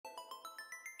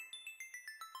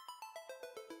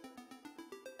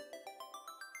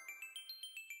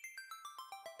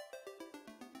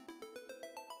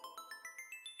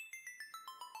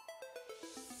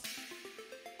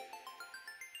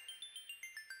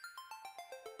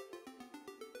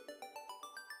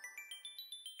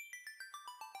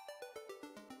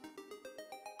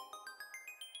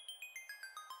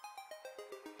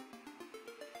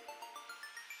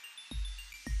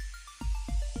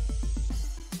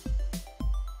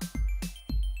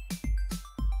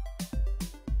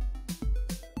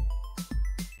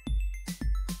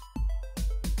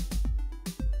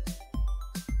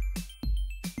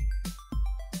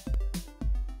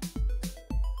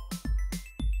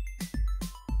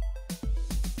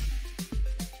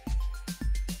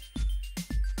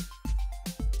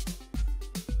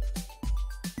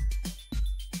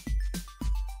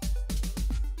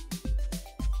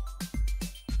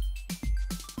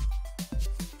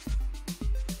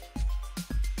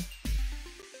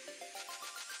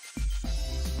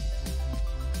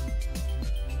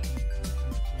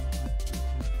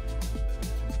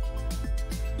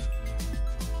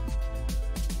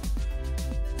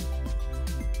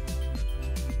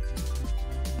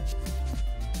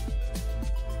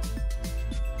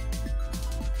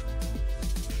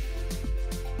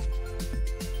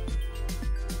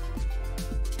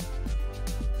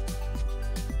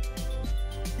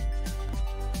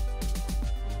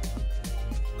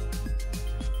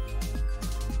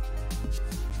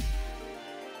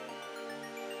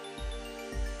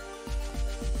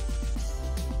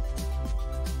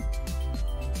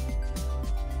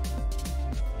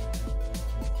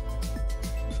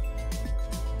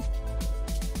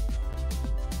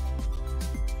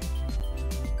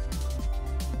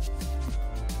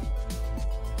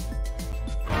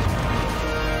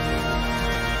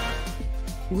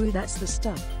Woo, that's the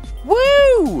stuff.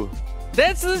 Woo!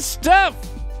 That's the stuff!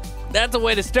 That's a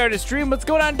way to start a stream. What's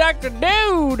going on, Dr.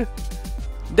 Dude?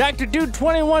 Dr. Dude,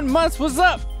 21 months, what's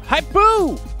up? Hi,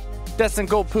 boo! That's some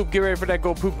gold poop. Get ready for that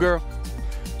gold poop, girl.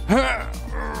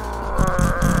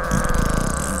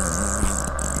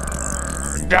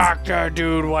 Dr.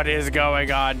 Dude, what is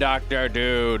going on, Dr.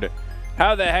 Dude?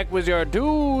 How the heck was your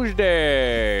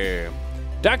Tuesday?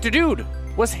 Dr. Dude,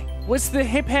 what's the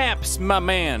hip haps, my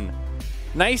man?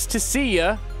 Nice to see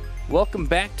ya. Welcome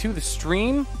back to the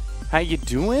stream. How you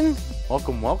doing?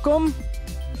 Welcome, welcome.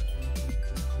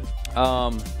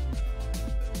 I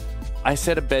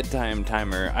set a bedtime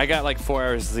timer. I got like 4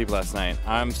 hours of sleep last night.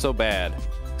 I'm so bad.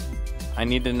 I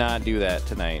need to not do that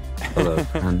tonight. Hello,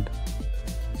 friend.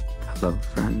 Hello,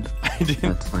 friend.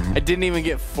 I didn't even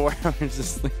get 4 hours of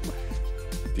sleep.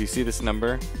 Do you see this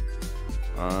number?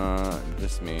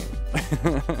 Just me.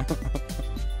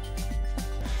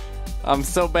 I'm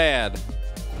so bad.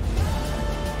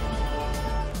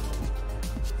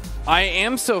 I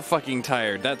am so fucking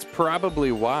tired. That's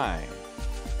probably why.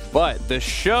 But the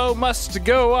show must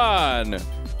go on.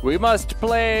 We must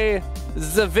play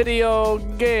the video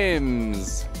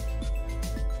games.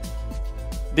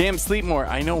 Damn, sleep more.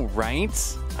 I know,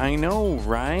 right? I know,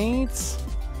 right?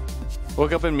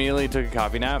 Woke up immediately, took a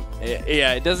coffee nap.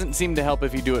 Yeah, it doesn't seem to help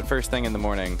if you do it first thing in the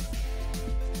morning.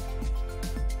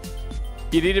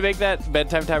 You need to make that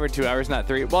bedtime timer 2 hours, not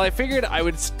 3. Well, I figured I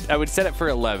would set it for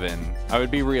 11. I would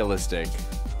be realistic.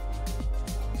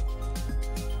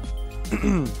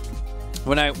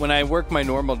 When I work my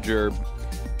normal job,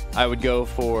 I would go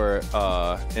for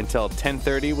until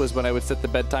 10:30 was when I would set the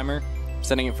bed timer. I'm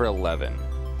setting it for 11,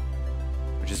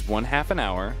 which is 1/2 an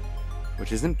hour,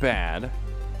 which isn't bad.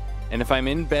 And if I'm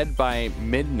in bed by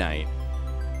midnight,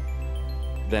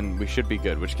 then we should be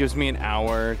good, which gives me an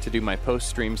hour to do my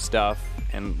post-stream stuff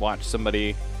and watch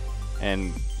somebody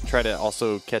and try to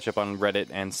also catch up on Reddit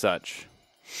and such.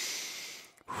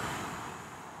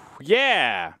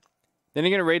 Yeah! Then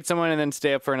you're going to raid someone and then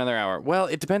stay up for another hour. Well,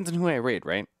 it depends on who I raid,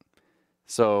 right?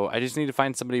 So I just need to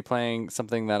find somebody playing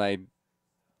something that I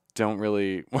don't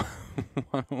really want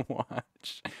to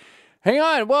watch. Hang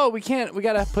on! Whoa, we got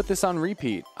to put this on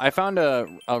repeat. I found a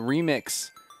remix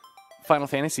Final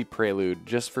Fantasy Prelude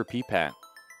just for PPAT.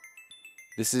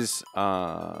 This is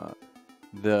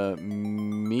the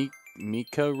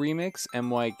Mika remix,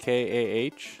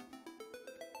 MYKAH.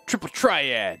 Triple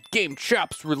Triad Game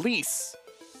Chops release.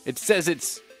 It says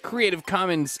it's Creative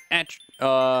Commons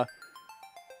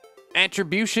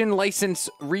attribution license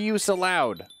reuse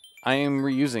allowed. I am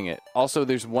reusing it. Also,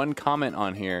 there's one comment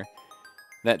on here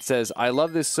that says, I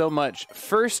love this so much.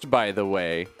 First, by the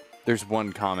way, there's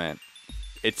one comment.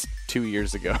 It's 2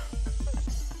 years ago.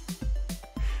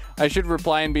 I should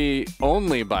reply and be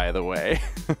only by the way.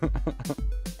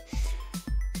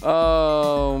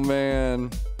 Oh, man.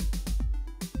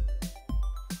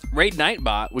 Raid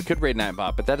Nightbot. We could raid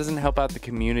Nightbot, but that doesn't help out the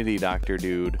community, Dr.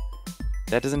 Dude.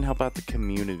 That doesn't help out the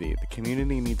community. The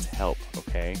community needs help,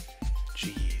 okay?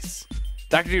 Jeez.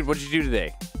 Dr. Dude, what did you do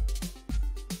today?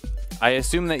 I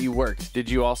assume that you worked. Did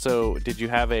you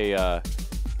have a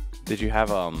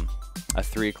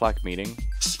 3 o'clock meeting?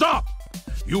 Stop!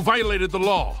 You violated the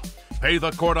law. Pay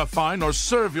the court a fine or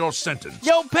serve your sentence.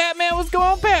 Yo, Patman, what's going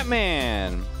on,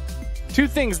 Patman? 2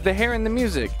 things, the hair and the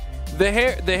music.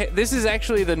 This is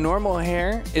actually the normal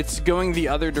hair. It's going the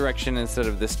other direction instead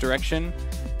of this direction.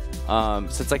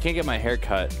 Since I can't get my hair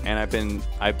cut, and I've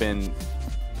been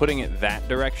putting it that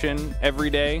direction every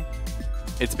day,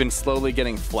 it's been slowly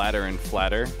getting flatter and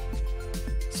flatter.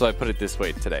 So I put it this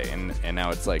way today, and now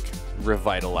it's like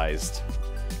revitalized.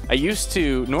 I used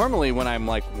to, normally when I'm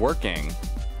like working,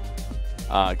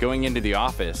 going into the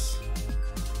office,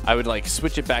 I would like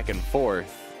switch it back and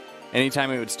forth.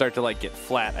 Anytime it would start to like get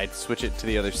flat, I'd switch it to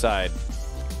the other side.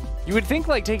 You would think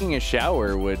like taking a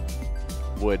shower would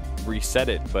reset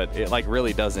it, but it like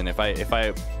really doesn't. If I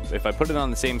put it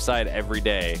on the same side every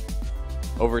day,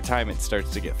 over time it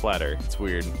starts to get flatter. It's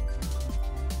weird.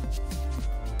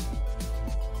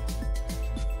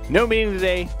 No meeting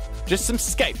today, just some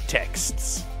Skype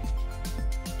texts.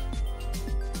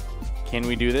 Can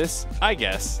we do this? I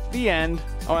guess. The end.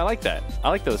 Oh, I like that. I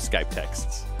like those Skype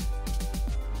texts.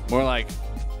 More like,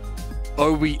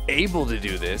 are we able to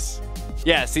do this?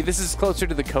 Yeah, see, this is closer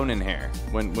to the Conan hair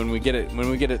when we get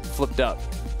it flipped up.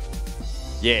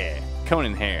 Yeah,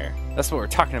 Conan hair. That's what we're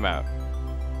talking about.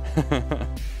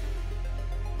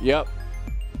 Yep.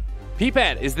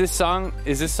 Peepad, is this song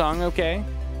okay?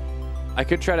 I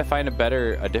could try to find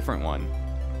a different one.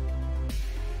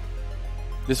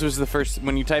 This was the first,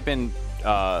 when you type in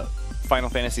Final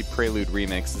Fantasy Prelude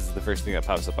Remix. This is the first thing that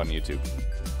pops up on YouTube.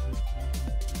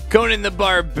 Conan the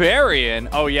Barbarian.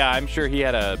 Oh yeah, I'm sure he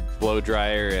had a blow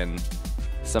dryer and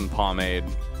some pomade.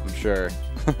 I'm sure.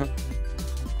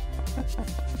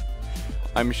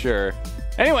 I'm sure.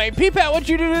 Anyway, Peepat, what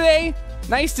you do today?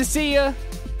 Nice to see you.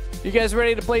 You guys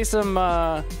ready to play some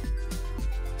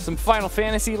Final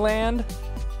Fantasy Land?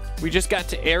 We just got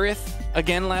to Aerith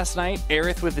again last night.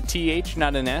 Aerith with a TH,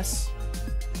 not an S.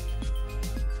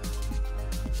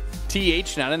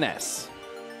 TH, not an S.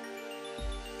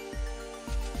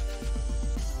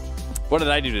 What did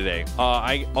I do today?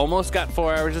 I almost got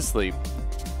 4 hours of sleep.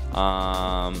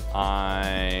 I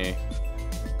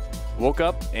woke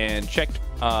up and checked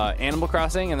Animal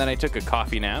Crossing, and then I took a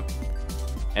coffee nap.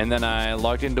 And then I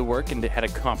logged into work and had a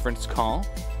conference call,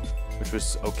 which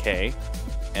was okay.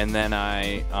 And then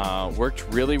I worked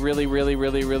really, really, really,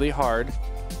 really, really hard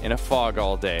in a fog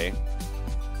all day.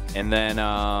 And then,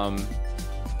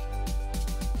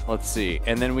 let's see.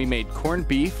 And then we made corned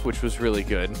beef, which was really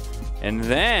good. And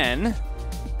then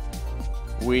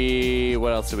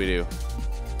what else did we do?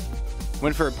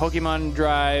 Went for a Pokemon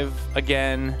drive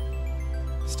again.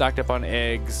 Stocked up on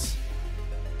eggs.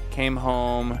 Came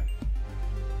home.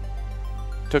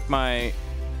 Took my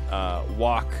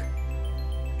walk.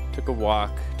 Took a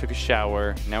walk. Took a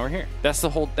shower. Now we're here. That was the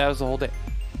whole day.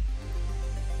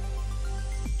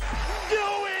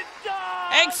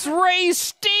 X-Ray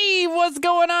Steve, what's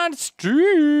going on, Steve?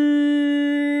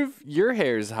 Your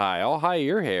hair's high. All high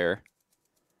your hair.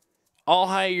 All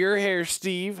high your hair,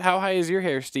 Steve. How high is your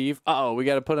hair, Steve? Uh-oh, we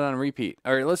got to put it on repeat.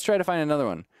 All right, let's try to find another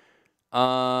one.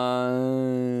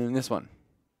 This one.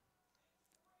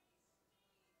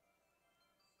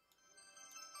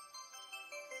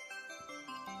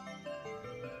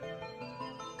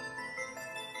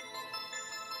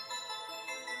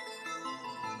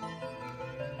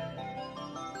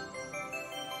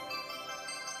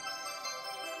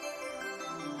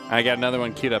 I got another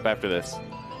one queued up after this.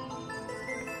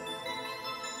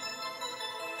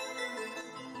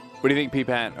 What do you think,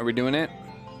 Peepat? Are we doing it?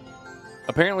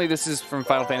 Apparently this is from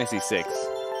Final Fantasy VI.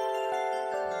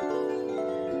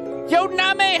 Yo,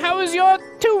 Name, how was your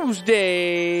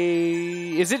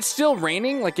Tuesday? Is it still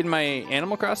raining like in my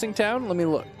Animal Crossing town? Let me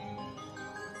look.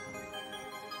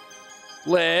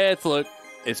 Let's look.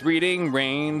 It's reading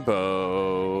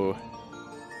rainbow.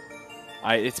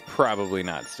 It's probably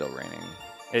not still raining.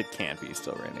 It can't be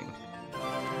still raining.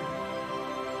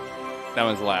 That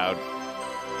one's loud.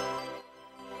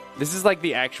 This is like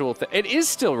the actual thing. It is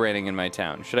still raining in my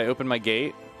town. Should I open my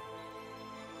gate?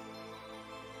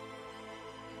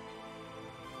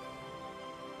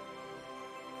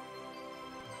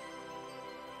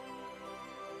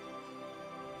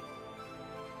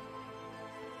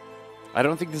 I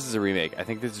don't think this is a remake. I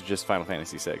think this is just Final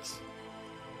Fantasy VI.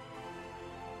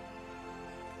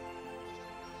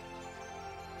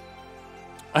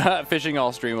 Fishing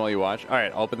all stream while you watch. All right,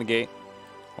 I'll open the gate.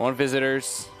 I want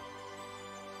visitors.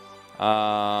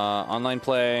 Online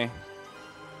play.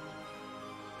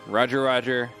 Roger,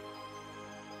 Roger.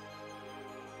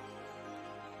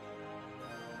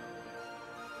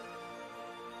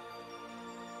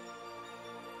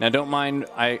 Now, don't mind,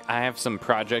 I have some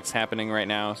projects happening right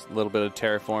now. A little bit of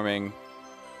terraforming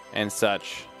and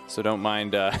such. So don't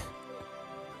mind the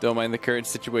current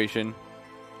situation.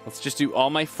 Let's just do all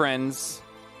my friends.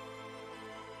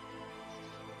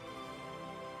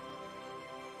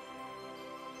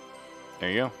 There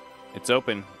you go. It's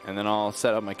open. And then I'll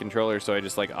set up my controller so I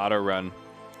just like auto run.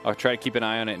 I'll try to keep an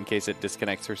eye on it in case it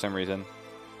disconnects for some reason.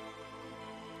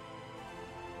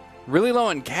 Really low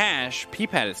on cash.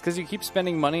 Peepat, it's because you keep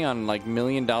spending money on like $1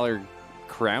 million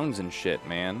crowns and shit,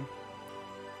 man.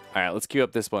 All right, let's queue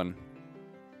up this one.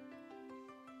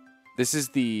 This is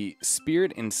the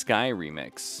Spirit and Sky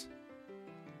remix.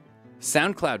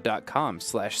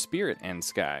 SoundCloud.com/Spirit and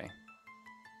Sky.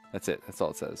 That's it. That's all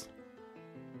it says.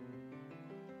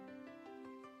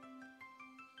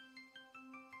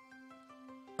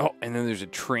 Oh, and then there's a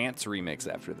trance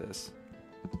remix after this.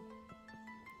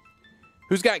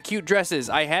 Who's got cute dresses?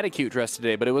 I had a cute dress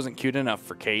today, but it wasn't cute enough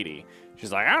for Katie.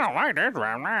 She's like, I don't like this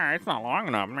dress. It's not long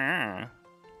enough.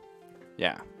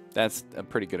 Yeah, that's a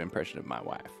pretty good impression of my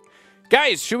wife.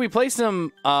 Guys, should we play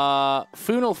some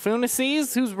Funal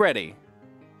Funacies? Who's ready?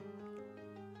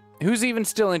 Who's even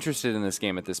still interested in this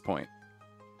game at this point?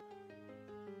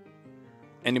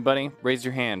 Anybody? Raise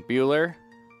your hand. Bueller?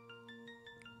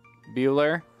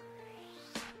 Bueller?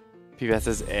 Peepat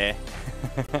says, eh.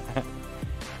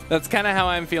 That's kind of how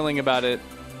I'm feeling about it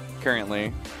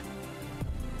currently.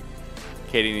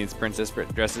 Katie needs princess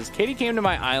dresses. Katie came to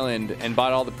my island and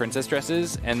bought all the princess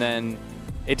dresses and then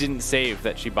it didn't save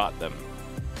that she bought them.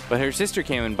 But her sister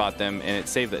came and bought them, and it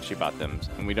saved that she bought them,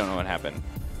 and we don't know what happened.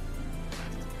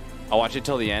 I'll watch it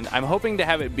till the end. I'm hoping to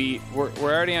have it beat... We're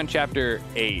already on chapter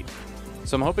 8,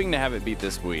 so I'm hoping to have it beat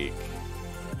this week.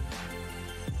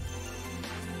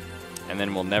 And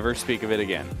then we'll never speak of it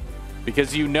again.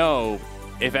 Because you know,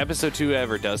 if episode 2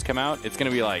 ever does come out, it's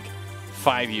going to be like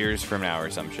 5 years from now or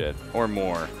some shit. Or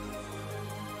more.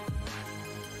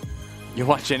 You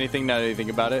watch anything, not anything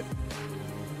about it?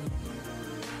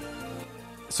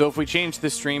 So if we change the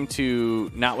stream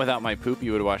to Not Without My Poop,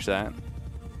 you would watch that?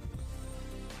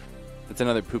 It's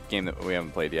another poop game that we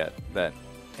haven't played yet that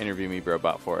Interview Me Bro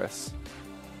bought for us.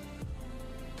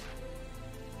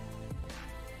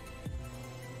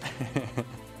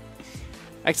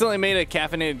 Accidentally made a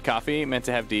caffeinated coffee meant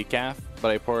to have decaf,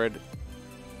 but I poured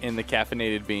in the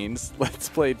caffeinated beans. Let's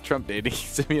play Trump Dating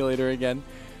Simulator again.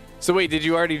 So wait, did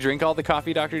you already drink all the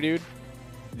coffee, Dr. Dude?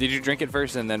 Did you drink it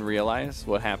first and then realize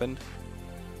what happened?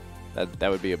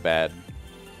 That would be a bad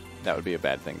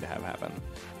thing to have happen.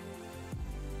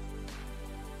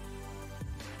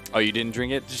 Oh, you didn't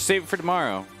drink it? Just save it for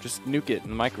tomorrow. Just nuke it in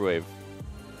the microwave.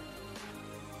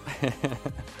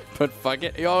 But fuck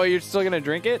it. Oh, you're still gonna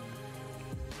drink it?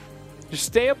 Just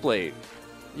stay up late.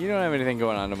 You don't have anything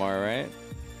going on tomorrow, right?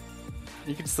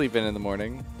 You can sleep in the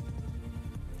morning.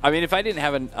 I mean, if I didn't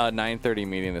have a 9:30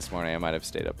 meeting this morning, I might have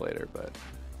stayed up later, but...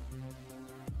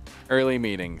 Early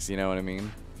meetings, you know what I mean?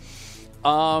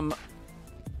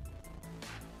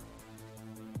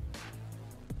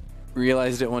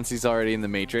 Realized it once he's already in the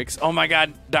Matrix. Oh my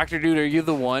god, Dr. Dude, are you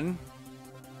the one?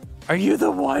 Are you the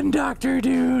one, Dr.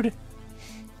 Dude?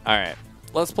 Alright,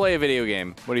 let's play a video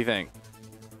game. What do you think?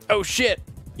 Oh shit,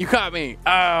 you caught me.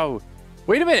 Oh,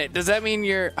 wait a minute. Does that mean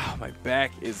you're... Oh, my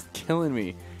back is killing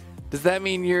me. Does that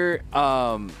mean you're,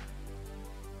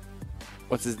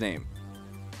 what's his name?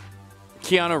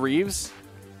 Keanu Reeves?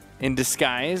 In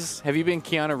disguise? Have you been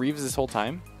Keanu Reeves this whole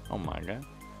time? Oh my god.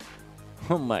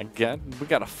 Oh my god. We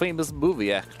got a famous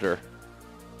movie actor.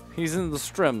 He's in the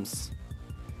strims.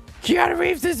 Keanu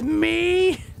Reeves is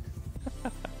me!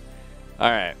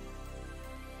 Alright.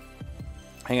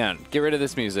 Hang on. Get rid of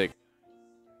this music.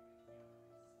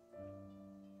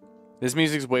 This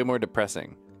music's way more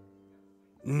depressing.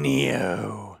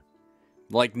 Neo.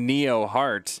 Like Neo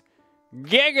Heart.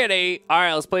 Giggity!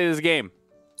 Alright, let's play this game.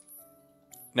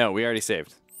 No, we already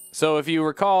saved. So if you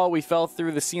recall, we fell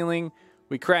through the ceiling.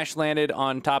 We crash landed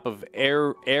on top of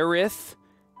Aerith,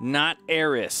 not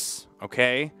Eris.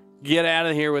 Okay? Get out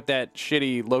of here with that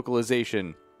shitty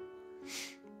localization.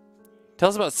 Tell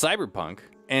us about Cyberpunk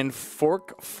and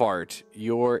Fork Fart.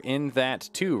 You're in that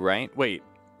too, right? Wait,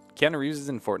 Keanu Reeves is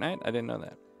in Fortnite? I didn't know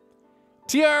that.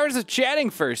 2 hours of chatting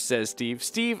first, says Steve.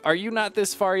 Steve, are you not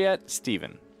this far yet?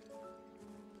 Steven.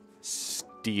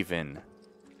 Steven.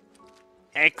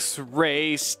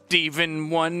 X-Ray Steven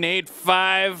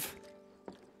 185.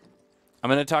 I'm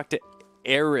going to talk to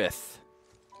Aerith.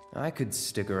 I could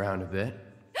stick around a bit.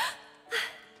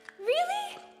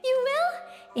 Really? You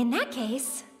will? In that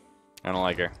case... I don't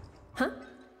like her. Huh?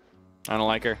 I don't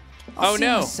like her. I'll oh see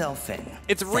no! myself in.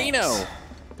 It's Thanks. Reno!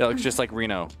 That looks just like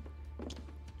Reno.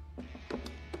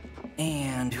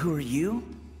 And who are you?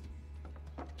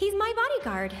 He's my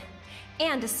bodyguard.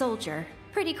 And a soldier.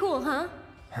 Pretty cool, huh?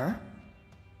 Huh?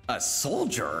 A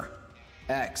soldier?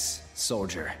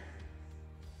 Ex-soldier.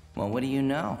 Well, what do you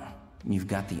know? You've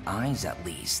got the eyes at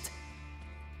least.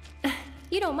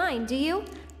 You don't mind, do you?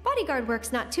 Bodyguard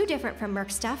work's not too different from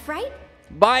Merc stuff, right?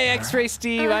 Bye, X-Ray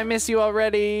Steve. I miss you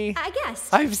already. I guess.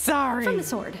 I'm sorry. From the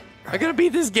sword. I gotta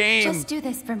beat this game. Just do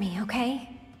this for me, okay?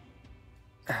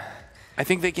 I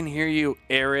think they can hear you,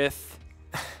 Aerith,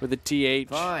 with a TH.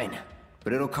 Fine,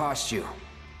 but it'll cost you.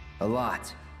 A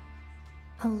lot.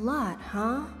 A lot,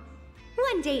 huh?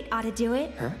 One date ought to do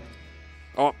it. Huh?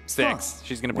 Oh, sex. Huh.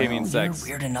 She's gonna pay me in sex.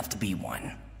 You're weird enough to be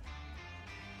one.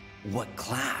 What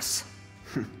class?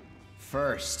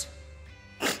 First.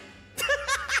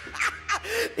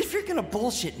 If you're gonna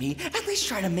bullshit me, at least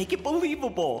try to make it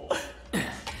believable.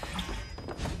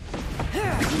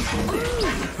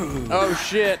 Oh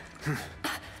shit.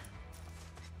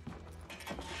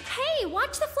 Hey,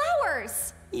 watch the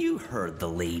flowers! You heard the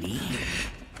lady.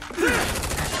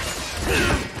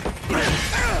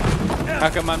 How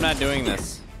come I'm not doing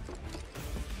this?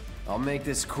 I'll make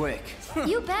this quick.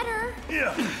 You better.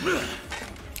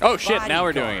 Oh shit, now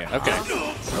we're doing it. Okay.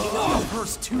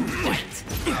 First two fights.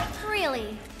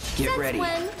 Really? Get Since ready.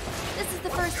 when? This is the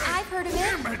first I've heard of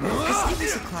it.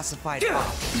 This is a classified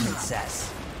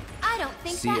princess. I don't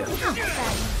think See that ya. counts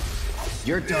then.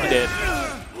 You're done. He did.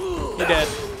 He did.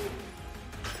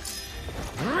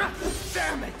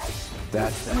 Damn it!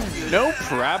 That's that. No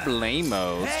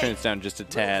problemo. Let's turn this down just a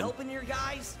tad. Helping your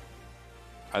guys?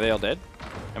 Are they all dead?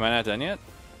 Am I not done yet?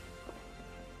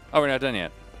 Oh, we're not done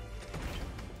yet.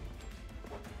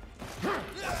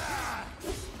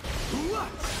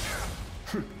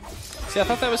 See, I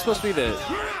thought that was supposed to be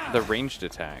the ranged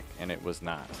attack, and it was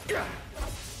not.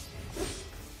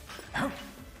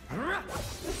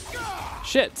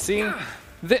 Shit, see?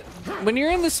 When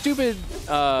you're in the stupid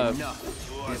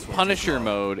Punisher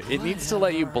mode, it needs to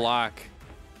let you block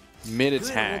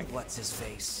mid-attack. Good old what's his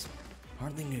face?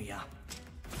 Hardly knew ya.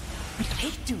 I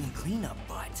hate doing cleanup,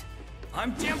 but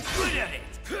I'm damn good at it.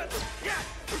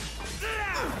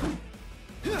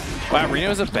 Wow,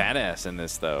 Reno's a badass in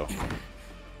this, though.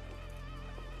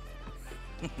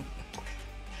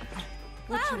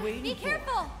 Cloud, be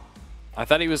careful! I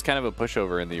thought he was kind of a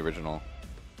pushover in the original.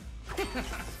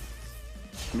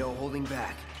 No holding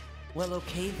back. Well,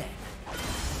 okay then.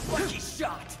 Lucky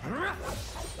shot.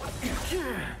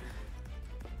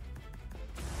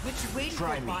 What you waiting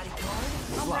Try for, me. bodyguard?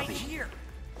 I'm right here.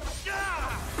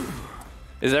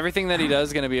 Is everything that he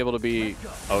does going to be able to be...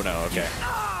 Oh, no, okay.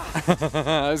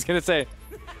 I was going to say...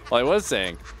 Well, I was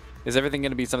saying, is everything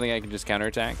going to be something I can just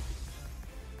counterattack?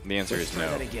 The answer is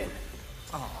no. Again.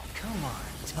 Oh, come on,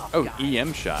 tough Oh, guy.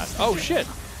 EM shot. Oh, shit.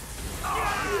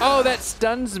 Oh, that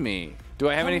stuns me. Do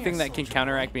I have anything that can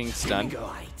counteract being stunned?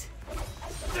 Right.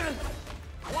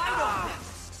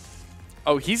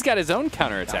 Oh, he's got his own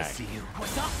counterattack.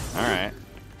 All right.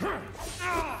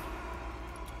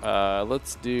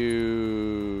 Let's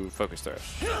do focus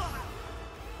thrust.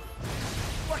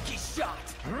 Lucky shot.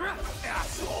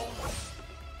 Asshole.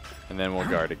 And then we'll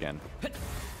guard again.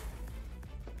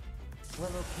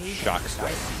 Well, okay. Shock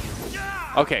strike.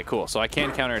 Okay, cool. So I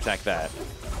can counterattack that.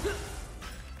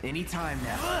 Anytime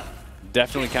now.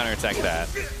 Definitely counterattack that.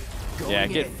 Yeah,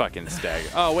 get fucking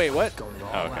staggered. Oh, wait, what?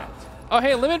 Oh, okay. Oh,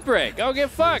 hey, limit break. Oh,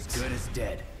 get fucked. Good as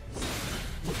dead.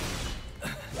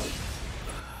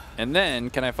 And then,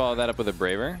 can I follow that up with a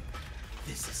braver?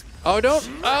 This is Oh, don't.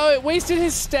 Oh, it wasted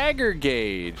his stagger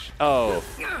gauge. Oh.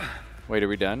 Wait, are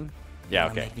we done? Yeah,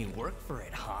 gonna okay. make me work for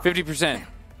it, huh? 50%.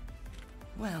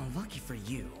 Well, lucky for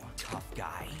you, tough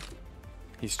guy.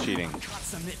 He's cheating.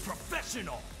 Consummate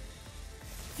professional.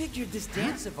 Figured this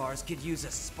dance of ours could use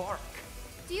a spark.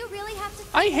 Do you really have to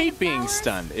I fight hate the being flowers?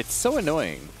 stunned. It's so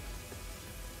annoying.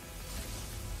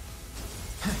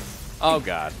 Oh,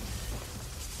 God.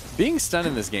 Being stunned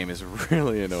in this game is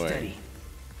really annoying. Steady.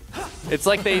 It's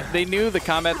like they knew the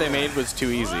combat they made was too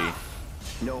easy.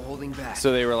 No holding back.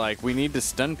 So they were like, we need to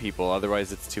stun people,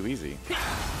 otherwise it's too easy.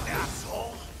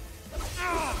 Asshole.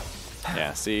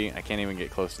 Yeah, see? I can't even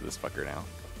get close to this fucker now.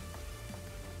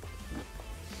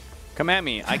 Come at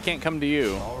me. I can't come to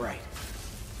you. All right.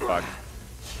 Fuck.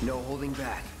 No holding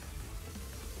back.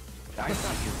 I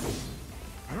see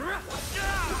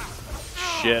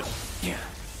Shit. Yeah.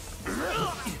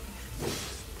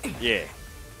 you.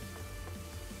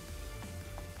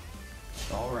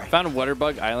 All right. Found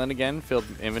Waterbug Island again. Filled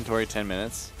inventory 10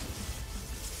 minutes.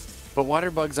 But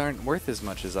water bugs aren't worth as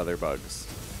much as other bugs.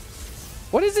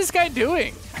 What is this guy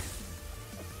doing?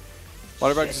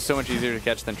 Water bugs are so much easier to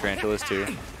catch than tarantulas too.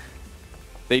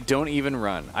 They don't even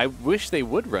run. I wish they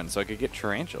would run so I could get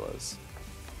tarantulas.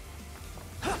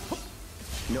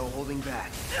 No holding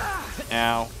back.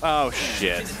 Ow. Oh,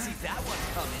 shit.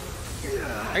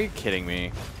 Are you kidding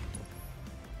me?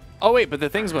 Oh, wait, but the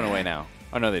things went away now.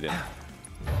 Oh, no, they didn't.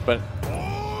 But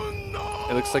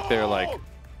it looks like they're, like,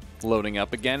 loading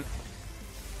up again.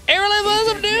 Airline, what's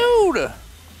up, dude?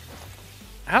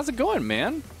 How's it going,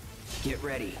 man? Get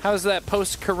ready. How's that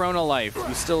post-corona life?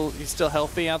 You still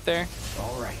healthy out there?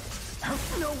 All right.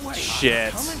 No way.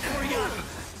 Shit.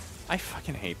 I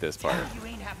fucking hate this part. You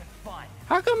ain't having fun.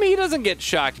 How come he doesn't get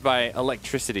shocked by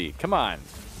electricity? Come on.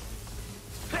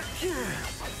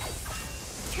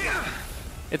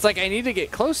 It's like I need to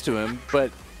get close to him,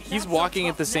 but he's walking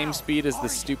at the same speed as the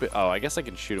stupid... Oh, I guess I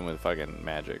can shoot him with fucking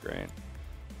magic, right?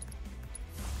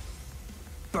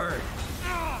 Bird.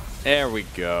 There we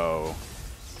go.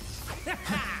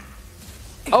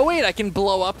 Oh, wait, I can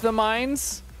blow up the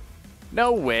mines?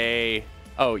 No way.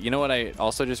 Oh, you know what I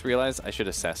also just realized? I should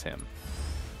assess him.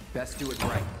 Best do it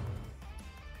right.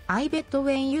 I bet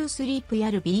when you sleep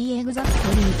you'll be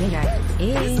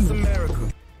exactly there.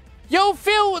 Yo,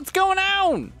 Phil, what's going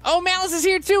on? Oh, Malice is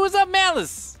here too. What's up,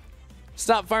 Malice?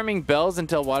 Stop farming bells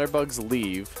until water bugs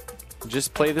leave.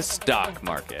 Just play the stock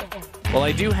market. Well,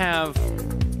 I do have...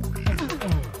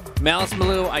 Malice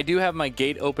Malou, I do have my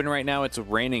gate open right now. It's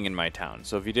raining in my town.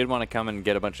 So if you did want to come and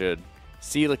get a bunch of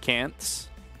coelacanths,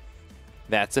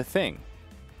 that's a thing.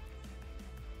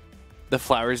 The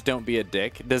flowers don't be a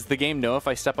dick. Does the game know if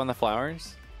I step on the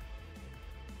flowers?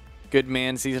 Good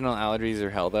man, seasonal allergies are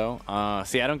hell though.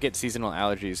 See, I don't get seasonal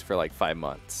allergies for like 5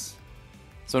 months.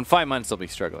 So in 5 months I'll be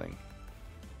struggling.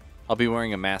 I'll be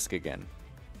wearing a mask again.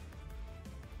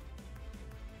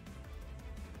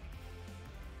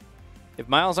 If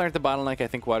miles aren't the bottleneck, I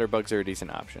think water bugs are a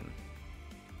decent option.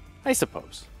 I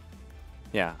suppose.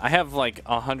 Yeah, I have like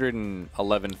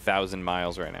 111,000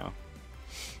 miles right now.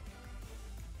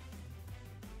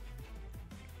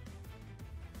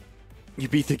 You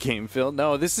beat the game, Phil?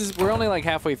 No, we're only like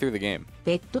halfway through the game.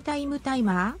 Bedtime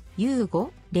timer,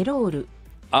 Yugo, reroll.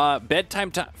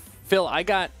 Bedtime time. Phil, I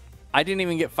didn't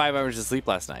even get 5 hours of sleep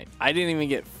last night. I didn't even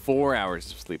get 4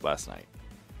 hours of sleep last night.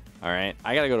 All right,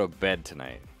 I gotta go to bed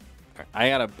tonight. I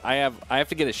have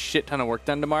to get a shit ton of work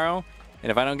done tomorrow,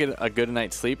 and if I don't get a good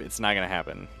night's sleep, it's not gonna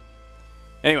happen.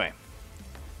 Anyway,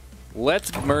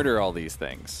 let's murder all these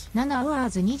things. 7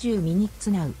 hours 20 minutes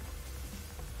now.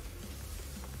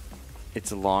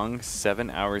 It's long, 7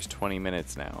 hours 20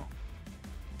 minutes now.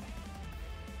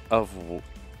 Of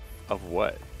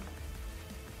what?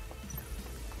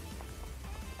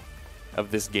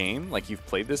 Of this game? Like you've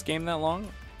played this game that long?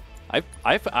 I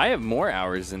have more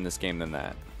hours in this game than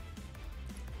that.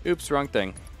 Oops, wrong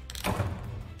thing.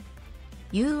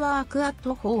 You work at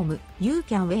home. You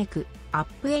can wake up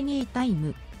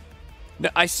anytime. No,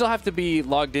 I still have to be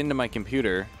logged into my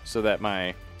computer so that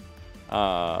my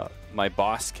my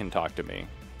boss can talk to me.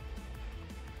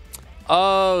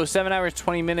 Oh, 7 hours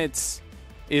 20 minutes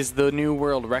is the new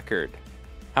world record.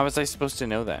 How was I supposed to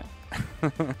know that?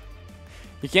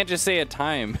 You can't just say a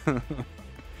time.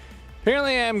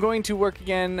 Apparently I'm going to work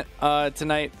again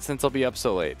tonight since I'll be up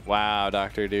so late. Wow,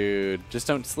 Doctor Dude. Just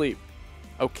don't sleep.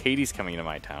 Oh, Katie's coming to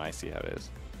my town. I see how it is.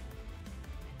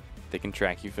 They can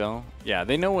track you, Phil? Yeah,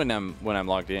 they know when I'm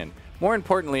logged in. More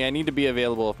importantly, I need to be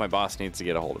available if my boss needs to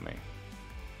get a hold of me.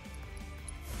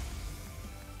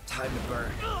 Time to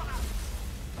burn.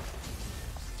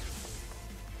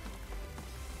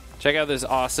 Check out this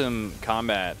awesome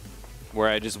combat where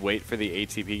I just wait for the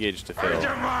ATP gauge to fill. I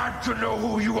demand to know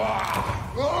who you are.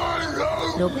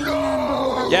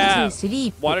 Yeah,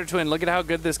 Water Twin, look at how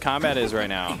good this combat is right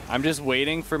now. I'm just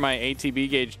waiting for my ATB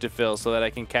gauge to fill so that I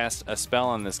can cast a spell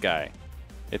on this guy.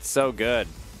 It's so good.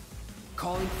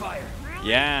 Calling fire.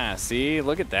 Yeah, see?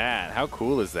 Look at that. How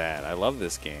cool is that? I love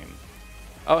this game.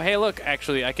 Oh, hey, look,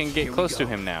 actually, I can get close to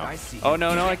him now. Oh, no,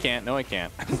 I can't. No, I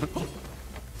can't.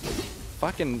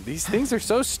 Fucking, these things are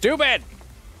so stupid!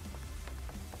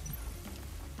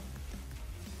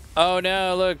 Oh,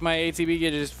 no, look, my ATB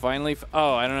gauge is finally...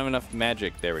 oh, I don't have enough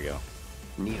magic. There we go.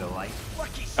 Need a light.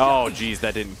 Oh, jeez,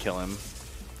 that didn't kill him.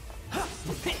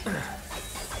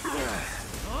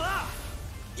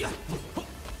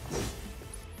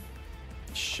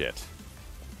 Shit.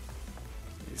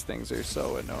 These things are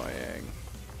so annoying.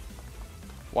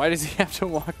 Why does he have to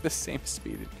walk the same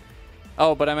speed?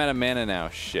 Oh, but I'm out of mana now.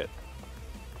 Shit.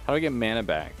 How do I get mana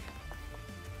back?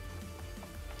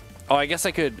 Oh, I guess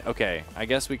I could... okay, I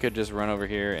guess we could just run over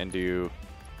here and do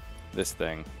this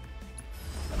thing.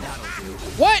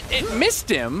 What? It missed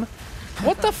him?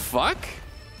 What the fuck?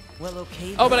 Well,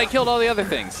 okay. Oh, but I killed all the other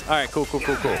things. All right, cool.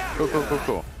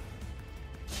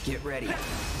 Get ready.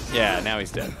 Yeah, now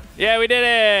he's dead. Yeah, we did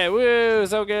it! Woo,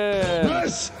 so good!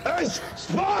 This is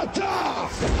Sparta!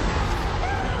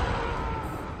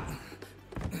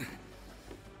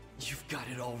 You've got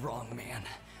it all wrong, man.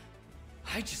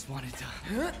 I just wanted to...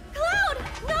 Cloud!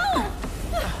 No!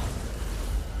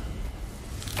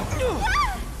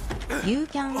 You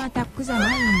can attack the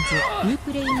mines. You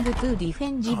playing to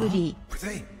defensively.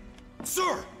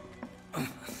 Sir!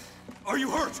 Are you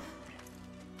hurt?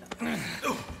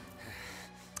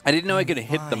 I didn't know I could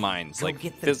hit the mines, Go like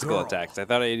get the physical girl. attacks. I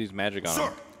thought I used magic on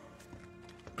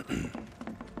them.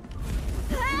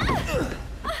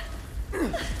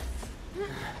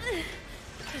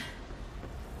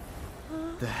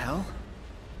 The hell?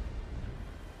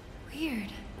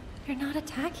 Weird. You're not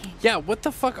attacking. Yeah, what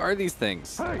the fuck are these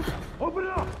things? Hey, open it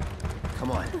up!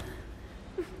 Come on.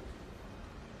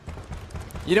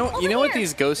 You know what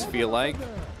these ghosts feel like?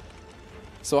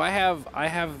 So I have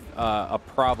a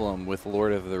problem with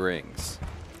Lord of the Rings,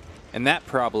 and that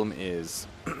problem is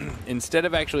instead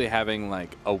of actually having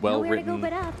like a well-written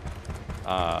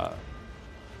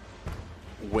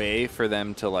way for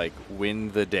them to like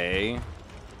win the day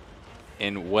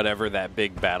in whatever that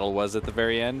big battle was at the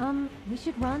very end, We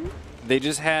should run? they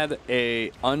just had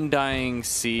a undying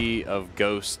sea of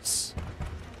ghosts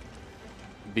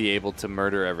be able to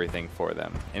murder everything for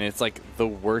them, and it's like the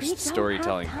worst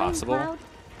storytelling possible.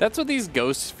 That's what these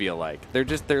ghosts feel like.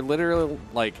 They're literally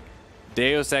like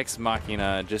Deus Ex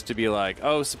Machina, just to be like,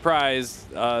 oh, surprise,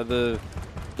 the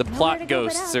plot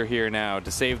ghosts are here now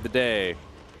to save the day.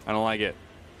 I don't like it.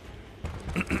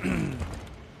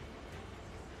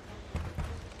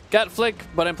 Got Flick,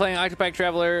 but I'm playing Octopath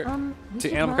Traveler.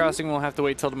 To Animal Crossing, we'll have to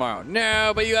wait till tomorrow.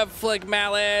 No, but you have Flick,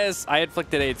 Malice. I had Flick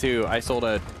today, too. I sold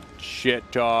a shit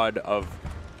ton of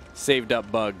saved up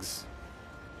bugs.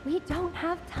 We don't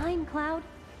have time, Cloud.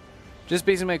 Just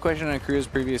basing my question on Crew's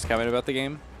previous comment about the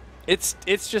game. It's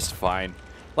just fine.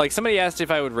 Like, somebody asked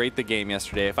if I would rate the game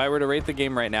yesterday. If I were to rate the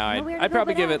game right now, I'd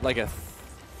probably give it like a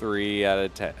 3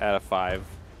 out of 5.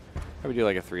 I would do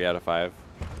like a 3 out of 5.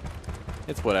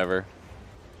 It's whatever.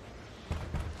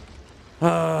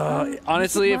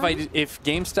 Honestly, if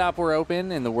GameStop were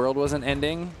open and the world wasn't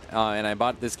ending, and I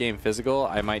bought this game physical,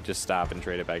 I might just stop and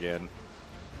trade it back in.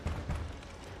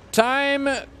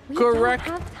 The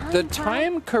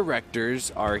time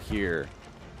correctors are here.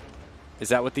 Is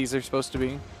that what these are supposed to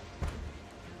be?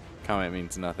 Comment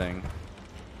means nothing.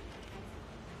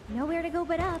 Nowhere to go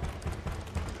but up.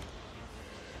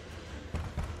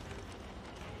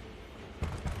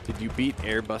 Did you beat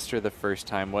Airbuster the first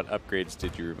time? What upgrades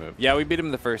did you remove? Yeah, we beat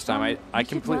him the first time. I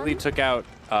completely took out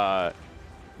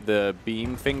the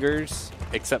beam fingers,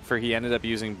 except for he ended up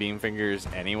using beam fingers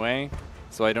anyway.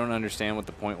 So I don't understand what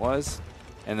the point was.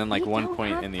 And then like 1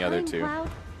 point in the other two.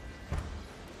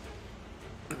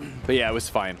 But yeah, it was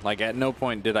fine. Like at no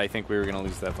point did I think we were going to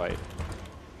lose that fight.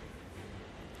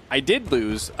 I did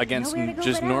lose against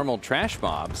just normal trash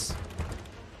mobs.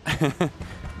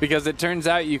 Because it turns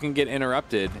out you can get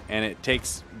interrupted, and it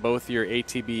takes both your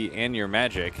ATB and your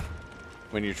magic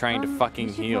when you're trying to fucking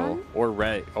heal or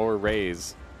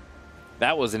raise.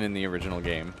 That wasn't in the original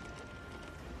game.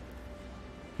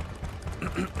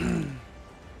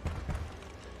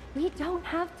 We don't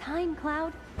have time,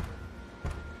 Cloud.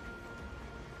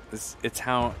 It's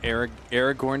how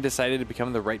Aragorn decided to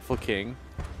become the rightful king.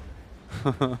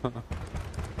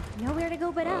 Nowhere to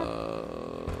go but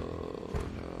up.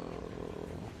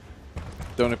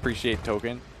 Don't appreciate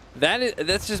token.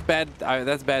 That's just bad.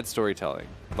 That's bad storytelling.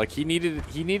 Like he needed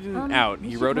an out.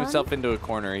 He wrote himself into a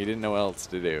corner. He didn't know what else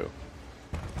to do.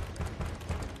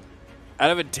 Out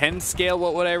of a 10 scale,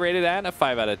 what would I rate it at? A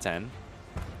 5 out of 10.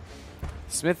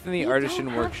 Smith in the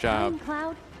Artisan Workshop.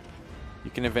 Cloud.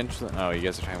 You can eventually. Oh, you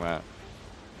guys are talking about.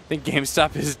 I think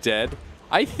GameStop is dead.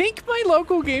 I think my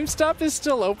local GameStop is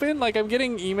still open. Like I'm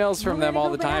getting emails from them all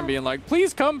the time, being like,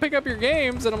 "Please come pick up your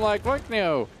games," and I'm like, "Fuck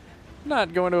no." I'm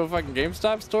not going to a fucking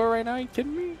GameStop store right now. Are you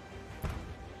kidding me?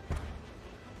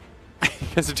 You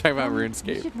guys are talking about RuneScape.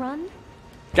 We should run?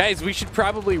 Guys, we should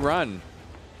probably run.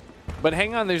 But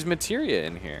hang on, there's materia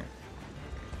in here.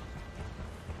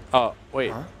 Oh,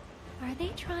 wait. Are they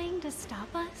trying to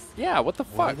stop us? Yeah, what the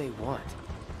fuck? What do they want?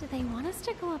 Do they want us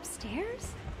to go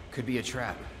upstairs? Could be a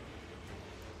trap.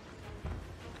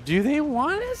 Do they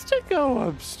want us to go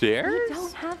upstairs? We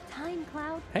don't have time,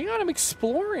 Cloud. Hang on, I'm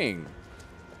exploring.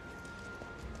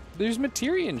 There's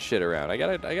materia and shit around. I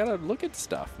gotta look at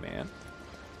stuff, man.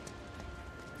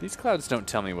 These clouds don't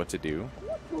tell me what to do.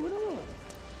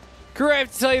 Crew, I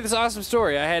have to tell you this awesome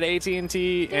story. I had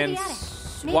AT&T and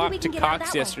swapped to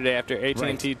Cox yesterday after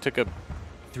AT&T took a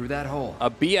through that hole.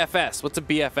 A BFS. What's a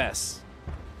BFS?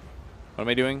 What am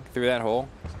I doing through that hole?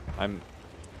 I'm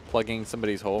plugging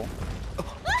somebody's hole.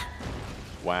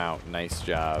 Wow, nice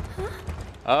job.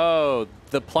 Oh,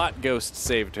 the plot ghost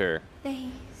saved her. They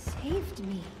saved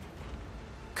me.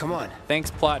 Come on.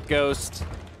 Thanks, plot ghost.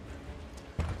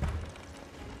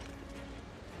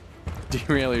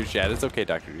 Derail your chat. It's okay,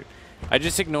 Dr. Dude. I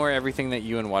just ignore everything that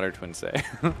you and Water Twin say.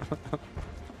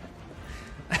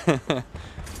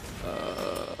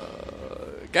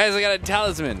 Guys, I got a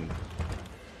talisman.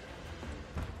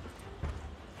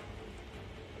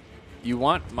 You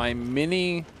want my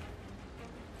mini...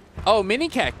 Oh, mini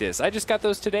cactus. I just got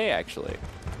those today, actually.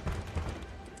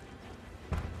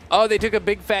 Oh, they took a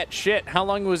big fat shit. How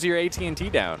long was your AT&T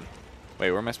down?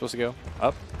 Wait, where am I supposed to go?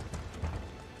 Up?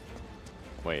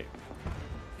 Wait.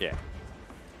 Yeah.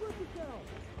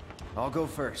 I'll go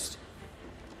first.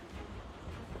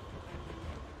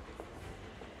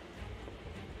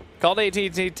 Called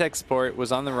AT&T tech support,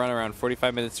 was on the run around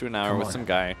 45 minutes to an hour with some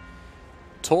guy.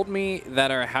 Told me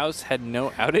that our house had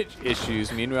no outage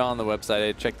issues. Meanwhile, on the website,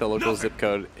 I checked the local zip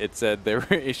code. It said there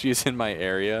were issues in my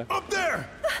area. Up there!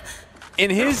 In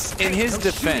his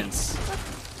defense.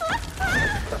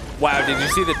 Wow, did you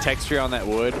see the texture on that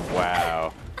wood?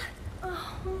 Wow.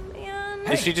 Oh,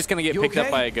 man. Is she just going to get picked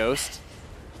up by a ghost?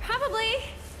 Probably.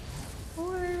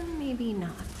 Or maybe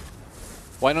not.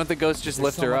 Why don't the ghosts just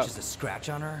lift her up? Just a scratch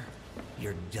on her,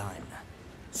 you're done.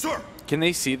 Sir! Can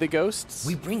they see the ghosts?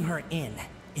 We bring her in,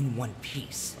 in one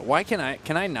piece. Why can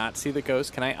I not see the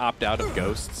ghosts? Can I opt out of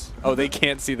ghosts? Oh, they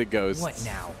can't see the ghosts. What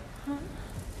now?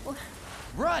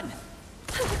 Run!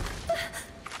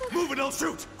 Move it, I'll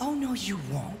shoot! Oh, no, you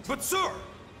won't. But, sir!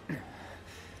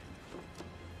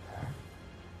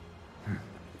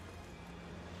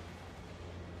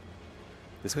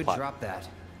 This Could plot, drop that.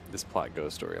 this plot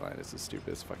ghost storyline is the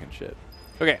stupidest fucking shit.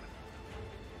 Okay.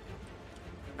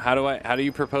 How do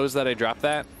you propose that I drop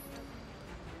that?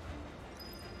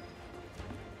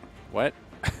 What?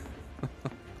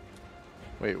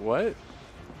 Wait, what?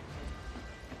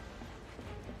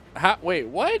 Wait,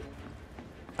 what?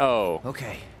 Oh.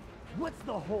 Okay. What's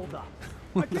the holdup?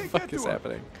 What the fuck is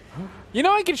happening? You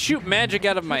know I can shoot magic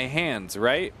out of my hands,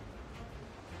 right?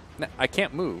 No, I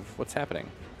can't move. What's happening?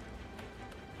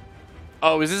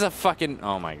 Oh, is this a fucking...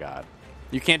 Oh my god.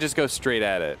 You can't just go straight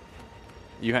at it.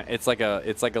 It's like a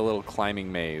little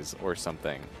climbing maze or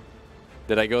something.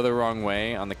 Did I go the wrong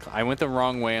way on the... I went the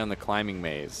wrong way on the climbing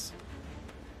maze.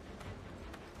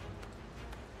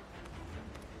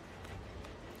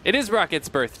 It is Rocket's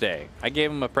birthday. I gave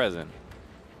him a present.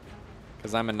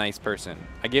 Because I'm a nice person.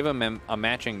 I gave him a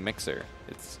matching mixer.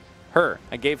 It's her.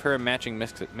 I gave her a matching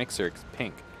mixer. It's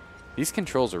pink. These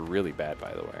controls are really bad,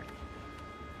 by the way.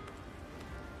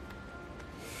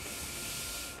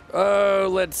 Oh,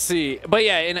 let's see. But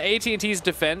yeah, in AT&T's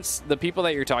defense, the people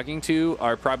that you're talking to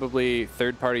are probably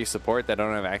third-party support that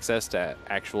don't have access to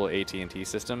actual AT&T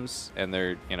systems, and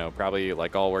they're, you know, probably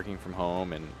like all working from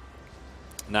home and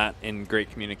not in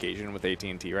great communication with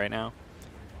AT&T right now.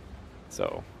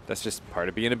 So that's just part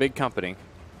of being a big company.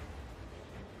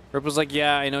 Rip was like,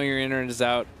 yeah, I know your internet is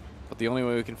out, but the only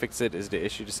way we can fix it is to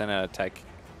send out a tech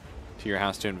to your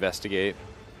house to investigate.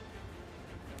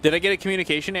 Did I get a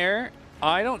communication error?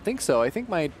 I don't think so. I think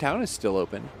my town is still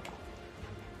open.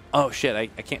 Oh, shit. I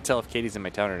can't tell if Katie's in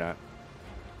my town or not.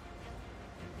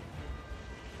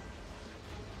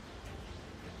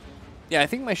 Yeah, I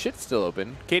think my shit's still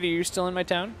open. Katie, are you still in my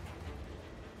town?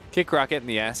 Kick Rocket in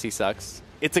the ass. He sucks.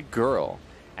 It's a girl.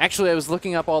 Actually, I was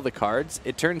looking up all the cards.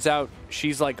 It turns out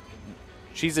she's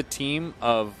a team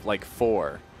of like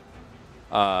 4.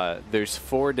 There's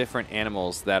 4 different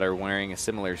animals that are wearing a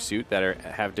similar suit that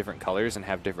have different colors and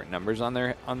have different numbers on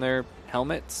their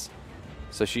helmets.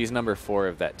 So she's number 4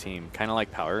 of that team, kind of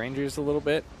like Power Rangers a little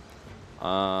bit. Yeah,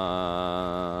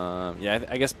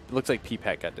 I guess it looks like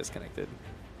P-Pack got disconnected.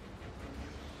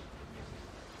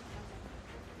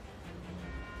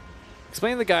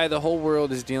 Explain to the guy the whole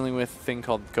world is dealing with a thing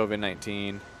called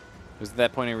COVID-19. It was at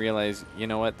that point I realized, you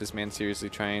know what, this man's seriously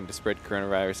trying to spread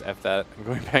coronavirus. F that. I'm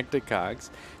going back to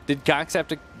Cox. Did Cox have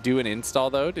to do an install,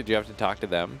 though? Did you have to talk to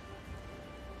them?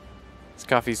 This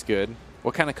coffee's good.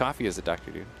 What kind of coffee is it,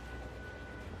 Dr. Dude?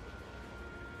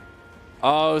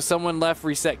 Oh, someone left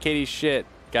Reset Katie's shit.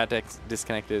 Got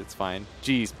disconnected. It's fine.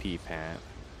 Jeez, P-Pat.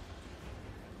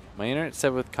 My internet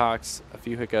said with Cox, a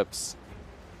few hiccups.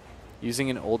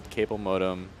 Using an old cable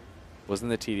modem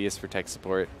wasn't the tedious for tech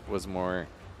support. Was more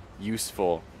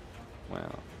useful.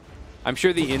 Well, I'm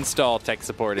sure the install tech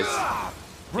support is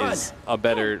a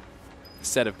better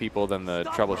set of people than the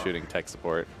troubleshooting tech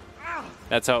support.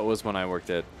 That's how it was when I worked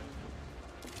at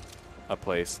a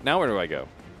place. Now where do I go?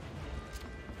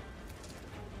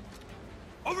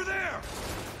 Over there!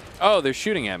 Oh, they're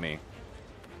shooting at me.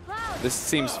 This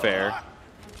seems fair.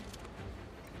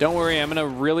 Don't worry, I'm gonna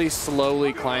really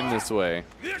slowly climb this way.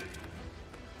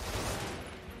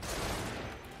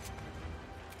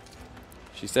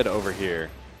 She said over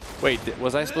here. Wait,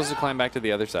 was I supposed to climb back to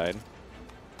the other side?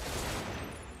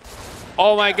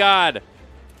 Oh my god!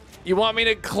 You want me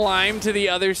to climb to the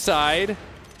other side?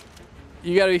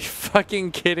 You gotta be fucking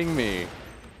kidding me.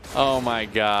 Oh my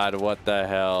god, what the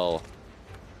hell?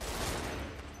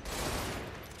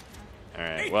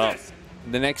 Alright, well,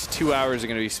 the next 2 hours are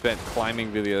gonna be spent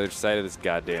climbing to the other side of this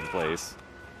goddamn place.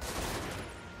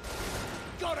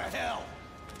 Go to hell!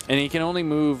 And he can only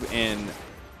move in...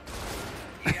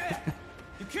 You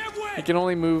can't win! He can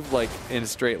only move, like, in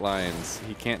straight lines.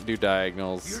 He can't do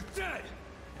diagonals. You're dead!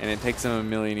 And it takes him a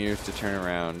million years to turn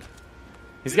around.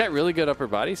 He's got really good upper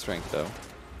body strength, though.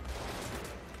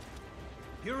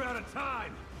 You're out of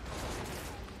time!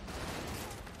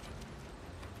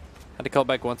 Had to call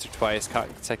back once or twice.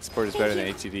 Tech support is better than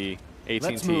AT&T.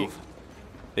 Let's move.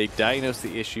 They diagnose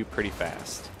the issue pretty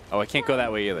fast. Oh, I can't go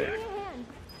that way either.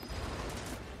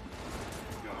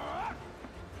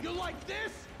 You like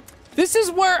this? This is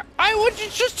where I was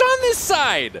just on this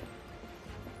side.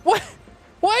 What?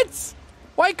 What?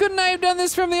 Why couldn't I have done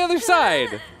this from the other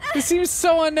side? This seems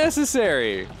so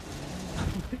unnecessary. Oh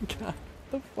my god,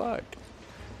 what the fuck?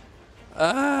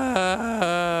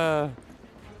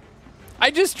 I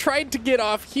just tried to get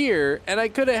off here, and I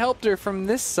could have helped her from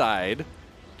this side.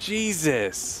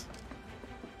 Jesus.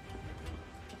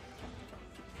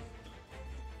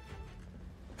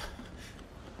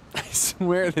 I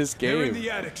swear this game. They're in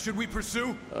the attic. Should we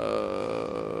pursue?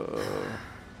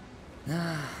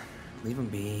 Leave him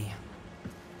be.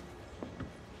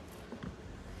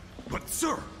 But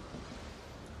sir,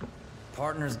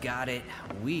 Partners got it.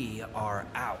 We are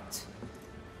out.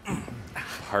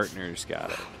 Partners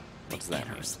got it. What's that mean?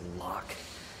 Beginner's luck.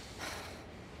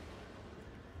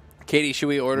 Katie, should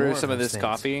we order More some of of those this things.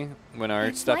 coffee when our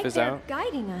It's stuff like is they're out?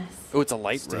 guiding us. Oh, it's a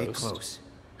light Stay roast. close.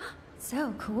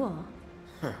 So cool.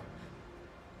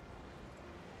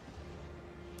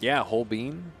 Yeah, whole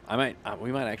bean.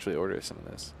 We might actually order some of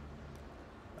this.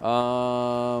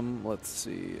 Let's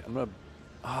see.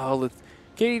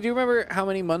 Katie, do you remember how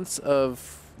many months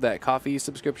of that coffee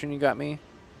subscription you got me?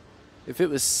 If it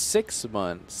was 6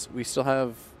 months, we still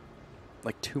have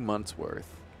like 2 months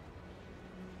worth.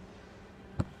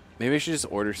 Maybe I should just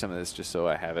order some of this just so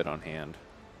I have it on hand.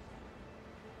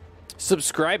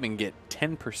 Subscribe and get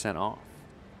 10% off.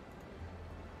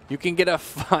 You can get a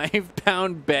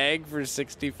 5-pound bag for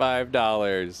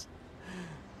 $65.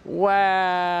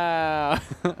 Wow.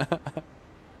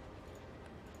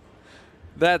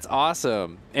 That's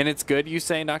awesome. And it's good, you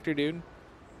say, Dr. Dude?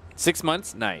 6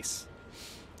 months? Nice.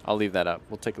 I'll leave that up.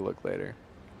 We'll take a look later.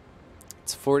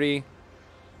 It's 40.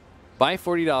 Buy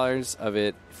 $40 of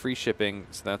it, free shipping.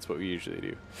 So that's what we usually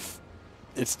do.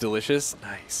 It's delicious.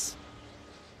 Nice.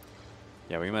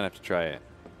 Yeah, we might have to try it.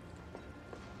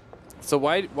 So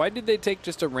why did they take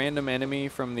just a random enemy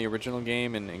from the original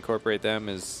game and incorporate them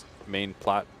as main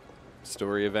plot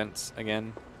story events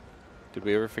again? Did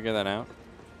we ever figure that out?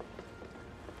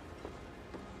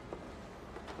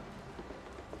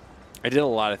 I did a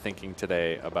lot of thinking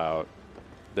today about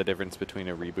the difference between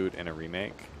a reboot and a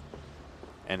remake,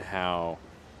 and how,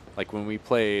 like, when we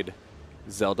played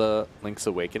Zelda Link's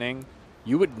Awakening,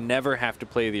 you would never have to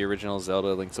play the original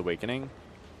Zelda Link's Awakening,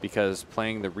 because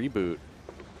playing the reboot,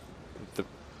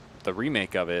 the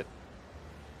remake of it,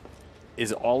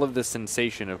 is all of the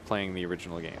sensation of playing the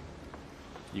original game.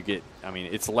 You get, I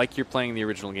mean, it's like you're playing the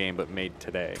original game but made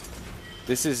today.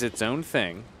 This is its own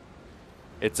thing.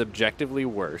 It's objectively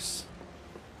worse.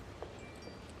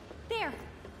 There.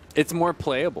 It's more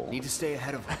playable. Need to stay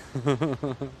ahead of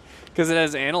them. Because it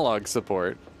has analog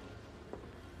support.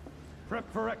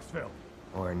 prep for exfil.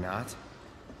 Or not.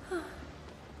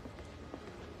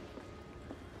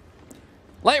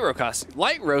 Light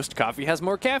roast coffee has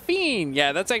more caffeine.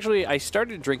 Yeah, that's actually, I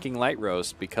started drinking light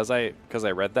roast because I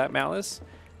read that, Malice,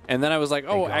 and then I was like,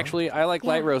 oh, gone? actually, I like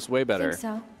light Yeah, roast way better. Think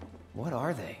so. What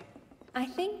are they? I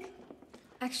think,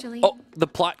 actually. Oh, the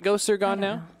plot ghosts are I gone don't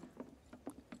now. know.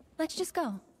 Let's just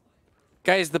go.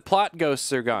 Guys, the plot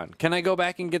ghosts are gone. Can I go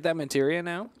back and get that materia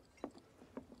now?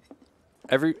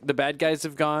 The bad guys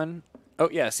have gone. Oh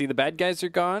yeah, see, the bad guys are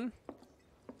gone.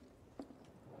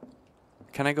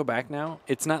 Can I go back now?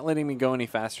 It's not letting me go any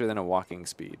faster than a walking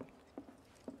speed.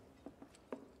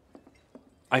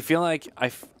 I feel like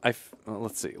well,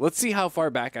 let's see. Let's see how far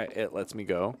back it lets me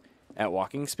go at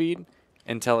walking speed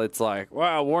until it's like,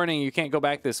 wow, warning, you can't go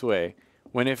back this way.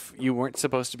 When if you weren't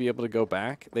supposed to be able to go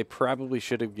back, they probably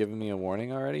should have given me a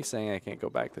warning already saying I can't go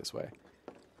back this way.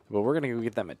 But we're going to go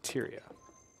get that materia.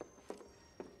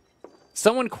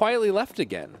 Someone quietly left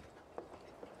again.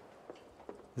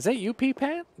 Is that you,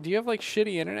 P-Pat? Do you have, like,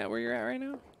 shitty internet where you're at right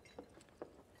now?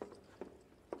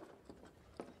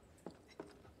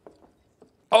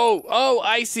 Oh,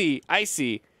 I see.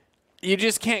 You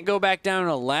just can't go back down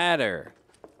a ladder.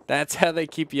 That's how they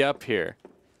keep you up here.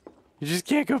 You just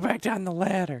can't go back down the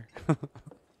ladder.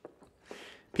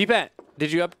 P-Pat,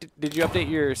 did you update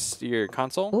your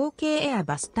console? OK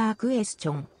Airbuster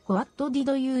question. What did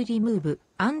you remove?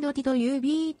 And did you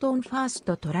beat on first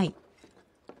try?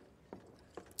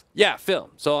 Yeah, Phil.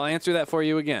 So I'll answer that for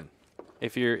you again,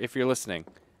 if you're listening.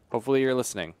 Hopefully you're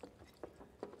listening.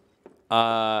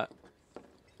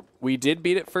 We did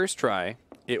beat it first try.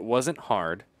 It wasn't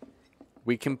hard.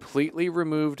 We completely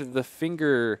removed the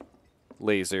finger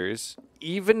lasers,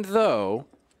 even though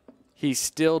he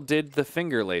still did the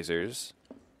finger lasers.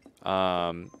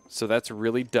 So that's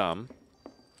really dumb.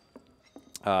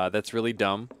 That's really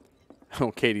dumb.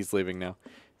 Oh, Katie's leaving now.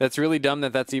 That's really dumb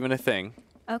that that's even a thing.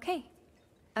 Okay.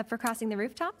 Up for crossing the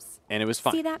rooftops? And it was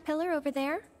fine. See that pillar over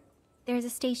there? There's a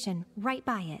station right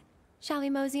by it. Shall we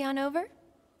mosey on over?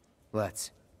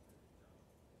 Let's.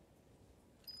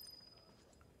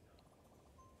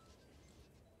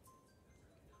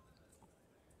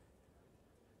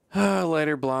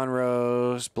 Lighter blonde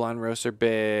roast or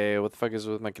bay. What the fuck is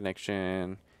with my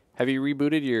connection? Have you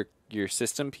rebooted your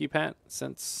system, P-Pat,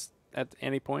 since at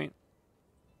any point?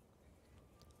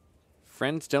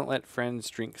 Friends don't let friends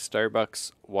drink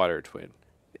Starbucks water twin.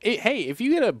 Hey, if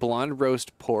you get a blonde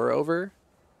roast pour over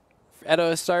at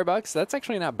a Starbucks, that's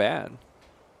actually not bad.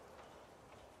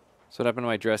 So what happened to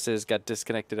my dresses? Got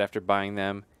disconnected after buying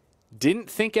them. Didn't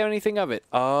think anything of it.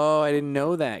 Oh, I didn't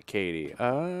know that, Katie.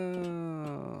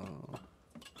 Oh.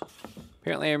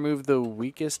 Apparently I removed the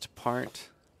weakest part.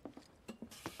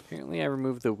 Apparently I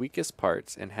removed the weakest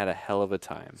parts and had a hell of a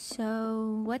time.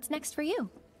 So, what's next for you?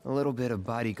 A little bit of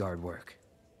bodyguard work.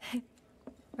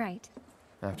 Right.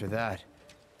 After that,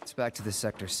 it's back to the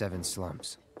Sector 7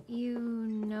 slums. You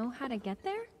know how to get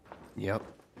there? Yep.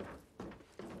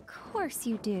 Of course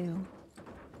you do.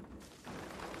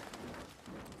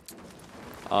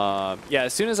 Yeah,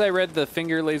 as soon as I read the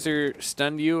finger laser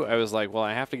stunned you, I was like, well,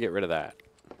 I have to get rid of that.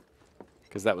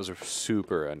 Because that was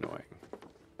super annoying.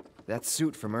 That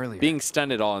suit from earlier. Being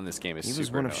stunned at all in this game is He super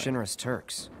was one annoying. of Shinra's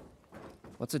Turks.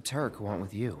 What's a Turk want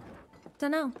with you?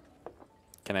 Dunno.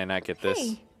 Can I not get this?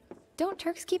 Hey, don't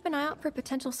Turks keep an eye out for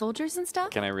potential soldiers and stuff?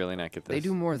 Can I really not get this? They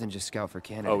do more than just scout for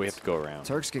candidates. Oh, we have to go around.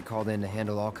 Turks get called in to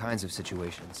handle all kinds of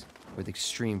situations with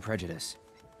extreme prejudice.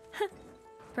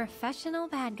 Professional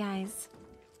bad guys.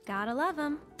 Gotta love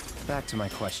them. Back to my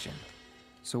question.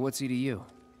 So what's he to you?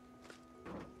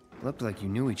 Looked like you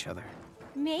knew each other.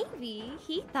 Maybe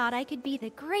he thought I could be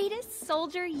the greatest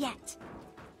soldier yet.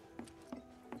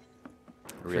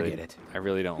 Forget it. I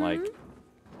really don't like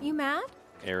You mad?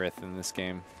 Aerith in this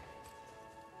game.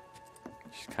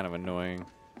 She's kind of annoying.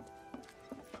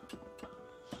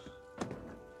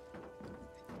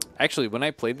 Actually, when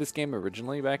I played this game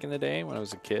originally back in the day, when I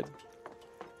was a kid,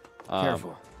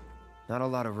 Careful. Not a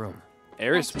lot of room.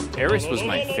 Aerith was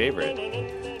my favorite.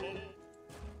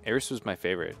 Aerith was my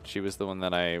favorite. She was the one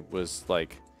that I was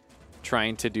like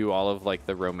trying to do all of like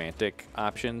the romantic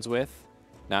options with,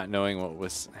 not knowing what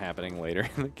was happening later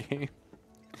in the game.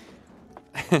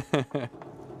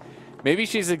 Maybe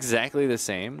she's exactly the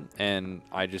same, and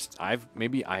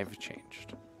maybe I've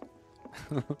changed.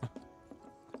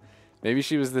 Maybe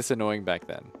she was this annoying back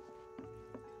then.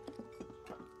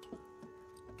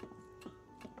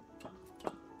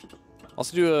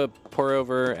 Also do a pour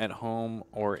over at home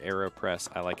or AeroPress.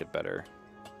 I like it better.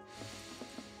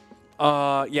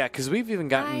 Yeah, because we've even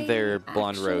gotten their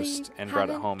blonde roast and brought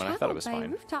it home, and I thought it was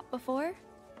fine. Rooftop before.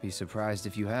 Be surprised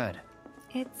if you had.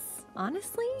 It's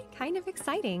honestly kind of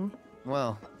exciting.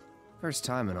 Well, first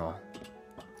time and all.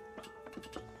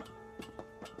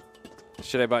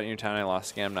 Should I bought in your town? I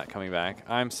lost again. I'm not coming back.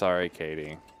 I'm sorry,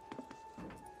 Katie.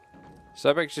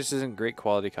 Starbucks just isn't great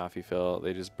quality coffee, Phil.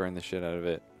 They just burn the shit out of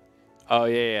it. Oh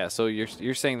yeah. So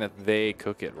you're saying that they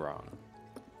cook it wrong?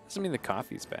 Doesn't mean the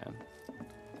coffee's bad.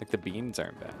 Like the beans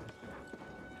aren't bad.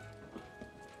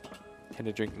 Tend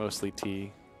to drink mostly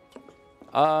tea.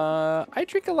 I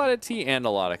drink a lot of tea and a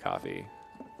lot of coffee.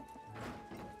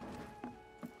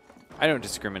 I don't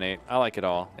discriminate. I like it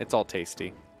all. It's all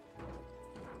tasty.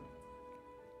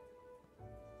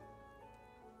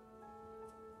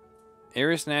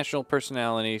 Aerith's natural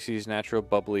personality, she's natural,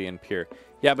 bubbly, and pure.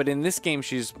 Yeah, but in this game,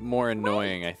 she's more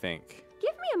annoying, I think.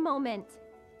 Give me a moment.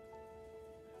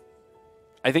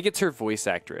 I think it's her voice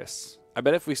actress. I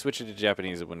bet if we switch it to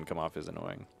Japanese, it wouldn't come off as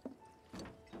annoying.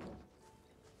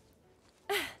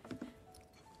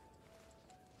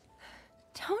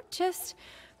 Don't just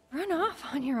run off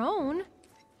on your own.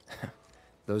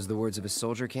 Those the words of a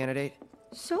soldier candidate?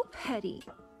 So petty.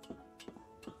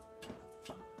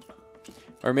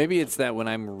 Or maybe it's that when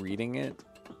I'm reading it,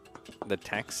 the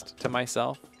text to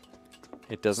myself,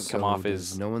 it doesn't come off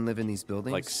does as no one live in these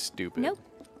buildings? like stupid. Nope.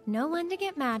 No one to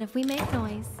get mad if we make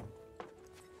noise.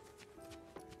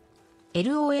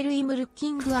 LOL I'm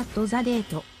looking at the date.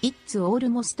 It's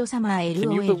almost summer LOL.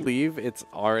 Can you believe it's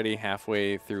already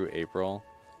halfway through April?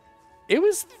 It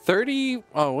was 30.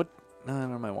 Oh, what? No, I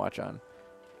don't have my watch on.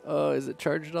 Is it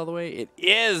charged all the way? It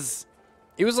is.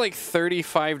 It was like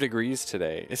 35 degrees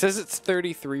today. It says it's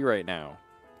 33 right now.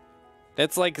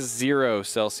 That's like 0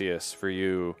 Celsius for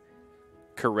you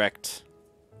correct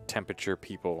temperature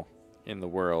people in the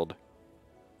world.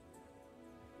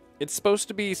 It's supposed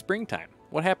to be springtime.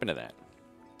 What happened to that?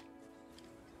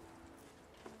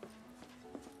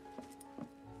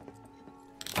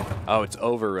 Oh, it's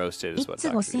over roasted is what It's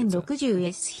Dr. Dude said.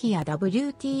 5060S here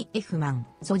WTF man.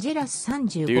 Sojeras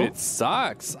 35. Dude, it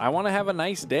sucks. I want to have a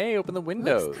nice day. Open the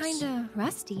windows. Looks kinda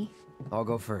rusty. I'll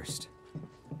go first.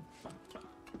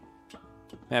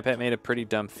 Matt Pat made a pretty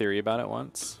dumb theory about it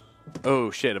once.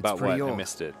 Oh, shit. About what? pretty I old.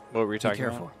 missed it. What were we Be talking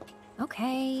careful.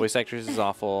 Okay. about? Voice actress is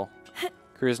awful.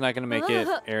 Crew's not going to make it.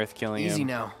 Aerith killing Easy him.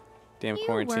 now. Damn You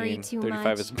quarantine. worry too 35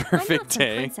 much. is a I'm perfect not some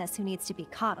day. princess who needs to be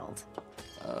coddled.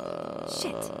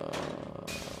 Shit.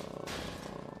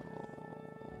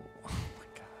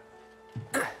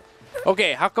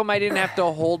 Okay, how come I didn't have to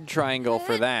hold triangle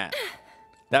for that?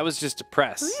 That was just a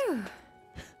press. Whew.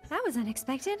 That was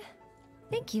unexpected.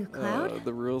 Thank you, Cloud.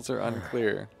 The rules are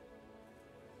unclear.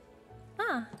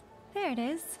 Ah, there it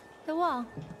is. The wall.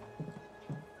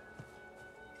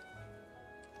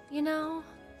 You know,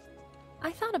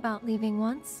 I thought about leaving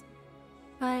once,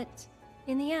 but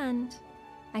in the end,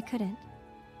 I couldn't.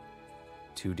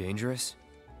 Too dangerous?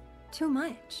 Too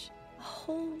much. A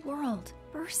whole world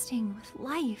bursting with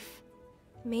life.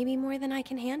 Maybe more than I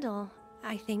can handle,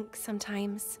 I think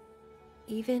sometimes.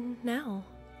 Even now.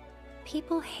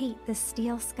 People hate the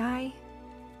steel sky,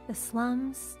 the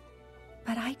slums,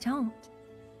 but I don't.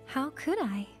 How could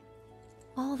I?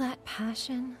 All that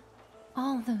passion,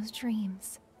 all those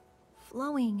dreams,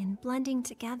 flowing and blending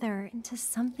together into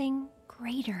something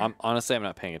greater. Honestly, I'm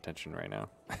not paying attention right now.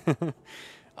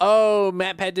 Oh,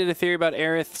 MatPat did a theory about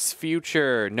Aerith's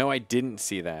future. No, I didn't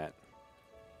see that.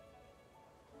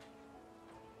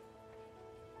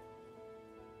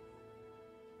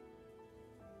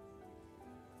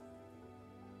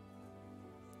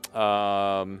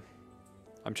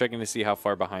 I'm checking to see how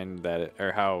far behind that,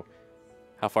 or how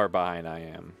far behind I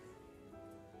am.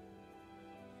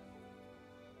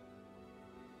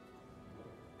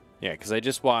 Yeah, because I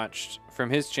just watched, from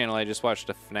his channel, I just watched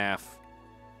a FNAF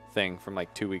thing from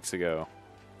like 2 weeks ago.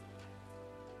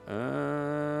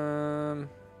 Oh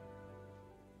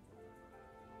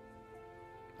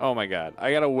my god.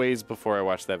 I got a ways before I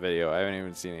watched that video. I haven't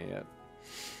even seen it yet.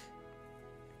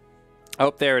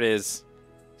 Oh, there it is.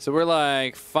 So we're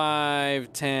like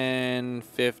 5, 10,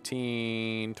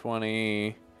 15,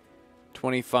 20,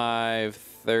 25,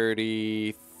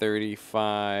 30,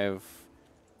 35,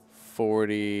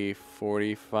 40,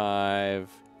 45.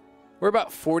 We're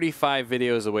about 45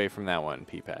 videos away from that one,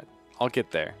 Peapad. I'll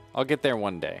get there. I'll get there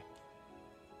one day.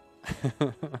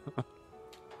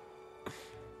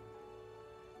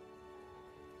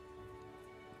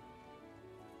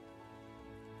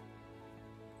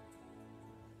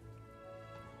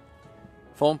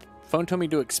 Phone told me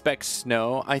to expect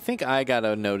snow. I think I got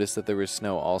a notice that there was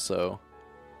snow also.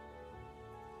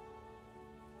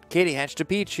 Katie hatched a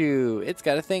Pichu. It's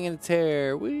got a thing in its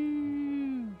hair.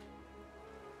 Woo!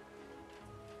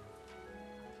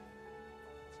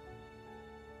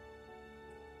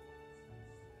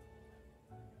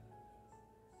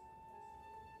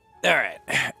 All right.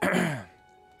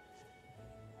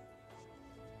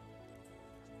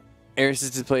 Eris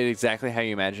is displayed exactly how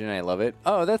you imagine, and I love it.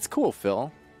 Oh, that's cool,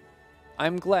 Phil.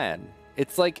 I'm glad.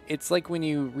 It's like when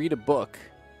you read a book,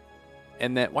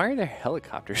 and that why are there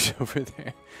helicopters over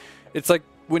there? It's like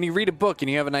when you read a book and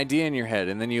you have an idea in your head,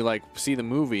 and then you like see the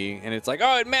movie, and it's like,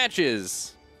 oh, it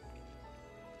matches.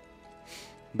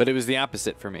 But it was the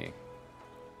opposite for me.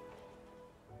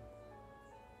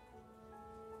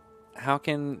 How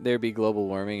can there be global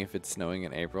warming if it's snowing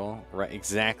in April? Right,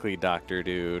 exactly, Doctor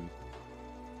Dude.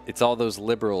 It's all those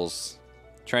liberals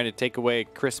trying to take away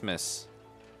Christmas.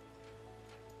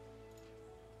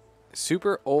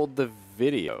 Super old the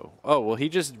video. Oh, well, he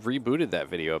just rebooted that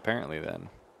video apparently then.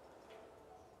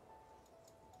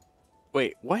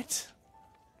 Wait, what?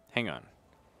 Hang on.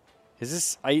 Is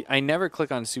this... I never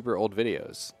click on super old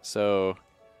videos. So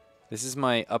this is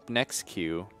my up next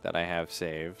queue that I have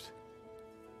saved.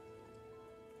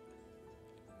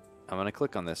 I'm going to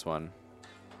click on this one.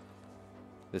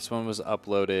 This one was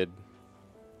uploaded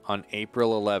on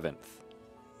April 11th.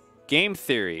 Game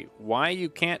theory. Why you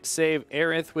can't save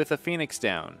Aerith with a Phoenix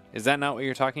down. Is that not what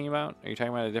you're talking about? Are you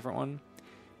talking about a different one?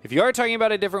 If you are talking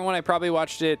about a different one, I probably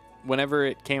watched it whenever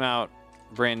it came out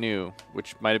brand new,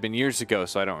 which might have been years ago,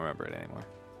 so I don't remember it anymore.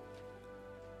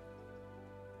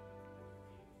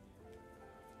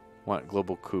 Want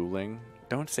global cooling?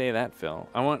 Don't say that, Phil.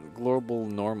 I want global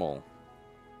normal.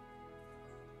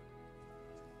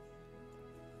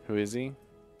 Who is he?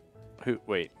 Who?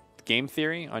 Wait. Game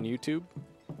theory on YouTube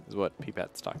is what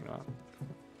Peepat's talking about.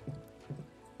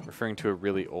 Referring to a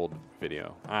really old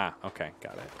video. Ah, okay.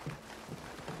 Got it.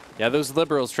 Yeah, those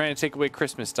liberals trying to take away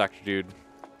Christmas, Dr. Dude.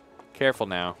 Careful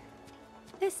now.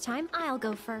 This time, I'll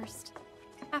go first.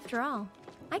 After all,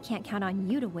 I can't count on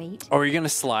you to wait. Oh, are you going to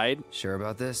slide? Sure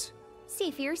about this?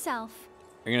 See for yourself.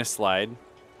 Are you going to slide?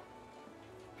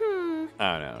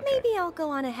 Oh, no. Okay. Maybe I'll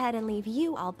go on ahead and leave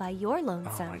you all by your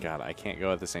lonesome. Oh, my God. I can't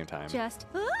go at the same time. Just,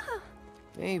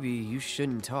 Maybe you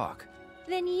shouldn't talk.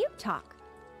 Then you talk.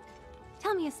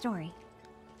 Tell me a story.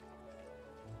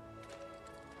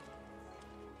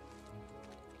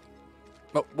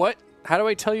 But what? How do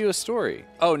I tell you a story?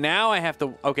 Oh, now I have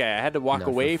to. Okay, I had to walk Not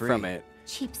for away free. from it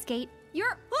Cheapskate.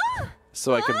 You're.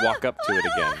 so I could walk up to it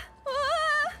again.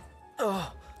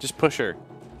 Just push her.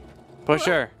 Push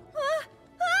her.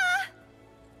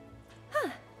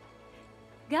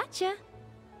 Gotcha.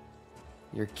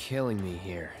 You're killing me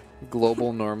here.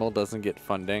 Global normal doesn't get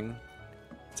funding.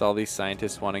 It's all these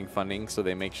scientists wanting funding, so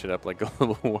they make shit up like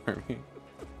global warming.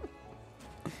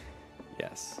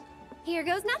 Yes. Here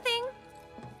goes nothing.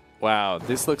 Wow,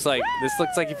 this looks like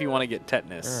if you want to get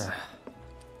tetanus.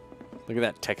 Look at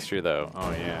that texture though.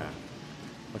 Oh yeah.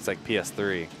 Looks like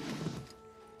PS3.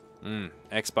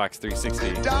 Xbox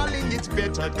 360. Darling, it's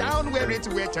better down where it's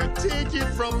wetter. Take it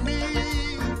from me.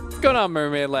 What's going on,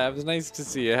 Mermaid Labs? Nice to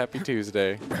see you. Happy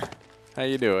Tuesday. How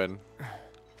you doing?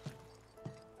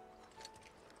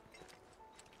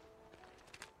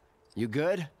 You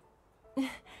good?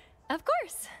 Of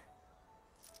course.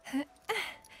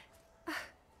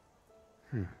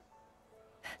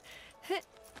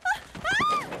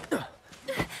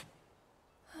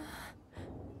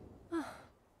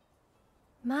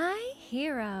 My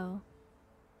hero.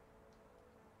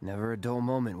 Never a dull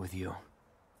moment with you.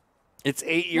 It's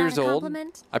 8 years Not a old.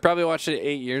 compliment? I probably watched it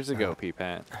 8 years ago,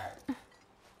 P-Pat.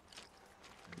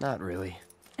 Not really.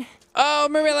 Oh,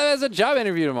 Mermaid Lab has a job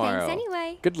interview tomorrow. Thanks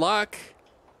anyway. Good luck.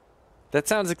 That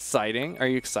sounds exciting. Are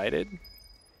you excited?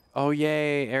 Oh,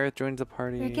 yay. Aerith joins the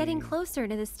party. We're getting closer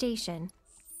to the station.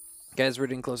 Guys, we're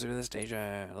getting closer to the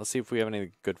station. Let's see if we have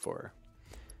anything good for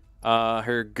her.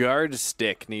 Her guard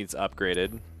stick needs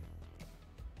upgraded.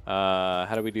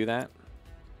 How do we do that?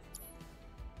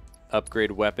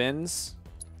 Upgrade weapons.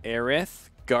 Aerith,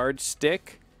 guard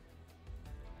stick.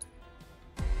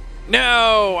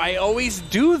 No, I always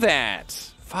do that.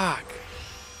 Fuck.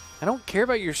 I don't care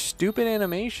about your stupid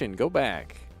animation. Go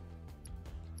back.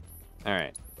 All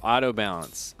right. Auto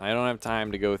balance. I don't have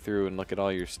time to go through and look at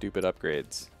all your stupid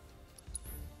upgrades.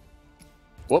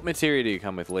 What materia do you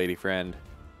come with, lady friend?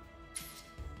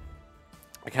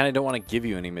 I kind of don't want to give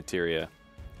you any materia.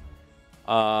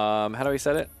 How do I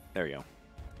set it? There we go.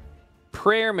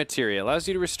 Prayer materia allows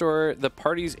you to restore the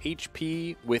party's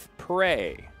HP with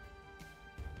pray.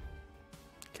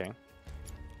 Okay.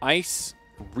 Ice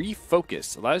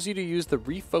refocus allows you to use the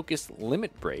refocus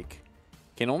limit break.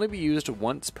 Can only be used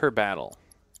once per battle.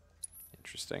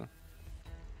 Interesting.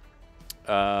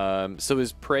 So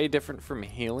is pray different from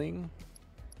healing?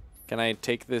 Can I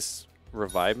take this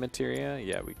revive materia?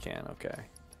 Yeah, we can. Okay.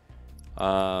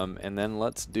 And then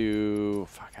let's do...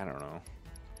 Fuck, I don't know.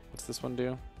 What's this one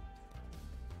do?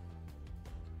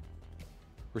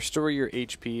 Restore your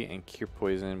HP and cure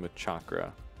poison with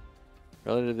chakra.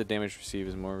 Relative to the damage received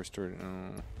is more restored.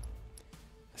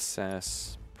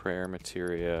 Assess. Prayer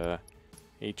materia.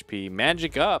 HP.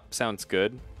 Magic up. Sounds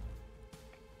good.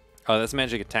 Oh, that's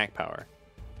magic attack power.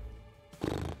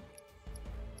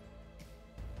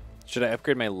 Should I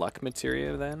upgrade my luck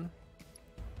materia then?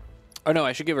 Oh no,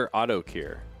 I should give her auto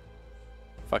cure.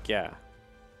 Fuck yeah.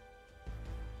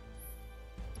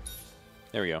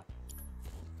 There we go.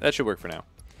 That should work for now.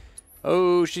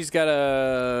 Oh, she's got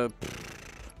a...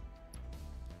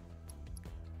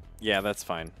 Yeah, that's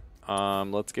fine.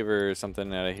 Let's give her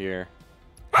something out of here.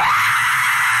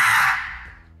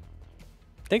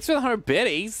 Thanks for the 100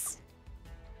 biddies.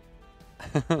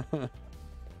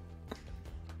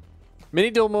 Many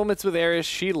dual moments with Eris.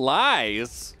 She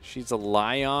lies. She's a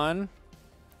lion.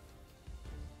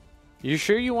 You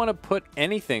sure you want to put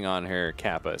anything on her,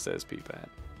 Kappa, says Peepat.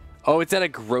 Oh, it's at a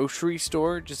grocery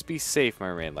store? Just be safe,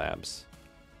 Mermaid Labs.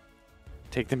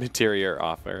 Take the materia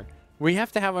offer. We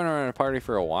have to have her on a party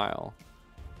for a while.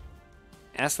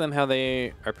 Ask them how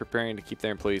they are preparing to keep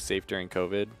their employees safe during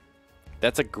COVID.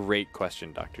 That's a great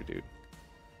question, Dr. Dude.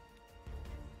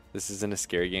 This isn't a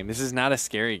scary game. This is not a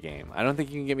scary game. I don't think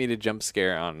you can get me to jump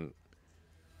scare on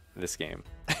this game.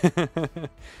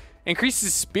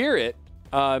 Increases spirit,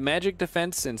 magic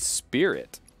defense, and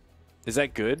spirit. Is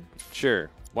that good? Sure.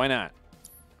 Why not?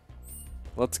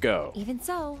 Let's go. Even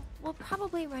so, we'll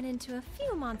probably run into a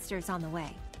few monsters on the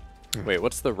way. Wait,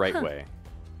 what's the right way?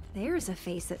 There's a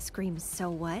face that screams, so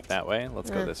what? That way?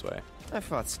 Let's go this way. I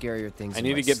fought scarier things. I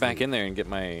need to get back in there and get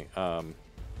my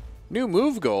new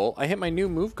move goal. I hit my new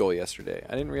move goal yesterday.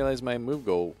 I didn't realize my move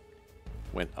goal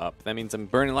went up. That means I'm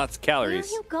burning lots of calories.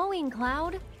 Where are you going,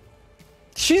 Cloud?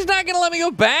 She's not going to let me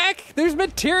go back? There's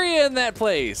materia in that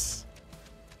place.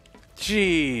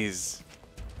 Jeez.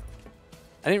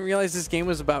 I didn't realize this game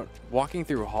was about walking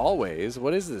through hallways.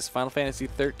 What is this? Final Fantasy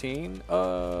 13?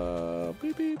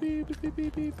 Beep, beep, beep, beep, beep,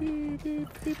 beep, beep, beep,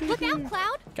 beep, Look out,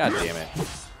 Cloud! God damn it.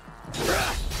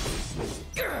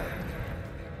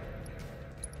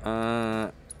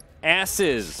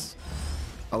 Asses.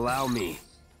 Allow me.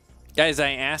 Guys, I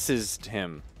assed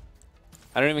him.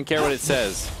 I don't even care what it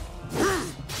says.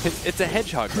 It's a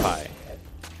hedgehog pie.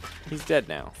 He's dead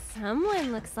now.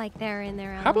 Someone looks like they're in their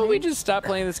element. How about we just stop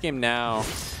playing this game now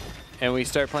and we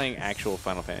start playing actual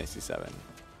Final Fantasy VII?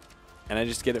 And I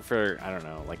just get it for, I don't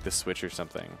know, like the Switch or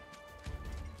something.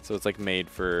 So it's like made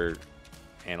for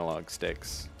analog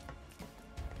sticks.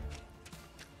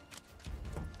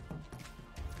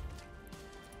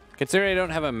 Considering I don't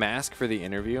have a mask for the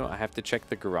interview, I have to check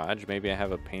the garage. Maybe I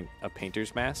have a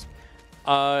painter's mask.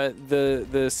 The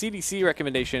CDC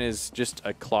recommendation is just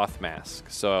a cloth mask.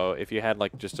 So if you had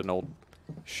like just an old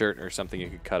shirt or something you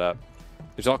could cut up.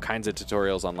 There's all kinds of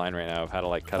tutorials online right now of how to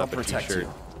like cut up a t-shirt.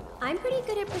 I'm pretty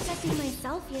good at protecting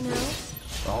myself, you know.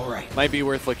 All right. Might be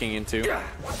worth looking into.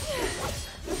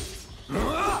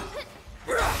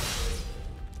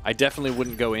 I definitely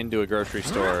wouldn't go into a grocery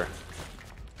store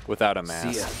without a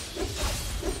mask.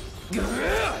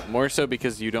 More so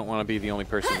because you don't want to be the only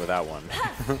person without one.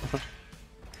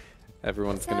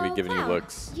 Everyone's going to be giving you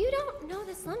looks. You don't know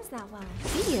the slums that well,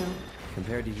 do you?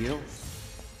 Compared to you?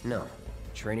 No.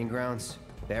 Training grounds,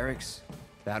 barracks,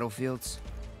 battlefields.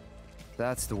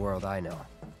 That's the world I know.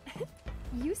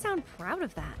 You sound proud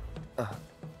of that.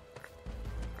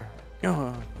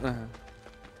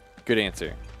 Good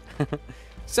answer.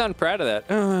 Sound proud of that.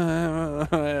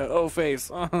 Oh,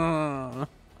 face. Oh,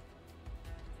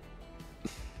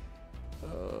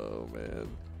 man.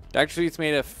 Dr. Sweet's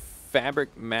made a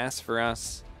fabric mask for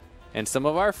us and some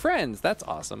of our friends. That's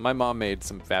awesome. My mom made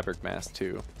some fabric masks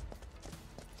too.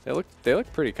 They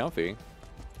look pretty comfy.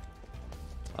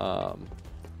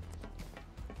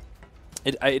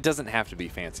 It doesn't have to be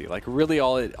fancy. Like really,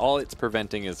 all it's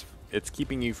preventing is it's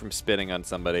keeping you from spitting on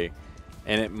somebody,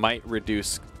 and it might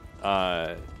reduce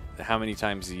how many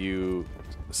times you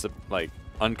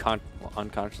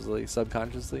unconsciously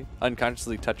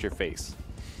touch your face.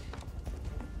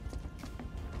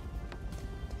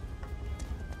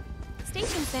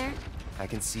 Stations there. I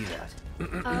can see that.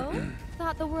 Oh?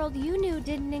 Thought the world you knew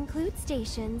didn't include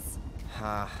stations.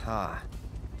 Ha ha.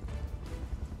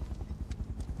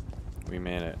 We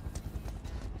made it.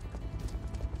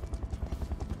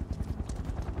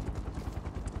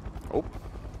 Oh.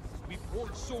 We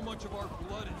poured so much of our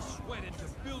blood and sweat into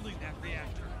building that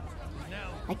reactor.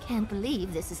 Now I can't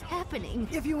believe this is happening.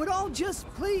 If you would all just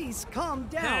please calm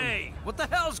down. Hey, what the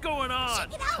hell's going on?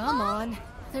 Come on.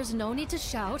 There's no need to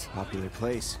shout. Popular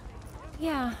place.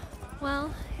 Yeah,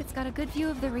 well, it's got a good view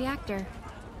of the reactor.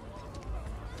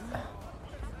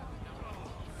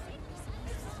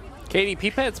 Katie,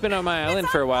 Peepat's been on my island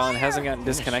for a while and hasn't gotten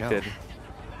disconnected.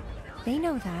 They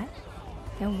know that.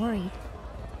 They're worried.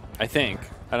 I think.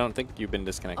 I don't think you've been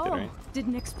disconnected, right?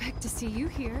 Didn't expect to see you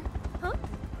here. Huh?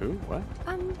 Who? What?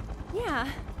 Yeah.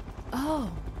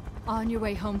 Oh, on your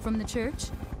way home from the church?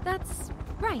 That's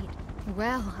right.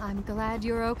 Well, I'm glad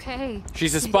you're okay.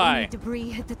 She's a Did spy. any debris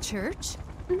hit the church?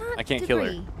 Not I can't kill her.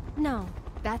 debris. No.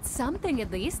 That's something at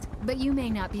least, but you may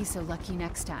not be so lucky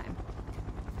next time.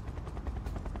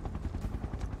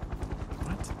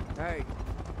 What? Hey,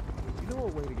 you know a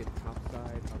way to get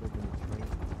topside other than the train?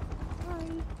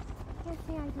 Sorry. Can't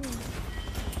say I do.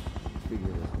 Figure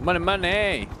this. Money,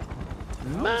 money!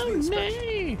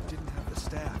 Money! Didn't have the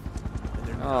staff. And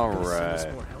they're not All gonna send us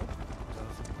right. more help.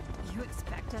 You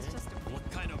expect us just to... What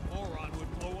kind of moron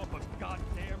would blow up a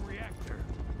goddamn reactor?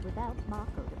 Without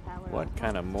Mako to power What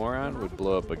kind of moron would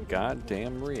blow up a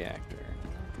goddamn reactor?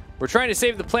 We're trying to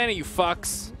save the planet, you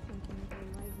fucks!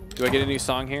 Do I get a new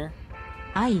song here?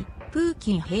 愛、プー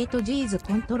キンヘイトジーズ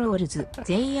コントロールズ、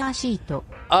ゼイヤーシート。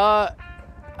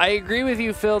I agree with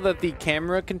you, Phil, that the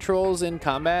camera controls in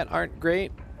combat aren't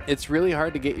great. It's really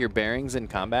hard to get your bearings in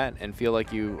combat and feel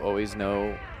like you always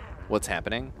know what's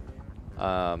happening.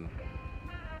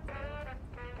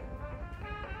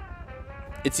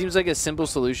 It seems like a simple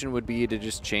solution would be to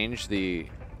just change the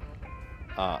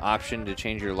option to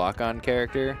change your lock-on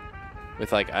character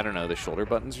with, like, I don't know, the shoulder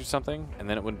buttons or something, and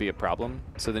then it wouldn't be a problem.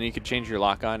 So then you could change your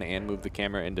lock-on and move the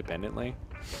camera independently.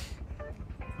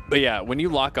 But yeah, when you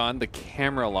lock on, the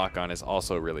camera lock-on is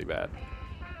also really bad.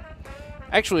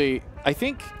 Actually, I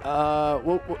think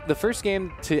well, the first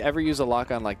game to ever use a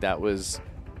lock-on like that was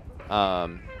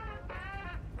Ocarina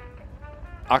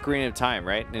of Time,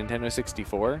 right? Nintendo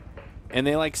 64. And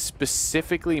they like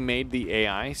specifically made the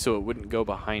AI so it wouldn't go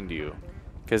behind you,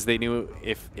 because they knew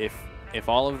if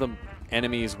all of the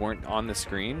enemies weren't on the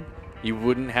screen, you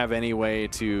wouldn't have any way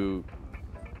to,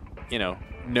 you know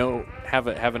have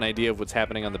an idea of what's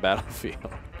happening on the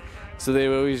battlefield. So they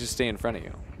would always just stay in front of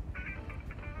you.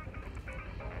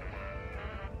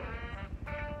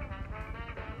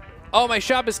 Oh, my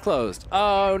shop is closed.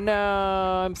 Oh, no.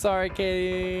 I'm sorry,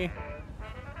 Katie.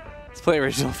 Let's play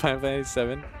original Final Fantasy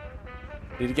VII.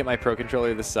 Need to get my Pro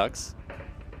Controller. This sucks.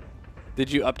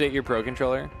 Did you update your Pro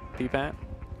Controller, P-Pat?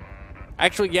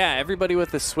 Actually, yeah, everybody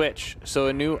with the Switch. So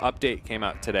a new update came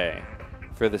out today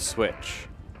for the Switch.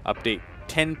 Update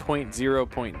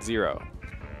 10.0.0.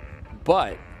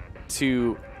 But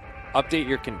to update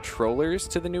your controllers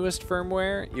to the newest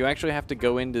firmware, you actually have to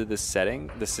go into the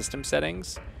system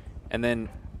settings, and then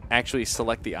actually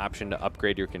select the option to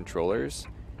upgrade your controllers.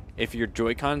 If your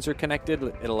Joy-Cons are connected,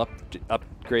 it'll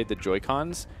upgrade the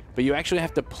Joy-Cons, but you actually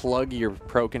have to plug your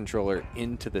Pro Controller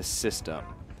into the system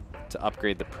to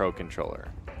upgrade the Pro Controller.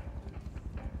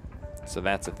 So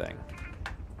that's a thing.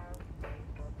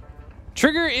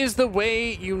 Trigger is the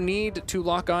way you need to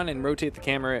lock on and rotate the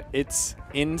camera. It's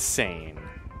insane.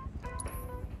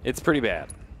 It's pretty bad.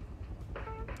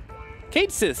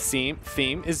 Kate Sith's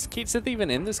theme. Is Kate Sith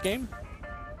even in this game?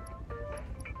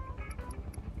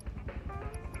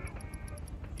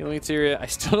 Healing materia. I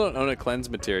still don't own a cleanse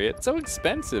materia. It's so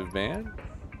expensive, man.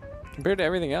 Compared to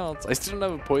everything else. I still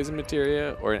don't have a poison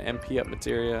materia or an MP up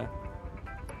materia.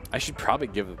 I should probably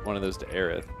give one of those to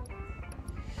Aerith.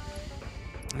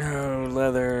 No,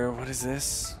 leather. What is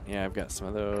this? Yeah, I've got some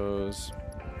of those.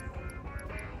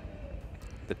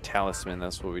 The talisman,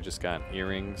 that's what we just got.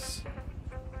 Earrings.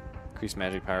 Increase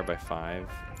magic power by 5.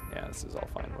 Yeah, this is all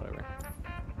fine, whatever.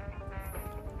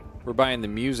 We're buying the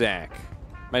Muzak.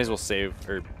 Might as well save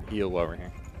or heal while we're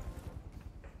here.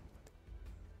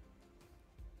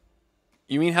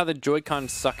 You mean how the Joy-Con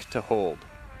suck to hold?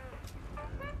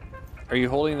 Are you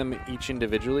holding them each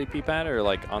individually, P-Pad, or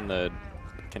like on the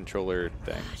controller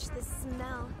thing? Gosh, the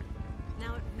smell.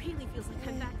 Now it really feels like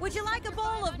I'm back. Would you like a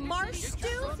bowl of marsh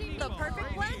stew? The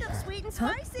perfect blend of sweet and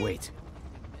spicy. Wait.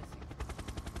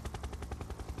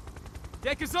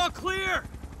 Deck is all clear.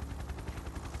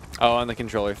 Oh, on the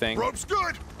controller thing. Rope's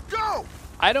good. Go.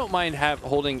 I don't mind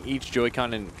holding each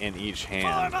Joy-Con in each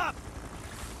hand.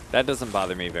 That doesn't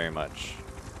bother me very much.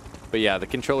 But yeah, the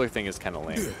controller thing is kind of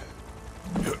lame.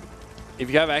 If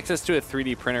you have access to a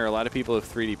 3D printer, a lot of people have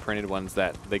 3D printed ones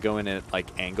that they go in at like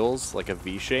angles, like a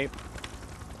V shape.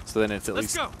 So then it's at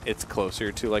least it's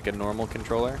closer to like a normal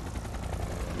controller.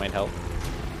 Might help.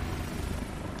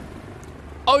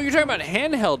 Oh, you're talking about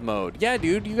handheld mode. Yeah,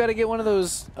 dude, you got to get one of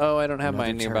those. Oh, I don't have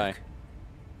mine nearby.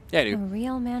 Yeah, dude. A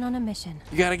real man on a mission.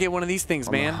 You got to get one of these things,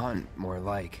 man. On the hunt, more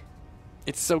like.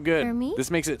 It's so good. For me? This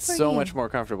makes it For so you? much more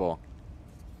comfortable.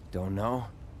 Don't know.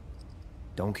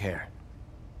 Don't care.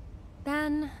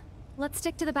 Then let's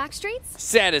stick to the back streets.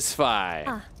 Satisfy.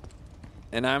 Ah.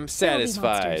 And I'm There'll be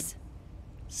satisfied. monsters.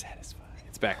 Satisfied.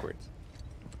 It's backwards.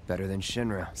 Better than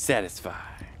Shinra. Satisfy.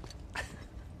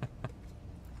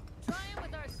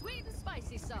 With our sweet and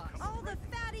spicy sauce. All the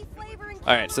fatty flavoring.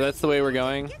 All right, so that's the way we're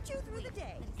going. Get you through the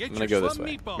day. I'm going to go this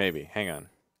way. Maybe. Hang on.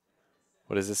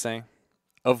 What is this saying?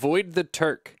 Avoid the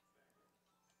Turk.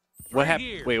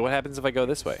 Wait, what happens if I go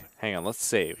this way? Hang on, let's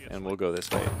save, and we'll go this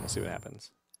way, and we'll see what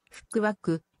happens. フックワ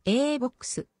ク A ボック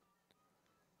ス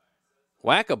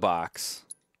Whack-a-box.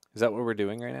 Is that what we're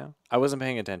doing right now? I wasn't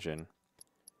paying attention.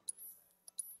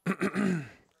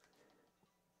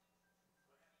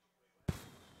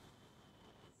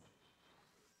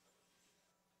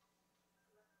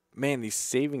 Man, these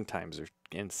saving times are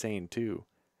insane, too.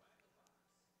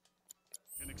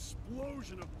 An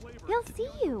explosion of flavor. He'll see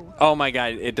you. Oh my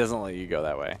god, it doesn't let you go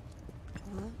that way.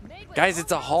 Guys,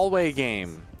 it's a hallway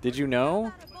game. Did you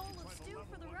know?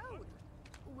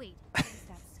 Wait,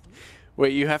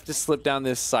 Wait, you have to slip down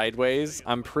this sideways?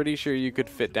 I'm pretty sure you could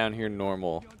fit down here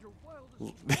normal.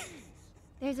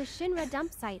 there's a Shinra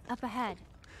dump site up ahead.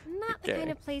 Not the Okay.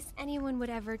 kind of place anyone would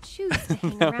ever choose to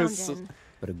hang That around was- in.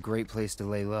 But a great place to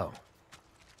lay low.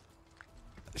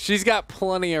 She's got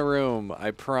plenty of room,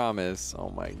 I promise. Oh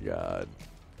my god.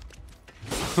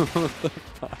 What the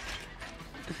fuck?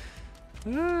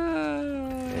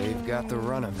 They've got the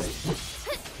run of it.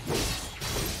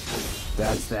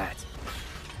 That's that.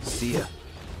 See ya.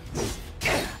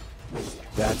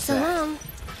 That's So that. long.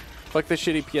 Fuck the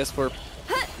shitty PS4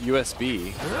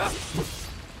 USB.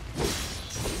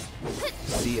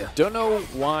 See ya. Don't know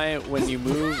why when you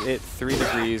move it 3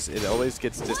 degrees, it always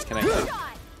gets disconnected.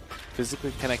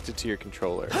 Physically connected to your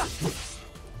controller.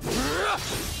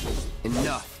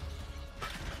 Enough.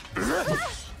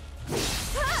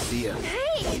 See ya.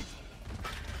 Hey!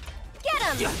 Get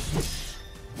him!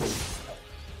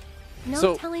 No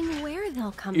So, telling where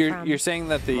they'll come from. You're saying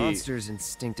that the Monsters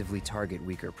instinctively target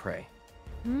weaker prey.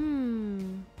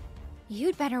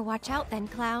 You'd better watch out then,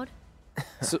 Cloud.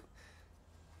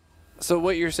 So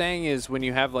what you're saying is when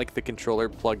you have like the controller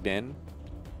plugged in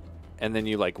and then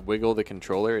you like wiggle the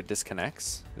controller, it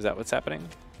disconnects. Is that what's happening?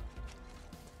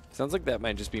 Sounds like that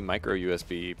might just be micro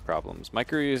USB problems.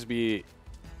 Micro USB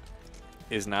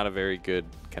is not a very good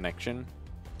connection.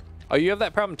 Oh, you have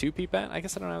that problem too, Peepat? I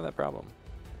guess I don't have that problem.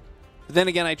 But then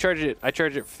again, I charge it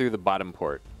through the bottom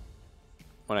port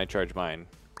when I charge mine.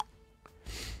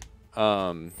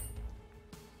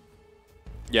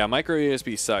 Yeah, micro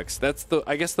USB sucks. That's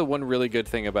I guess the one really good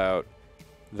thing about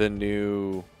the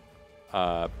new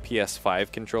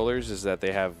PS5 controllers is that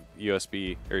they have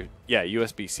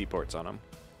USB-C ports on them.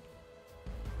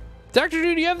 Dr.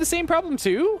 Dude, you have the same problem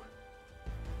too?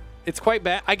 It's quite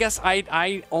bad. I guess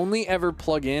I only ever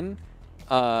plug in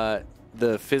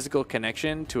the physical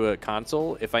connection to a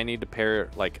console if I need to pair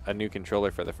like a new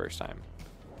controller for the first time.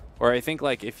 Or I think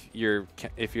like if your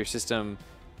system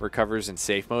recovers in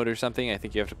safe mode or something, I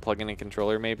think you have to plug in a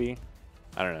controller maybe.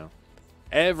 I don't know.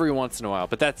 Every once in a while,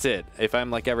 but that's it. If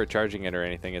I'm like ever charging it or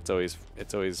anything, it's always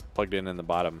plugged in the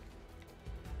bottom.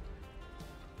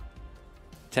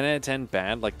 10 out of 10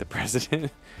 bad, like the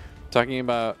president. Talking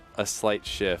about a slight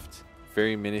shift.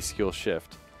 Very minuscule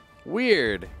shift.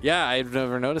 Weird. Yeah, I've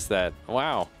never noticed that.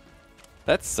 Wow.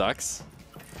 That sucks.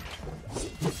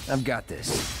 I've got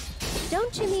this.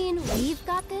 Don't you mean we've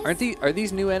got this? Are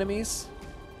these new enemies?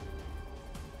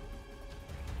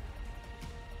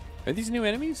 Are these new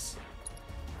enemies?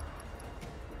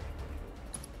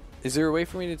 Is there a way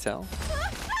for me to tell?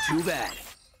 Too bad.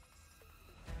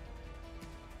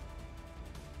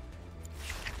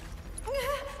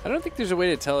 I don't think there's a way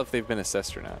to tell if they've been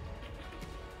assessed or not,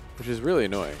 which is really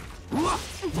annoying.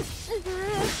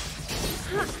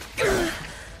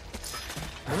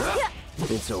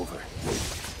 It's over.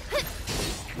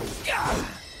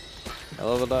 I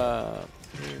leveled up.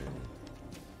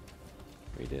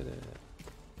 We did it.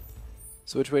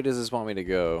 So which way does this want me to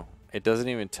go? It doesn't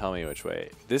even tell me which way.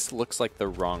 This looks like the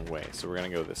wrong way, so we're gonna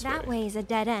go this way. That way is a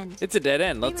dead end. It's a dead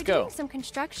end. Let's go. Doing some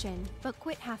construction, but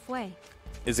quit halfway.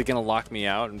 Is it gonna lock me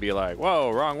out and be like,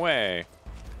 whoa, wrong way?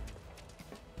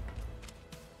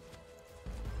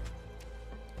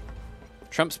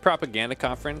 Trump's propaganda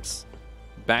conference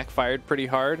backfired pretty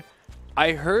hard.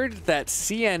 I heard that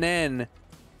CNN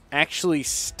actually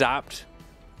stopped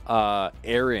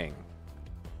airing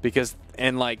because,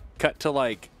 and like cut to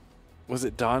like, was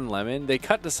it Don Lemon? They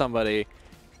cut to somebody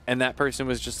and that person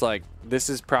was just like, this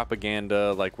is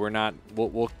propaganda. Like we're not,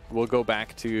 we'll go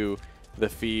back to the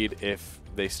feed if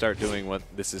they start doing what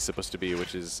this is supposed to be,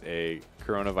 which is a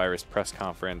coronavirus press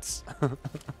conference.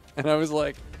 And I was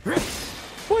like,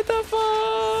 what the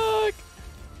fuck?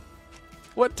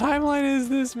 What timeline is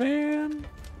this, man?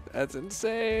 That's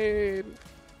insane.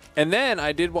 And then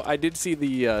I did see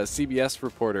the CBS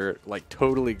reporter like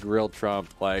totally grill Trump,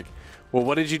 like, well,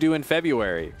 what did you do in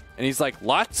February? And he's like,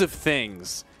 lots of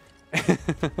things.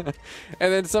 And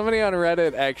then somebody on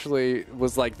Reddit actually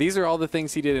was like, these are all the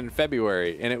things he did in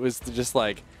February. And it was just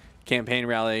like campaign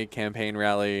rally,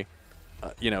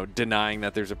 you know, denying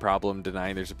that there's a problem,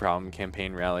 denying there's a problem,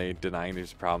 campaign rally, denying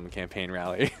there's a problem, campaign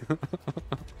rally.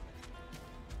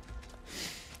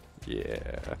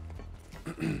 Yeah.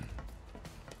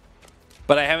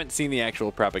 But I haven't seen the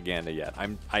actual propaganda yet.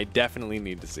 I definitely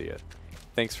need to see it.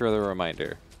 Thanks for the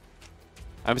reminder.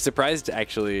 I'm surprised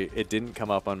actually it didn't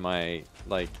come up on my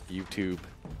like YouTube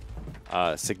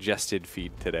suggested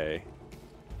feed today.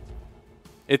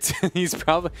 It's he's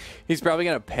probably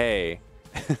gonna pay.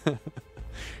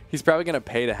 He's probably gonna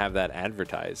pay to have that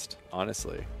advertised,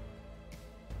 honestly.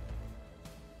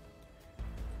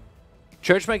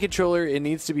 Charge my controller, it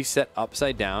needs to be set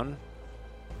upside down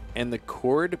and the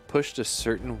cord pushed a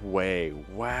certain way.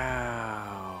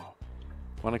 Wow.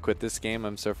 Want to quit this game?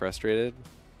 I'm so frustrated.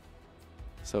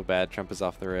 So bad. Trump is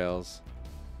off the rails.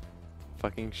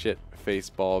 Fucking shit face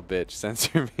ball bitch.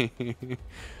 Censor me.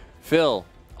 Phil,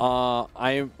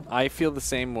 I feel the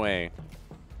same way.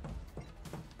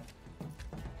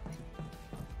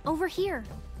 Over here.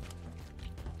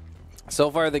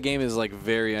 So far the game is like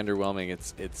very underwhelming.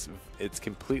 It's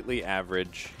completely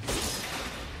average.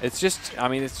 It's just, I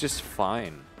mean, it's just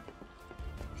fine.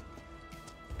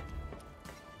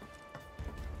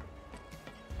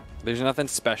 There's nothing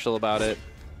special about it.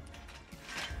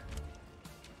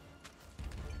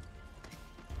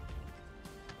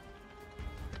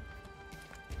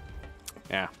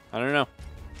 Yeah, I don't know.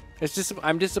 It's just,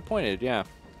 I'm disappointed, yeah.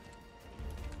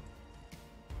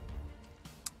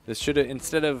 This should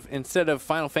have, instead of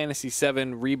Final Fantasy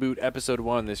VII Reboot Episode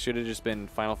 1, this should have just been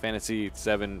Final Fantasy VII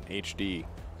HD.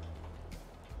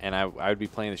 And I would be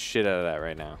playing the shit out of that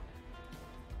right now.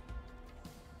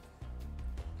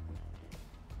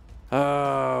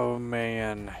 Oh,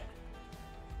 man.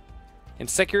 In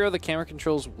Sekiro, the camera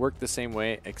controls work the same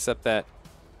way, except that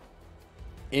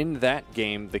in that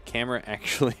game, the camera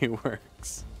actually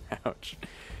works. Ouch.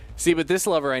 See, but this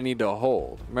lever I need to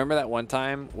hold. Remember that one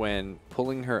time when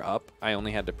pulling her up, I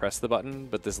only had to press the button,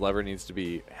 but this lever needs to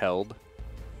be held?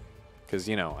 Because,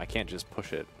 you know, I can't just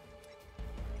push it.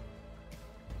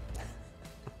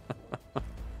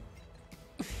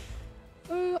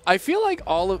 I feel like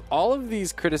all of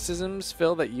these criticisms,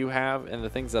 Phil, that you have and the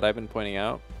things that I've been pointing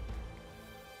out,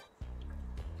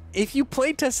 if you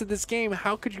play tested this game,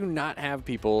 how could you not have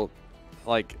people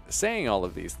like saying all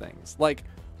of these things? Like,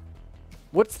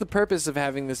 what's the purpose of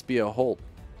having this be a hold?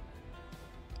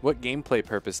 What gameplay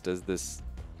purpose does this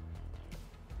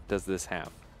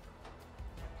have?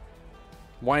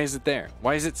 Why is it there?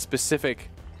 Why is it specific?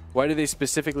 Why do they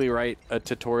specifically write a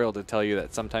tutorial to tell you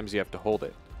that sometimes you have to hold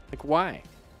it? Like, why?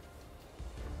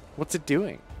 What's it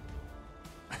doing?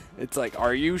 It's like,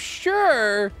 are you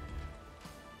sure?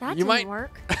 That You didn't might-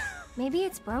 work. Maybe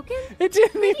it's broken? It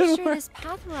didn't I'm pretty even sure work. this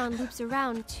path we're on loops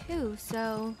around too,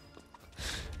 so...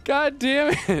 God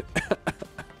damn it.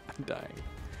 I'm dying.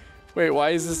 Wait,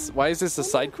 why is this a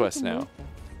side quest now?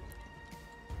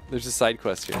 There's a side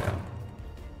quest here now.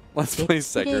 Let's play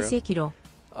Sekiro.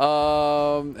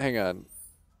 Hang on.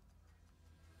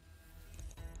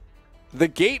 The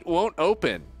gate won't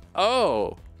open.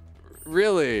 Oh,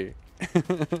 really?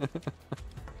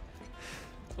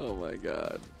 Oh my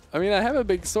god. I mean, I have a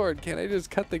big sword. Can't I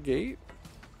just cut the gate?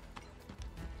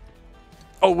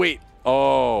 Oh, wait.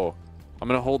 Oh, I'm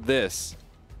gonna hold this.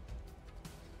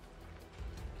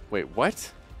 Wait,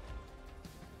 what?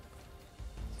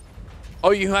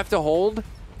 Oh, you have to hold?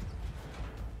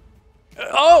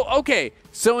 Oh, okay.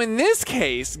 So in this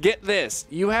case, get this.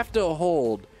 You have to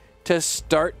hold to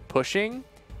start pushing.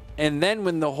 And then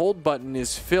when the hold button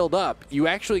is filled up, you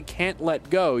actually can't let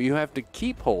go. You have to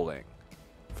keep holding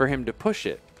for him to push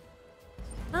it.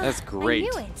 That's great. I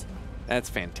knew it. That's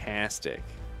fantastic.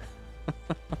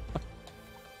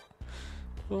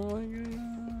 Oh my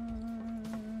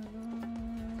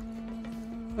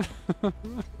god.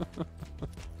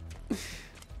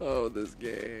 Oh, this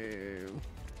game.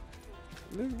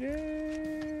 This game.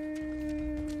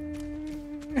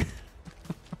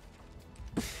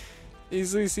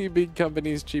 Easily see big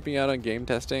companies cheaping out on game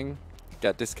testing.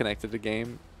 Got disconnected the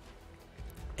game.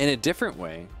 In a different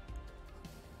way.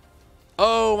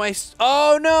 Oh,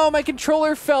 oh no, my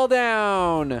controller fell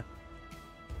down.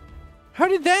 How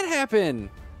did that happen?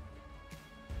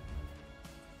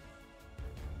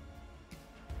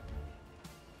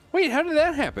 Wait, how did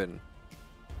that happen?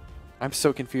 I'm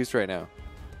so confused right now.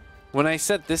 When I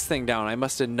set this thing down, I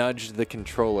must have nudged the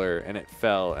controller and it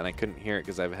fell and I couldn't hear it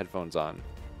because I have headphones on.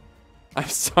 I'm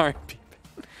sorry,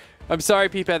 Peepad. I'm sorry,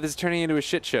 Peepad. This is turning into a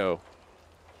shit show.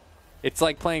 It's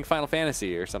like playing Final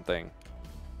Fantasy or something.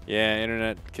 Yeah,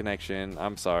 internet connection.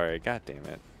 I'm sorry. God damn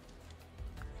it.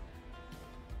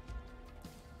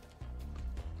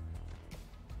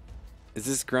 Is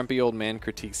this grumpy old man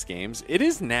critiques games? It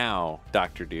is now,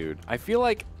 Dr. Dude. I feel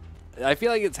like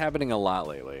it's happening a lot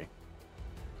lately.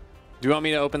 Do you want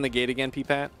me to open the gate again,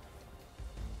 Peepat?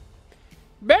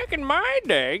 Back in my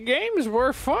day, games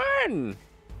were fun.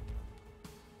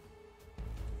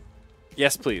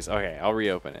 Yes, please. Okay, I'll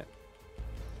reopen it.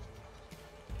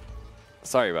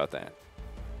 Sorry about that.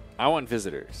 I want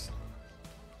visitors.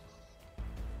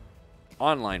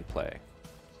 Online play.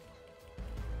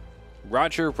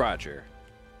 Roger.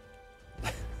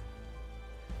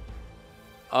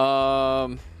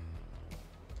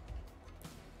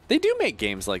 They do make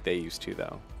games like they used to,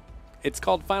 though. It's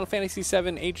called Final Fantasy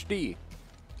VII HD.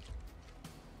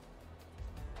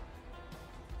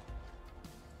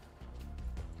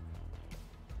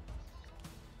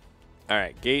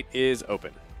 Alright, gate is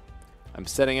open. I'm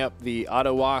setting up the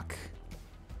auto walk.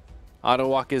 Auto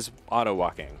walk is auto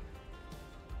walking.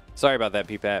 Sorry about that,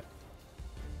 Peepat.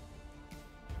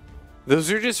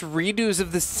 Those are just redos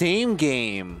of the same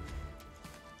game.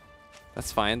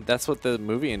 That's fine. That's what the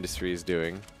movie industry is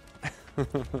doing.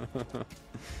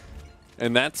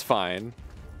 And that's fine.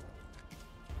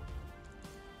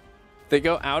 They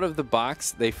go out of the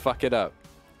box, they fuck it up.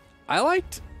 I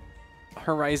liked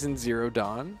Horizon Zero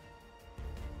Dawn.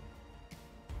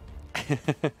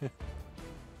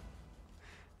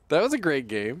 That was a great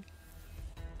game.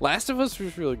 Last of Us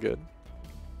was really good.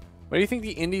 Why do you think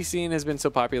the indie scene has been so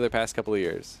popular the past couple of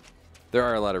years? There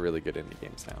are a lot of really good indie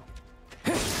games now.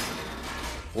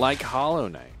 Like Hollow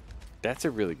Knight. That's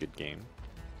a really good game.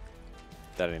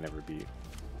 That I never beat.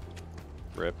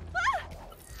 Rip.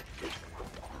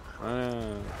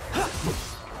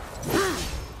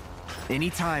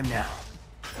 Anytime now.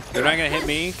 They're not gonna hit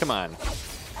me? Come on.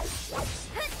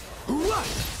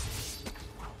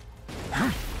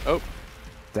 Oh.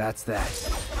 That's that.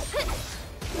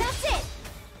 That's it!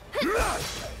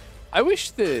 I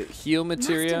wish the heal Must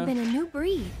materia... have been a new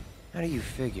breed. How do you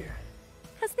figure?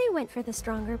 As they went for the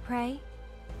stronger prey.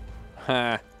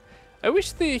 I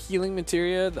wish the healing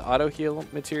materia, the auto heal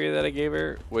materia that I gave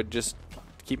her, would just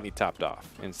keep me topped off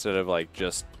instead of like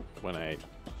just when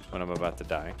I'm about to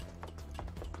die.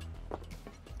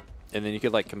 And then you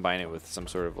could like combine it with some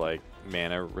sort of like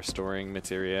mana restoring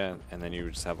materia, and then you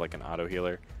would just have like an auto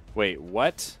healer. Wait,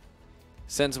 what?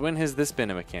 Since when has this been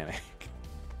a mechanic?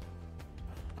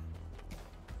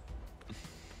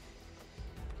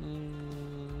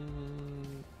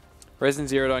 Resident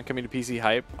Zero Dawn coming to PC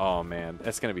hype. Oh man,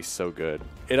 that's gonna be so good.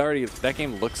 That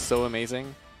game looks so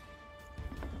amazing.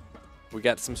 We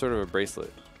got some sort of a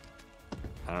bracelet.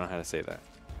 I don't know how to say that.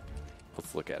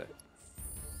 Let's look at it.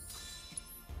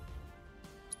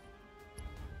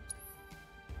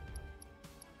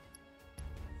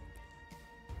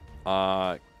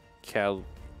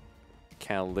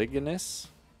 Caligonus.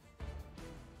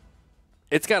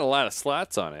 It's got a lot of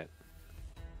slots on it.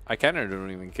 I kind of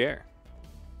don't even care.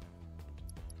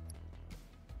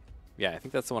 Yeah, I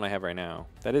think that's the one I have right now.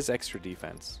 That is extra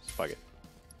defense. So fuck it.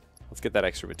 Let's get that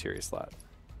extra materia slot.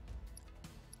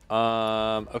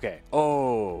 Okay.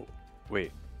 Oh,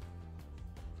 wait.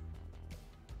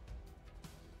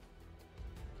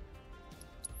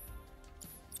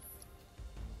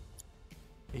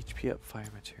 HP up fire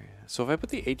materia. So if I put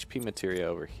the HP materia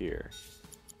over here,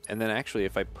 and then actually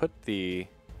if I put the...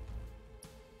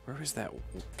 Where was that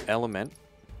element?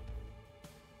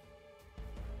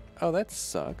 Oh, that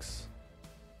sucks.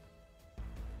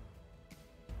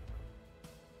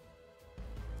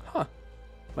 Huh.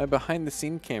 My behind the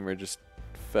scene camera just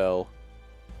fell.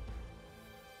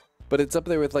 But it's up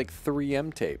there with like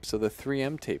 3M tape, so the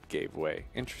 3M tape gave way.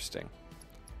 Interesting.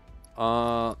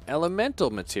 Elemental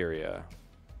materia.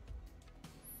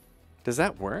 Does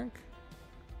that work?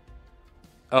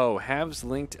 Oh, halves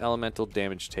linked elemental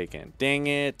damage taken. Dang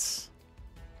it.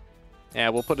 Yeah,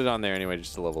 we'll put it on there anyway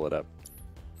just to level it up.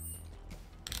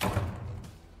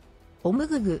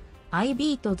 Omugug, I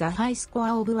beat the high score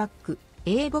of Wack,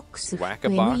 A-box,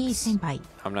 Whack-a-box?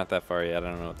 I'm not that far yet. I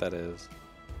don't know what that is.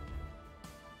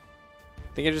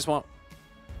 I think I just want...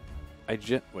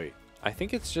 Wait. I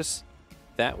think it's just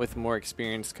that with more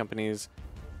experienced companies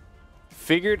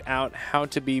figured out how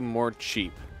to be more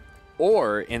cheap.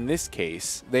 Or, in this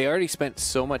case, they already spent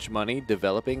so much money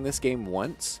developing this game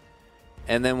once,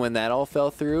 and then when that all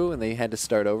fell through and they had to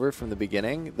start over from the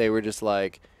beginning, they were just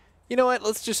like, you know what,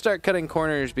 let's just start cutting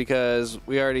corners because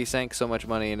we already sank so much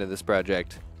money into this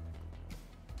project.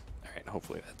 Alright,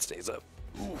 hopefully that stays up.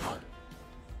 Ooh.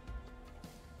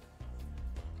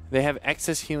 They have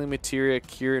excess healing materia,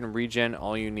 cure and regen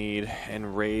all you need,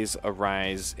 and raise a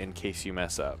rise in case you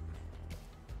mess up.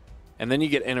 And then you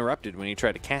get interrupted when you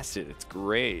try to cast it. It's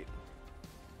great.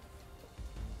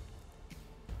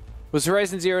 Was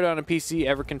Horizon Zero Dawn on PC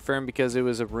ever confirmed? Because it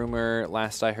was a rumor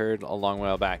last I heard a long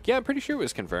while back. Yeah, I'm pretty sure it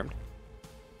was confirmed.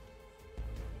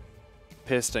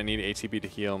 Pissed, I need ATB to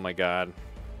heal. My God.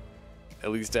 At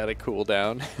least add a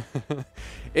cooldown.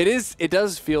 It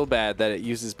does feel bad that it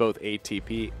uses both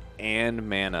ATP and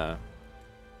mana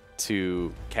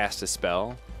to cast a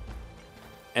spell.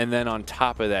 And then on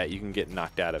top of that, you can get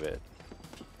knocked out of it.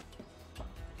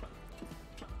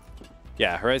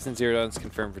 Yeah, Horizon Zero Dawn is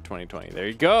confirmed for 2020. There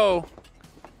you go.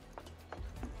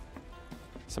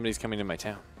 Somebody's coming to my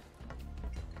town.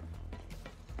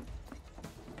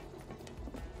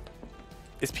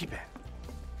 It's Peepan.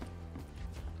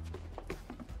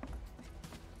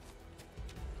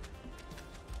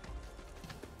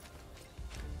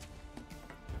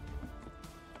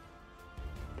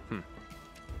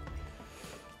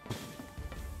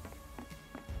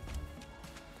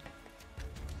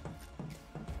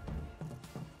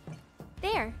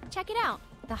 There, check it out.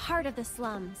 The heart of the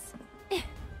slums.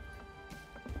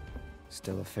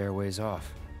 Still a fair ways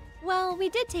off. Well, we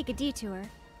did take a detour.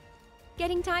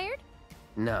 Getting tired?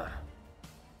 Nah.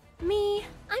 Me,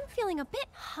 I'm feeling a bit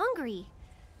hungry.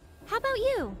 How about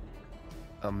you?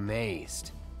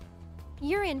 Amazed.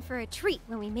 You're in for a treat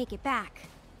when we make it back.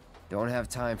 Don't have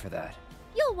time for that.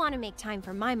 You'll want to make time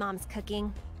for my mom's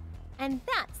cooking. And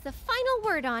that's the final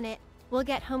word on it. We'll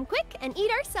get home quick and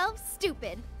eat ourselves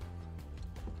stupid.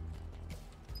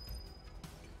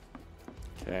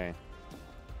 Okay.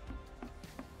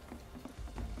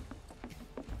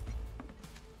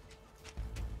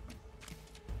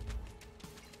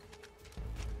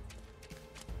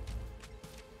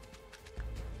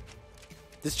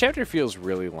 This chapter feels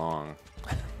really long.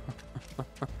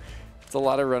 It's a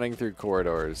lot of running through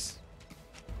corridors.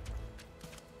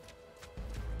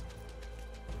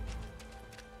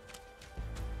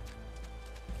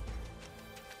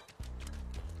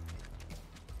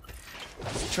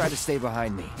 try to stay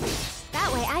behind me.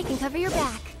 That way I can cover your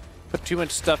back. Put too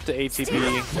much stuff to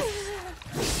ATP.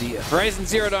 See ya. Horizon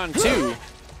Zero Dawn 2.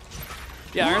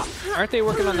 Yeah, aren't they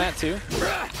working on that too?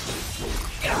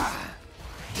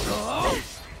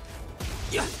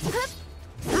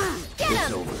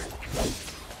 It's over.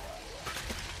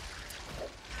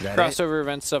 That Crossover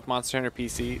event stuff, Monster Hunter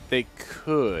PC. They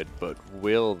could, but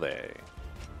will they?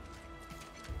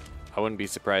 I wouldn't be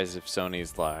surprised if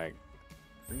Sony's like,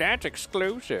 that's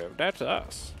exclusive. That's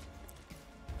us.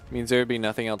 Means there would be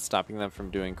nothing else stopping them from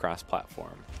doing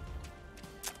cross-platform.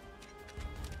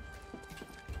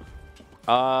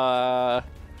 Well,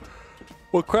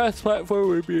 cross-platform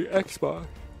would be Xbox.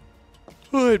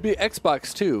 Oh, it'd be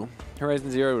Xbox too.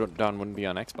 Horizon Zero Dawn wouldn't be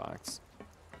on Xbox.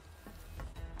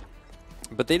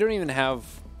 But they don't even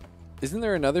have... Isn't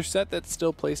there another set that's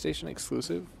still PlayStation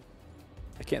exclusive?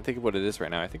 I can't think of what it is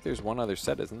right now. I think there's one other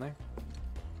set, isn't there?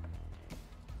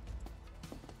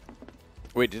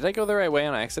 Wait, did I go the right way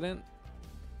on accident?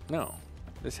 No.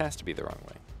 This has to be the wrong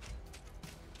way.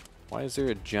 Why is there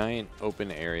a giant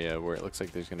open area where it looks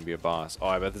like there's going to be a boss? Oh,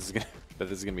 I bet this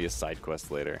is gonna be a side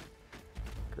quest later.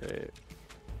 Great.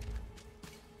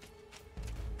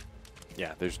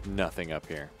 Yeah, there's nothing up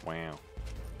here. Wow.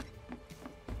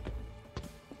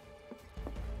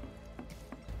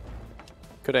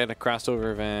 Could add a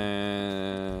crossover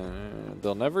event.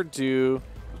 They'll never do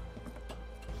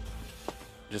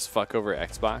just fuck over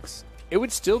Xbox. It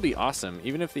would still be awesome,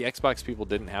 even if the Xbox people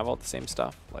didn't have all the same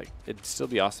stuff. Like, it'd still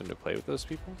be awesome to play with those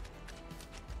people.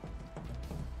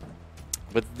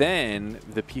 But then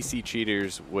the PC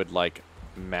cheaters would like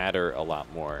matter a lot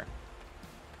more,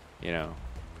 you know,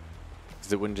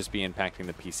 because it wouldn't just be impacting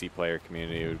the PC player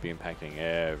community; it would be impacting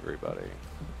everybody.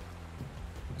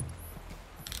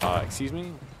 Excuse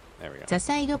me? There we go. ザ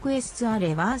サイドクエストあ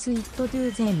ればスイートド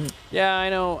ゥゼミ Yeah, I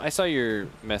know. I saw your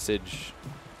message.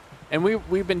 And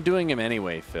we've been doing them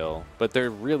anyway, Phil. But they're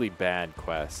really bad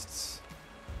quests.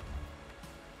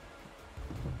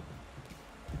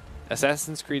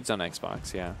 Assassin's Creed's on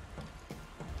Xbox, yeah.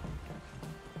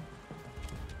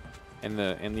 And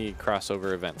the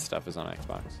crossover event stuff is on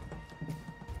Xbox.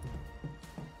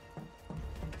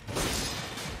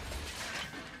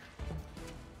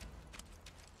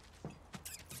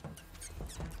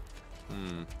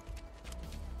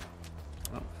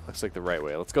 Oh, looks like the right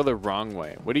way. Let's go the wrong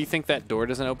way. What do you think, that door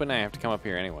doesn't open? I have to come up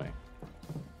here anyway.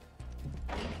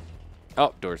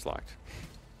 Oh, door's locked.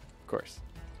 Of course.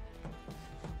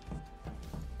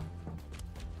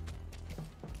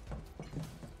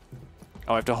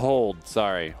 Oh, I have to hold.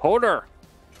 Sorry. Hold her!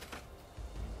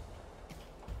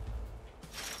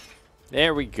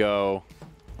 There we go.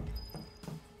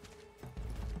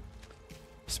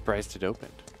 Surprised it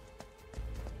opened.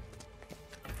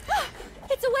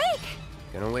 It's awake!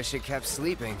 Gonna wish it kept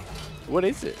sleeping. What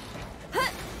is it?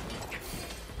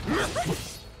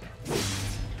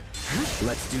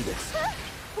 Let's do this.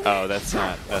 Oh, that's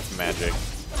magic.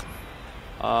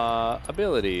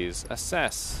 Abilities.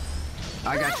 Assess.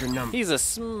 I got your number. He's a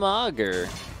smugger.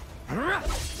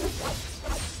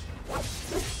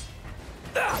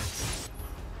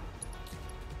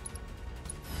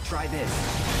 Try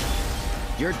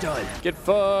this. You're done. Get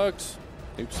fucked.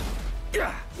 Oops.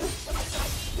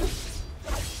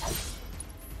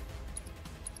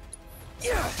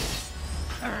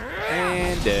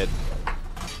 And dead.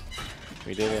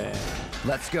 We did it.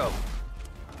 Let's go.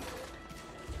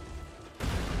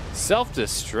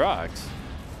 Self-destruct?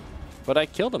 But I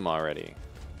killed him already.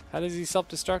 How does he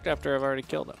self-destruct after I've already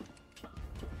killed him?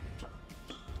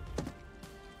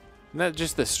 Not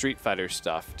just the Street Fighter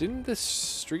stuff. Didn't the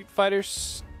Street Fighter...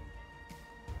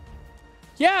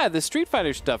 Yeah, the Street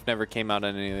Fighter stuff never came out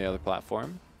on any of the other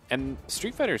platform. And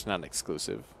Street Fighter's not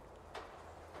exclusive.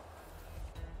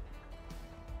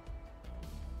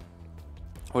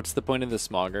 What's the point of the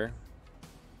smogger?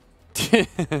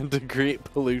 To create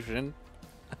pollution?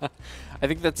 I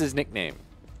think that's his nickname.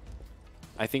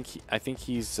 I think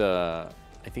he's an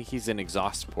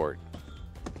exhaust port,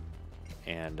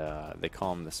 and they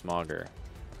call him the smogger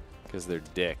because they're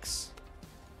dicks.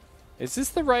 Is this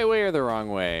the right way or the wrong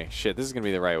way? Shit, this is gonna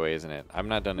be the right way, isn't it? I'm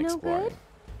not done exploring. Good?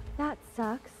 That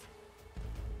sucks.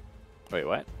 Wait,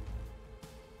 what?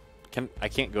 I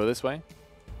can't go this way?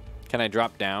 Can I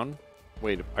drop down?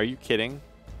 Wait, are you kidding?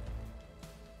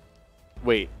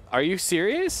 Wait, are you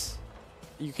serious?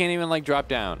 You can't even like drop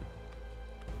down.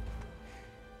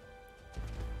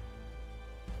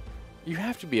 You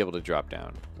have to be able to drop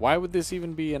down. Why would this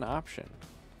even be an option?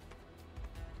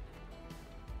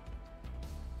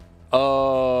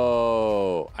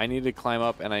 Oh, I need to climb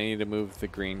up and I need to move the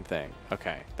green thing.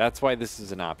 Okay, that's why this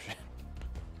is an option.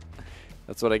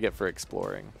 That's what I get for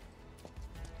exploring.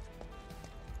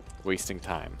 Wasting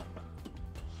time.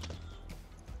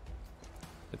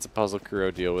 It's a puzzle,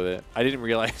 Kuro, deal with it. I didn't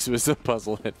realize it was a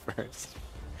puzzle at first.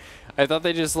 I thought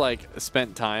they just like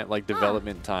spent time, like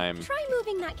development time. Try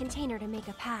moving that container to make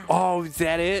a path. Oh, is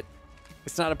that it?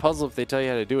 It's not a puzzle if they tell you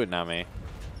how to do it, Nami.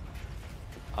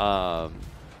 I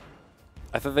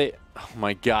thought they, oh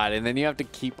my god, and then you have to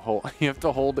you have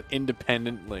to hold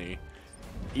independently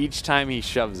each time he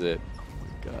shoves it. Oh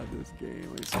my god, this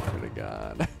game, I swear to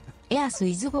god. That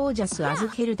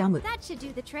should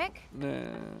do the trick.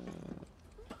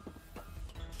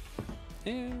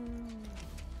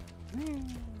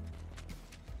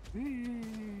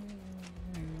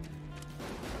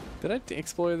 Did I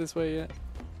explore this way yet?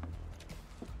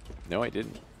 No, I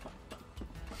didn't.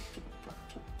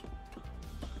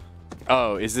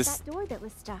 Oh, is this that door that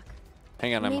was stuck?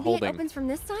 Hang on, Maybe I'm holding. It opens from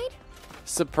this side?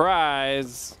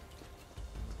 Surprise!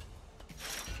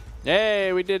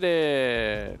 Yay, we did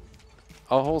it!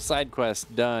 A whole side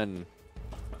quest done.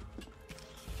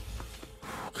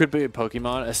 Could be a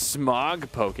Pokemon, a Smog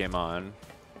Pokemon.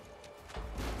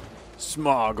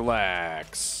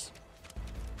 Smoglax.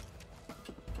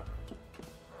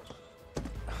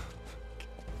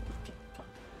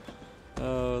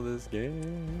 Oh, this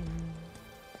game.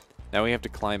 Now we have to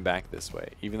climb back this way,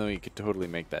 even though you could totally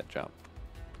make that jump.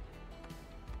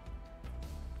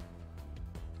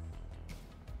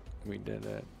 We did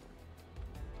it.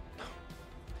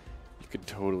 You could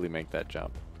totally make that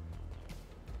jump.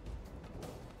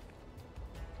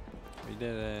 We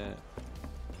did it.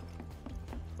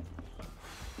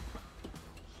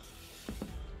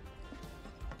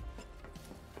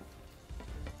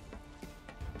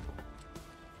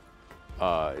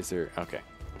 Is there, okay.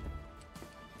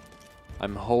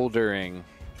 I'm holdering.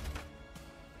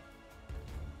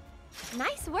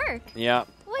 Nice work. Yeah.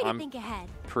 Way to I'm think ahead.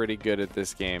 pretty good at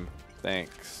this game.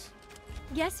 Thanks.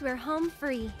 Guess we're home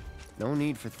free. No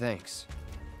need for thanks.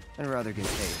 I'd rather get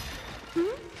paid.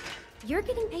 Hmm? You're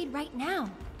getting paid right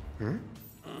now. Hmm?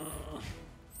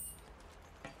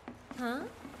 Huh?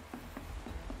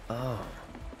 Oh.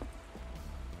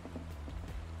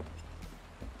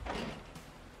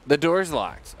 The door's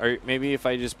locked. Or maybe if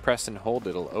I just press and hold,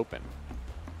 it'll open.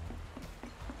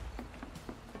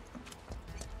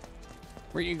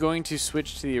 Were you going to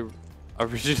switch to the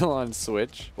original on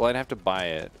Switch? Well, I'd have to buy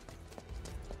it.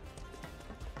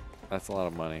 That's a lot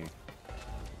of money.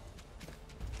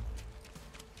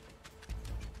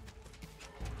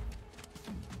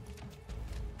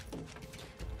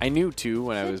 I knew too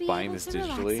when I was buying this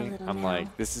digitally. I'm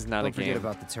like, this is not a game. Don't forget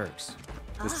about the Turks.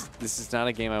 This is not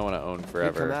a game I want to own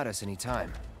forever. They come at us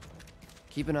anytime.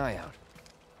 Keep an eye out.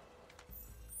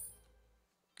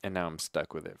 And now I'm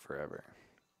stuck with it forever.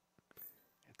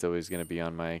 It's always going to be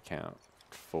on my account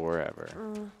forever.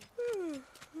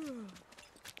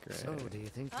 Great. So, do you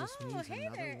think this means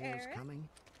another war's coming?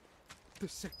 The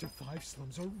Sector 5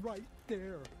 slums are right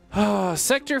there. Oh,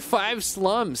 Sector 5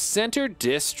 slums, Center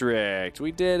District.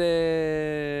 We did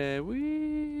it.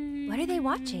 What are they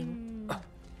watching?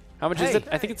 How much is it?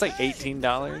 I think it's like $18.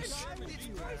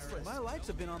 My lights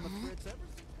have been on the fritz ever.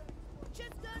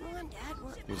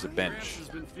 There's a bench. Has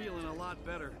been feeling a lot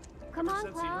better. Come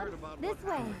on, Cloud. This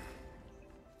way.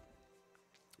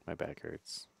 My back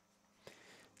hurts.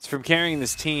 It's from carrying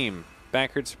this team.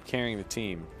 Back hurts from carrying the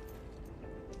team.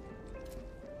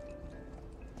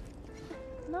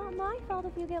 Not my fault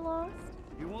if you get lost.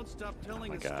 You won't stop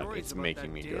telling us God, stories it's about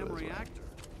making me that go damn this way. reactor.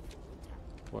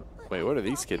 What? Wait, what are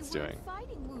these kids doing?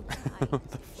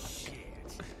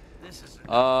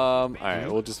 All right,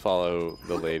 we'll just follow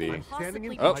the lady.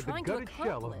 Standing Oh, inside the gutted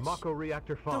shell of Mako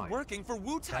Reactor 5. They're working for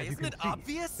Wutai, isn't it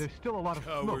obvious? There's still a lot of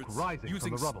smoke rising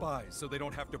using from the rubble. spies so they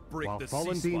don't have to break while the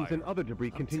fallen beams ceasefire. and other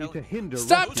debris continue to hinder.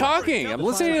 Stop rescue. talking! I'm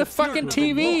listening to the fucking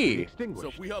TV. So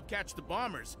if we help catch the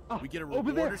bombers, we get a over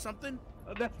reward there. or something?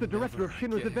 That's the director of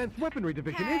Shinra's Advanced Weaponry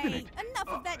Division, isn't it? Enough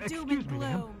of that doom Excuse and me,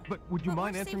 ma'am, gloom. but would you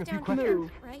mind answering a few safe down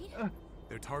questions? here, right?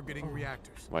 They're targeting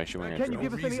reactors. Why is she wearing a Can you dress?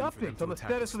 give us any reason for them updates to on the attack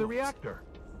status the of the slums. reactor?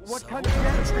 What kind of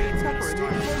damage did it suffer in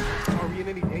the explosion? Are we in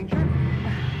any danger?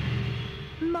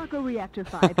 Mako Reactor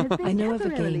 5 has been I know of a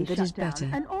temporarily game that shut is better.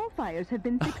 down, and all fires have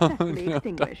been successfully no,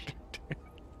 extinguished.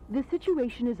 The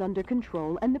situation is under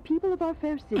control, and the people of our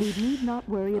fair city need not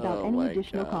worry about Oh any my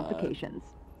additional God. complications.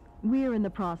 We're in the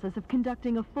process of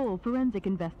conducting a full forensic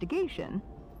investigation,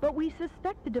 but we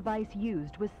suspect the device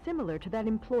used was similar to that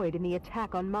employed in the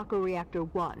attack on Mako Reactor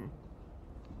 1.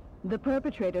 The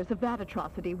perpetrators of that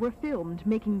atrocity were filmed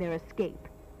making their escape.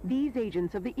 These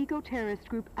agents of the eco-terrorist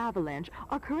group Avalanche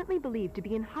are currently believed to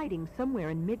be in hiding somewhere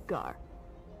in Midgar.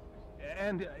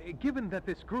 And given that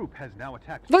this group has now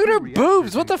attacked... Look at her 3 reactors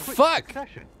boobs! What in the quick fuck?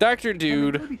 succession, Dr. can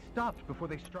Dude. they really be stopped before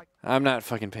they strike? I'm not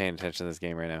fucking paying attention to this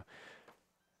game right now.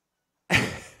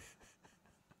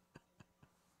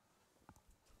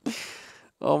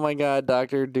 Oh my god,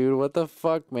 Dr. Dude, what the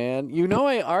fuck, man? You know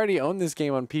I already own this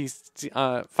game on PC,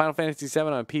 Final Fantasy VII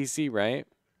on PC, right?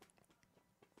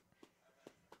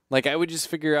 Like, I would just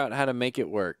figure out how to make it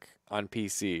work on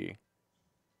PC.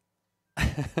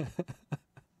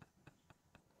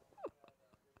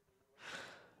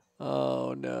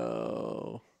 Oh,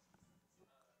 no.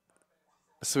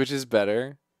 Switch is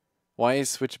better? Why is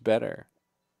Switch better?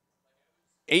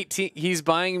 18. He's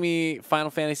buying me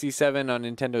Final Fantasy VII on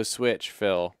Nintendo Switch,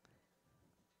 Phil,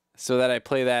 so that I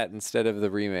play that instead of the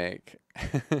remake.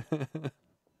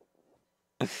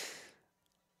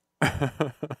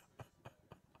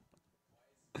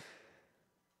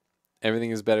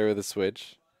 Everything is better with a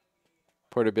Switch.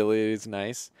 Portability is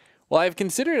nice. Well, I've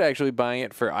considered actually buying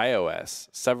it for iOS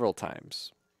several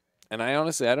times. And I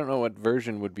honestly, I don't know what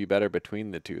version would be better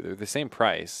between the two. They're the same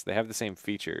price. They have the same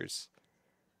features.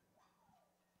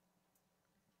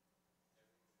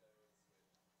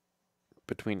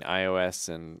 Between iOS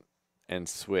and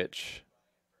Switch.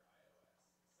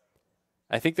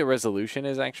 I think the resolution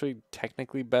is actually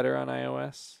technically better on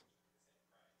iOS.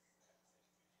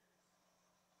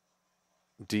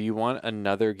 Do you want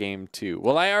another game too?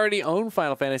 Well, I already own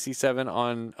Final Fantasy VII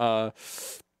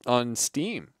on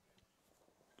Steam.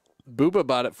 Booba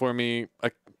bought it for me,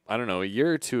 I don't know, a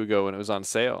year or two ago when it was on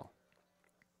sale.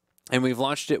 And we've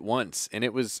launched it once, and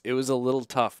it was a little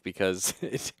tough because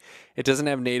it doesn't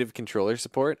have native controller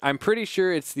support. I'm pretty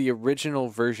sure it's the original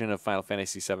version of Final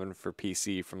Fantasy VII for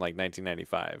PC from like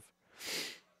 1995.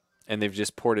 And they've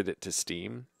just ported it to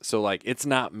Steam. So like it's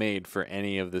not made for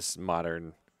any of this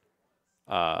modern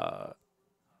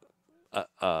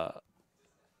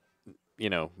you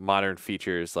know, modern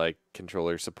features like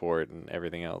controller support and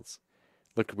everything else.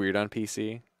 Looked weird on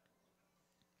PC.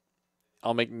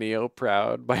 I'll make Neo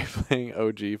proud by playing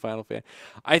OG Final Fantasy.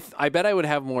 I bet I would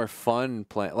have more fun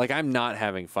playing. Like, I'm not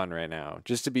having fun right now.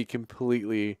 Just to be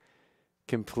completely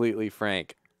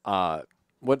frank.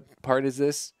 What part is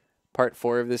this? Part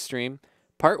 4 of this stream.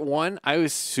 Part 1, I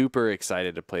was super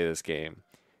excited to play this game.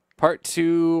 Part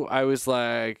 2, I was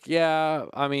like, yeah,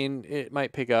 I mean, it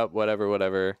might pick up,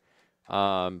 whatever.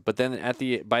 But then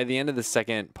by the end of the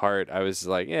second part, I was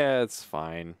like, yeah, it's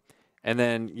fine. And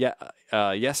then,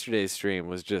 yesterday's stream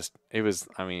was just,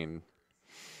 I mean,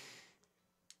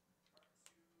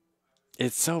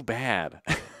 it's so bad.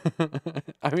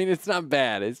 I mean, it's not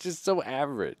bad. It's just so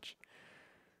average.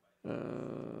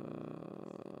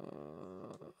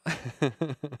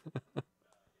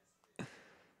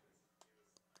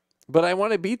 But I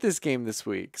want to beat this game this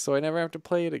week, so I never have to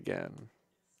play it again.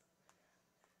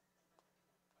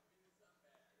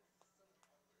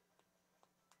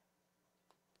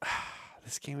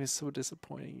 This game is so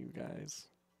disappointing, you guys.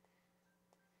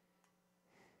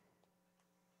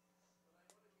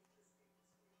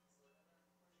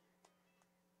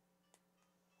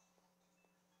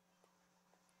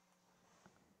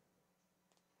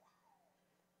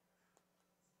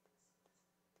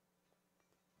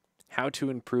 How to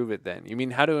improve it then? You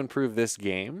mean how to improve this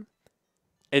game?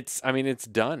 I mean, it's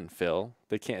done, Phil.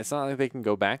 It's not like they can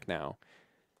go back now.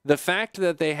 The fact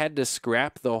that they had to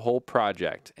scrap the whole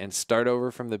project and start over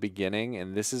from the beginning,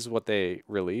 and this is what they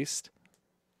released,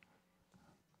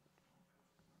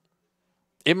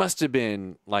 it must have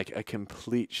been like a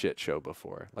complete shit show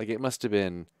before. Like, it must have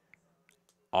been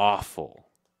awful.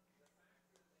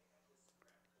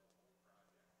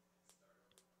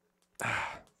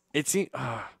 It seemed,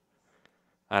 I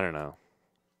don't know.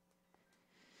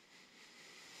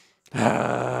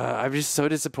 I'm just so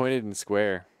disappointed in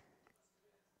Square.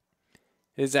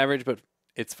 It's average, but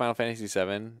it's Final Fantasy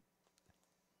VII.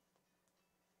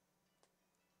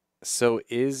 So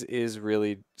is it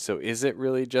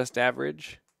really just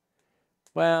average?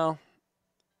 Well,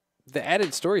 the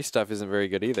added story stuff isn't very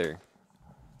good either.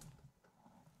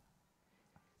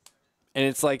 And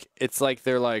it's like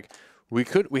they're like, we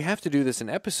have to do this in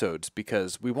episodes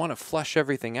because we want to flush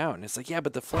everything out. And it's like, yeah,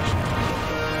 but the flushed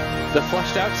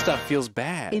out stuff feels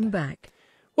bad. I'm back.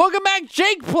 Welcome back,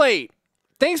 Jake Plate.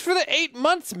 Thanks for the 8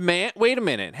 months, man. Wait a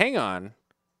minute. Hang on.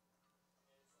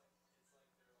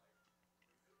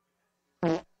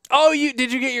 Oh,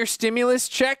 did you get your stimulus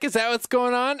check? Is that what's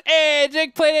going on? Hey,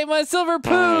 Jake Plate 8 months, Silver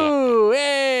Poo.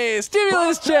 Hey,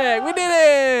 stimulus check. We did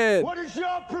it. What is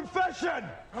your profession?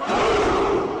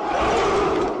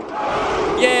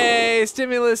 Yay,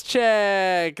 stimulus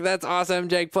check. That's awesome,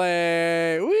 Jake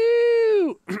Plate.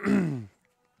 Woo.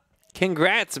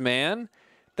 Congrats, man.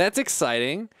 That's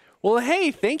exciting. Well,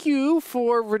 hey, thank you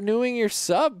for renewing your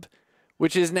sub,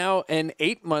 which is now an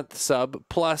 8-month sub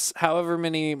plus however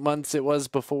many months it was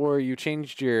before you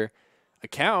changed your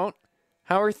account.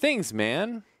 How are things,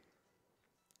 man?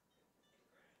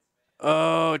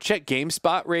 Oh, check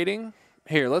GameSpot rating.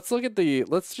 Here, let's look at the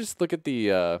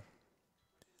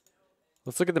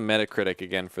Metacritic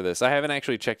again for this. I haven't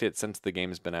actually checked it since the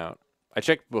game's been out. I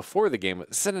checked before the game.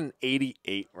 It's at an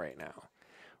 88 right now,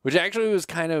 which actually was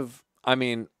kind of, I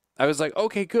mean, I was like,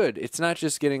 okay, good. It's not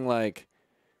just getting like,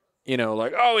 you know,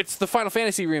 like, oh, it's the Final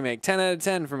Fantasy remake, 10 out of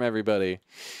 10 from everybody.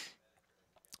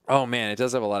 Oh man, it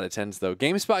does have a lot of 10s though.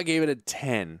 GameSpot gave it a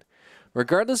 10.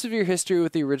 Regardless of your history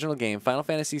with the original game, Final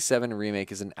Fantasy VII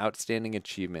Remake is an outstanding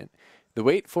achievement. The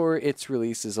wait for its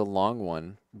release is a long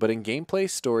one, but in gameplay,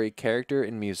 story, character,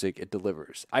 and music, it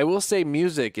delivers. I will say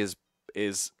music is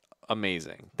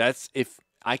amazing.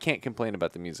 I can't complain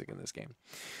about the music in this game.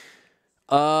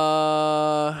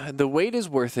 The wait is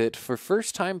worth it. For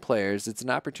first-time players, it's an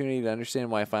opportunity to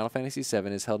understand why Final Fantasy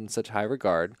VII is held in such high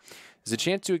regard. It's a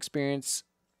chance to experience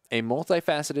a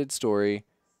multifaceted story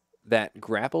that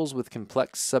grapples with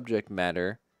complex subject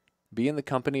matter, be in the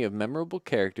company of memorable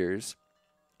characters,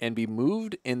 and be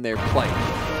moved in their plight.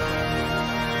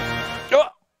 Oh!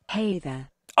 Hey there.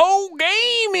 Oh,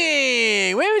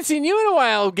 Gaming! We haven't seen you in a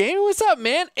while, Gaming. What's up,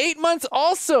 man? 8 months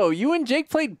also. You and Jake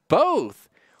played both.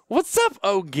 What's up,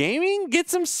 Oh Gaming? Get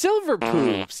some silver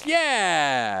poops.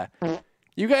 Yeah.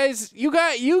 You guys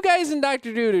and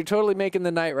Dr. Dude are totally making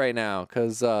the night right now,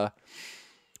 because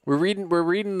we're reading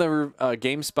the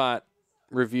GameSpot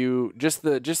review, just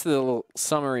the little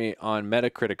summary on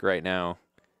Metacritic right now.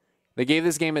 They gave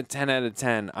this game a 10 out of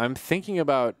 10. I'm thinking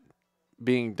about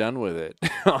being done with it,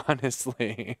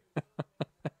 honestly.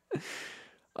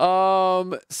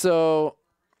 So,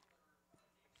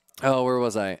 oh, where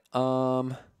was I?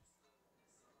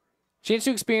 Chance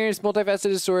to experience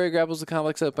multifaceted story, grapples with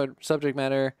complex subject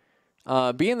matter,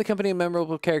 be in the company of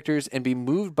memorable characters, and be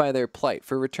moved by their plight.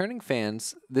 For returning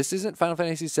fans, this isn't Final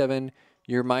Fantasy VII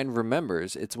your mind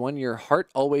remembers. It's one your heart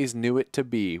always knew it to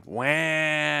be.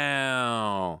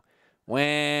 Wow.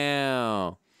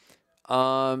 Wow.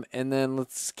 And then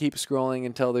let's keep scrolling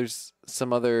until there's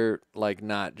some other, like,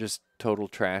 not just total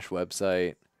trash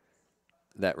website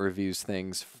that reviews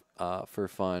things for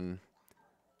fun.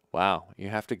 Wow, you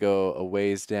have to go a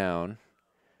ways down.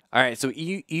 All right, so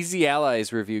Easy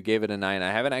Allies review gave it a 9.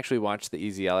 I haven't actually watched the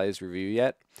Easy Allies review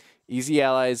yet. Easy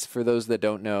Allies, for those that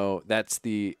don't know, that's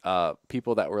the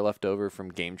people that were left over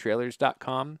from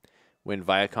GameTrailers.com when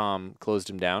Viacom closed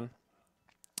them down.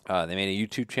 They made a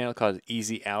YouTube channel called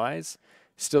Easy Allies.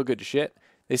 Still good shit.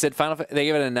 They said they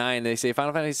gave it a 9. They say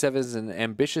Final Fantasy VII is an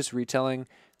ambitious retelling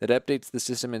that updates the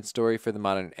system and story for the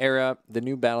modern era. The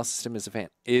new battle system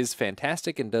is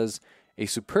fantastic and does a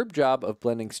superb job of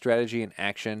blending strategy and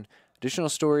action. Additional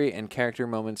story and character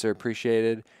moments are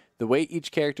appreciated. The way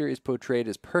each character is portrayed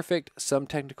is perfect. Some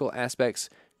technical aspects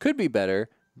could be better,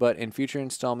 but in future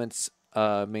installments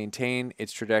maintain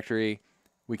its trajectory.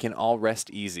 We can all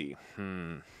rest easy.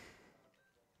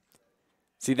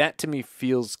 See, that to me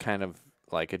feels kind of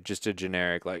like just a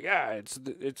generic, like, yeah,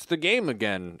 it's the game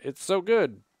again. It's so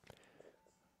good.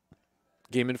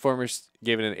 Game Informer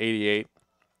gave it an 88.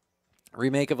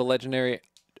 Remake of a legendary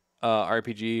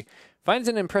RPG finds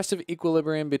an impressive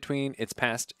equilibrium between its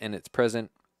past and its present,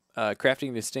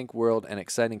 crafting a distinct world and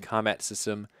exciting combat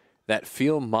system that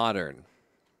feel modern.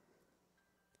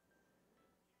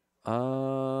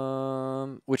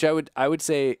 Which I would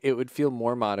say it would feel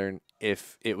more modern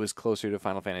if it was closer to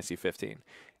Final Fantasy 15.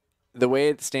 The way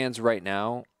it stands right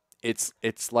now, it's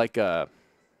like all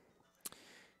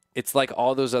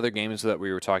those other games that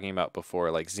we were talking about before,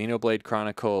 like Xenoblade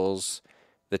Chronicles,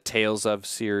 the Tales of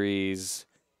series,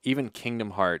 even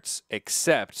Kingdom Hearts,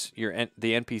 except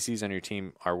the NPCs on your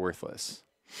team are worthless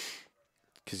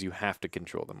because you have to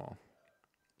control them all.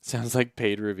 Sounds like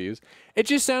paid reviews. It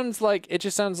just sounds like,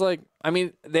 I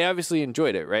mean, they obviously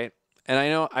enjoyed it, right?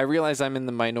 And I realize I'm in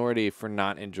the minority for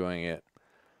not enjoying it.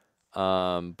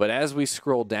 But as we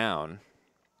scroll down,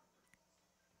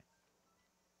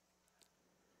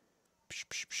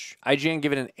 IGN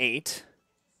give it an 8.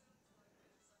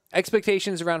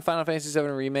 Expectations around Final Fantasy VII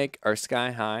Remake are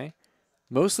sky high.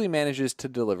 Mostly manages to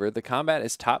deliver. The combat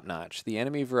is top notch. The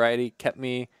enemy variety kept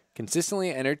me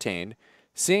consistently entertained.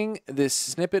 Seeing this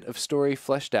snippet of story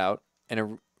fleshed out and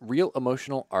a real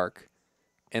emotional arc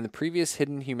and the previous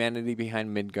hidden humanity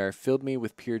behind Midgar filled me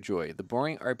with pure joy. The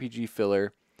boring RPG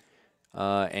filler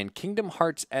and Kingdom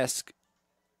Hearts-esque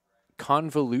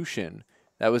convolution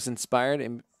that was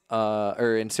inspired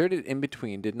or inserted in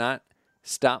between did not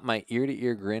stop my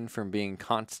ear-to-ear grin from being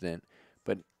constant,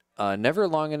 but never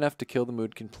long enough to kill the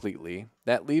mood completely.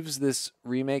 That leaves this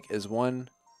remake as one...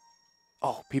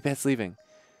 Oh, Peepat's leaving.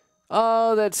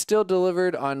 Oh, that's still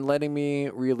delivered on letting me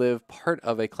relive part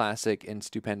of a classic in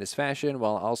stupendous fashion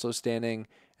while also standing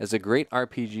as a great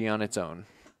RPG on its own.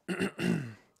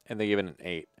 And they give it an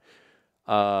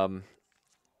 8.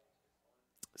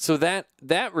 So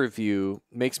that review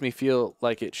makes me feel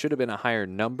like it should have been a higher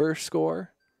number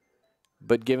score,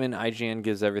 but given IGN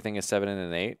gives everything a 7 and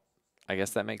an 8, I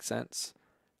guess that makes sense.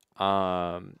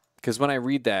 Because when I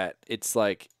read that, it's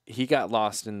like he got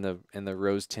lost in the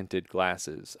rose-tinted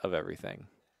glasses of everything.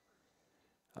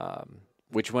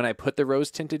 Which when I put the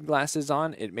rose-tinted glasses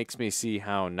on, it makes me see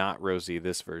how not rosy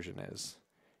this version is.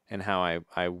 And how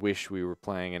I wish we were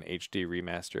playing an HD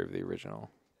remaster of the original.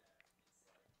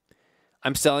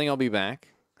 I'm selling, I'll be back.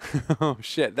 Oh,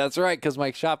 shit. That's right, because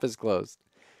my shop is closed.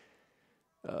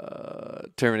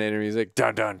 Terminator music.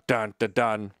 Dun, dun, dun, dun,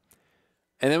 dun.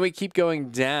 And then we keep going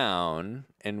down,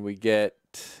 and we get...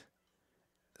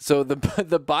 So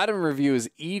the bottom review is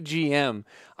EGM.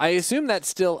 I assume that's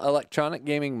still Electronic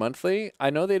Gaming Monthly. I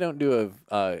know they don't do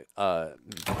a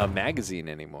magazine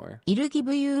anymore. I'll give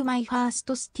you my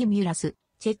first stimulus.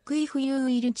 Check if you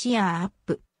will cheer up.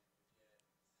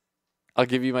 I'll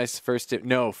give you my first...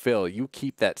 No, Phil, you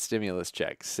keep that stimulus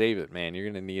check. Save it, man. You're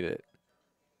going to need it.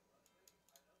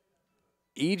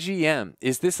 EGM.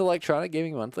 Is this Electronic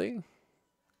Gaming Monthly?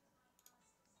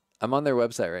 I'm on their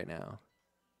website right now.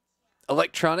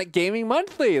 Electronic Gaming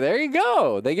Monthly. There you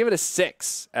go. They give it a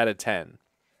 6 out of 10.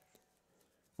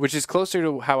 Which is closer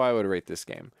to how I would rate this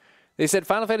game. They said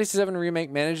Final Fantasy VII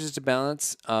Remake manages to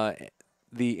balance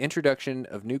the introduction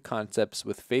of new concepts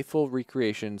with faithful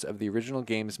recreations of the original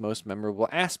game's most memorable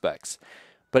aspects.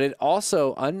 But it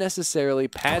also unnecessarily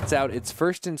pads out its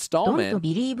first installment. Don't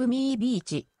believe me,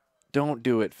 Beach. Don't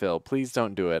do it, Phil. Please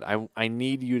don't do it. I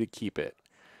need you to keep it.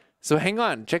 So hang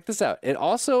on. Check this out. It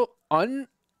also it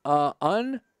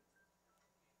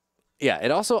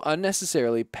also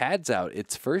unnecessarily pads out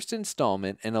its first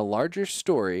installment in a larger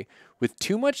story with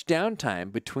too much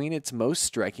downtime between its most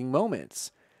striking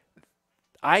moments.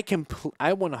 I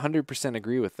 100%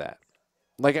 agree with that.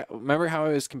 Like, remember how I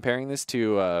was comparing this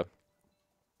to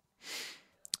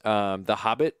the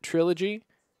Hobbit trilogy,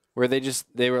 where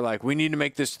they were like, we need to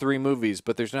make this 3 movies,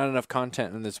 but there's not enough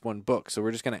content in this one book, so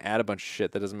we're just going to add a bunch of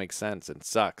shit that doesn't make sense and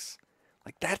sucks.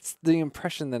 Like, that's the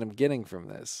impression that I'm getting from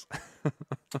this.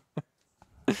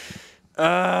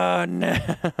 Oh,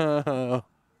 no.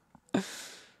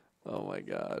 Oh, my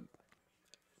God.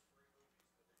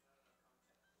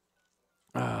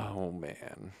 Oh,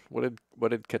 man. What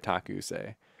did Kotaku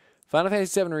say? Final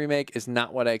Fantasy VII Remake is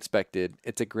not what I expected.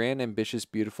 It's a grand, ambitious,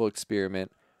 beautiful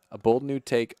experiment, a bold new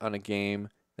take on a game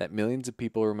that millions of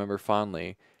people remember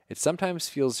fondly. It sometimes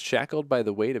feels shackled by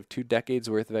the weight of 2 decades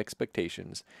worth of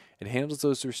expectations. It handles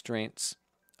those restraints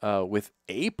with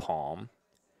aplomb.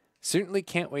 Certainly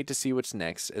can't wait to see what's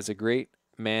next. As a great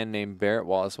man named Barrett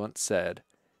Wallace once said,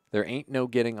 there ain't no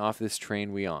getting off this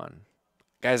train we on.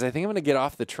 Guys, I think I'm going to get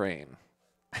off the train.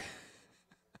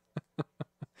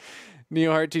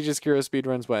 Neo Heart teaches Kuro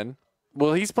speedruns when?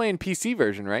 Well, he's playing PC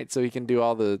version, right? So he can do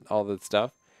all the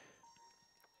stuff.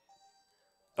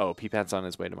 Oh, Peepat's on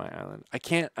his way to my island.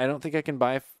 I don't think I can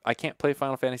buy... I can't play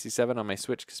Final Fantasy VII on my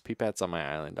Switch because Peepat's on my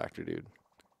island, Dr. Dude.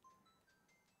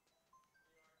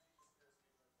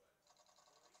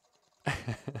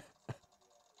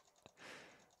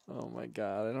 Oh my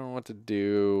God, I don't know what to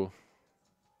do.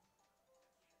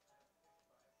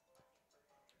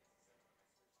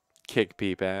 Kick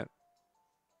Peepat.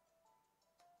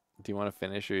 Do you want to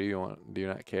finish or do you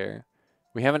not care?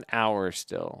 We have an hour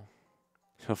still.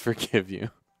 He'll forgive you.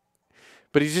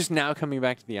 But he's just now coming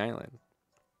back to the island.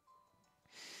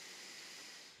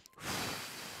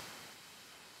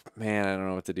 Man, I don't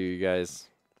know what to do, you guys.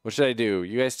 What should I do?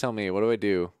 You guys tell me. What do I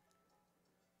do?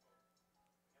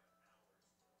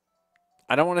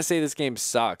 I don't want to say this game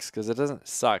sucks, because it doesn't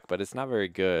suck, but it's not very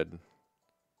good.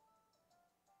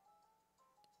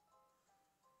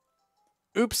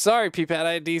 Oops, sorry, Peepat,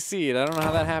 I DC'd. I don't know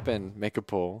how that happened. Make a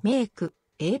poll. Make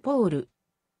a poll.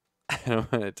 I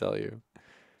don't want to tell you.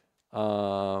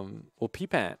 Well,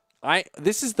 Peepat,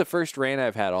 this is the first rain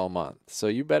I've had all month, so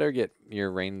you better get your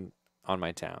rain on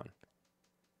my town.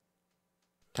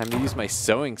 Time to use my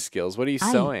sewing skills. What are you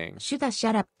sewing? Should I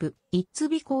shut up? It's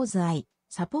because I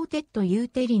supported you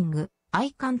telling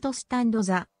I can't stand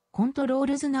the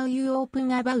controls now you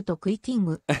open about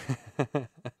quitting.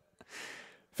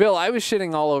 Phil, I was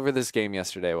shitting all over this game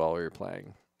yesterday while we were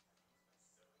playing.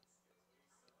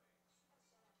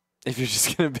 If you're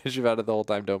just going to bitch about it the whole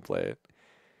time, don't play it.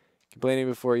 Complaining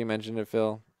before you mentioned it,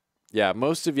 Phil. Yeah,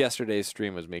 most of yesterday's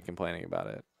stream was me complaining about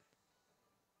it.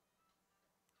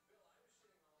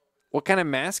 What kind of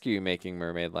mask are you making,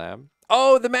 Mermaid Lab?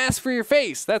 Oh, the mask for your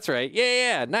face. That's right.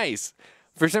 Yeah, nice.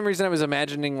 For some reason, I was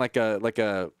imagining like a what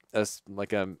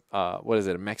is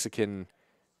it? A Mexican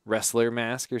wrestler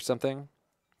mask or something.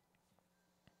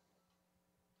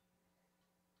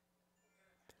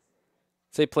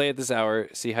 Say play at this hour.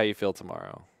 See how you feel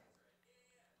tomorrow.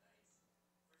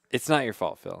 It's not your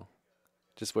fault, Phil.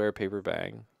 Just wear a paper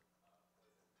bag.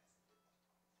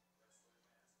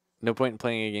 No point in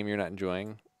playing a game you're not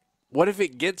enjoying. What if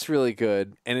it gets really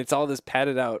good and it's all this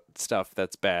padded out stuff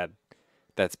that's bad?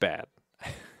 That's bad.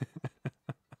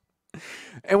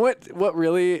 And what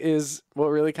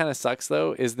really kind of sucks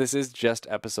though is this is just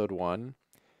episode 1.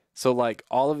 So like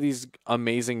all of these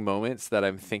amazing moments that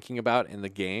I'm thinking about in the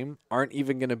game aren't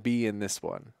even going to be in this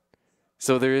one.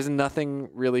 So there is nothing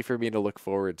really for me to look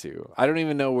forward to. I don't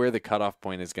even know where the cutoff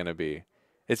point is going to be.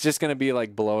 It's just going to be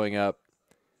like blowing up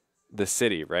the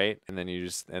city, right? And then you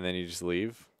just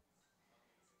leave.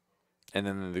 And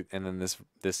then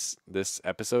this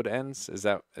episode ends. Is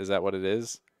that what it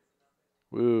is?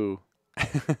 Woo.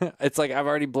 It's like I've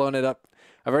already blown it up.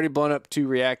 I've already blown up 2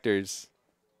 reactors.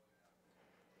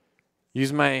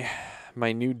 Use my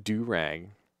new do-rag.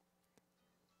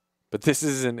 But this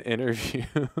is an interview.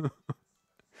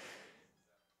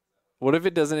 What if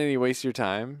it doesn't any waste your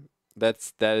time? That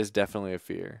is definitely a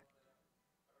fear.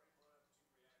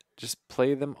 Just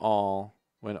play them all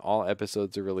when all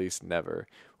episodes are released. Never.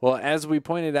 Well, as we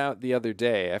pointed out the other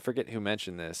day, I forget who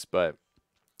mentioned this, but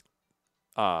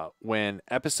when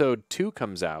episode 2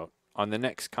 comes out on the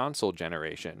next console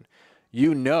generation,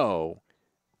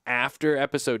 after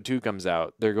episode 2 comes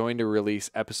out, they're going to release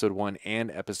episode 1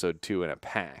 and episode 2 in a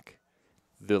pack.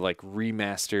 The like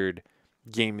remastered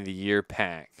Game of the Year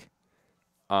pack.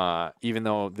 Even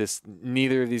though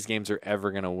neither of these games are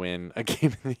ever going to win a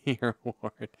Game of the Year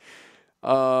award.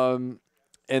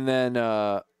 And then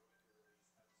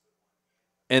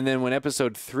when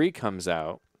episode 3 comes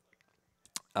out,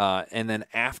 and then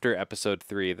after episode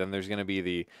 3, then there's going to be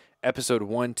the episode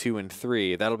 1, 2, and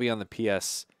 3. That'll be on the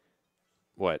PS7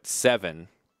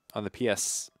 on the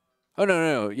PS. Oh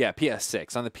no, yeah,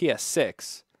 PS6 on the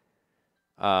PS6.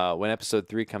 When episode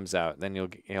 3 comes out, then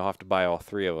you'll have to buy all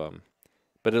 3 of them.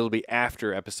 But it'll be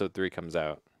after episode 3 comes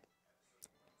out.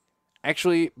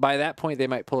 Actually, by that point, they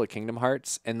might pull a Kingdom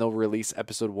Hearts, and they'll release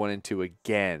episode 1 and 2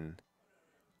 again.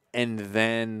 And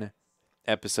then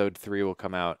episode 3 will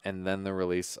come out, and then they'll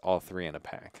release all 3 in a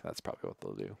pack. That's probably what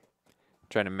they'll do.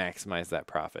 Trying to maximize that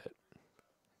profit.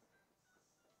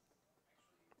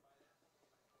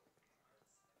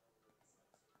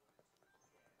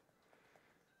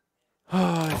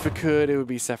 Oh, if it could, it would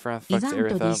be Sephiroth fucks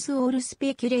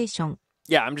Aerith.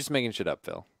 Yeah, I'm just making shit up,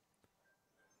 Phil.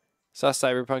 Saw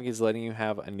Cyberpunk is letting you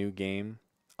have a new game.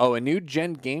 Oh, a new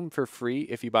gen game for free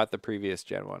if you bought the previous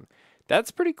gen one.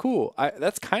 That's pretty cool.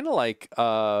 That's kind of like,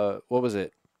 what was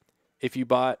it? If you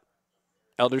bought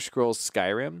Elder Scrolls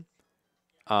Skyrim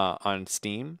on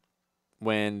Steam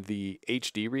when the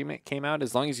HD remake came out,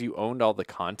 as long as you owned all the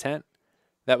content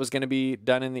that was going to be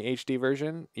done in the HD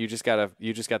version, you just got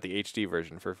the HD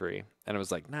version for free. And it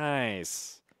was like,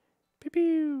 nice. Pew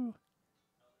pew.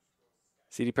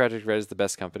 CD Projekt Red is the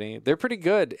best company. They're pretty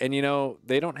good. And,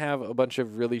 they don't have a bunch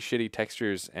of really shitty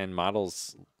textures and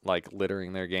models, like,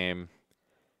 littering their game.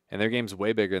 And their game's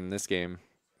way bigger than this game.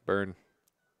 Burn.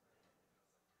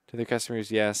 To their customers,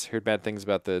 yes. Heard bad things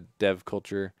about the dev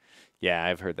culture. Yeah,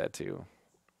 I've heard that, too.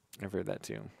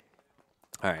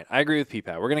 All right, I agree with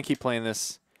Peepat. We're going to keep playing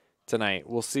this tonight.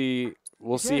 We'll see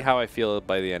how I feel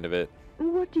by the end of it.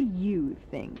 What do you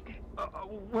think?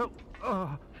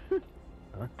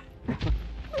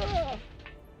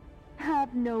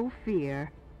 Have no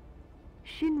fear.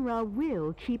 Shinra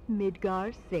will keep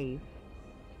Midgar safe.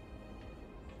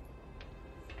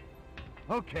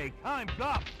 Okay, time's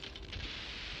up.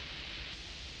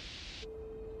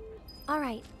 All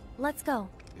right, let's go.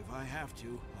 If I have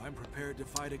to, I'm prepared to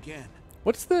fight again.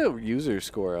 What's the user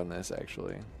score on this,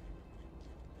 actually?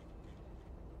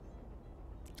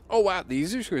 Oh, wow. The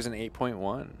user score is an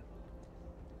 8.1.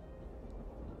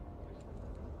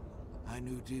 I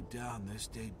knew deep down this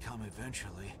day'd come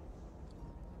eventually.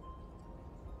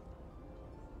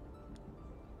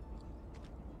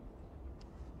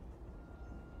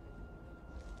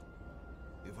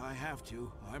 If I have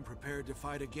to, I'm prepared to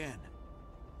fight again.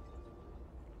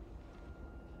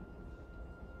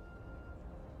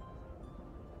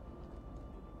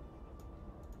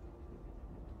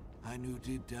 I knew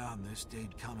deep down this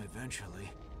day'd come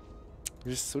eventually.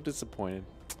 I'm just so disappointed.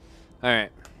 All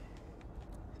right.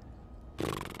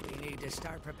 We need to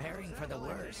start preparing for the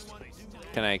worst.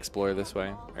 Can I explore this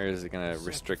way? Or is it going to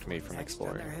restrict me from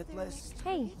exploring?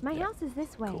 Hey, my house is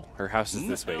this way. Cool. Her house is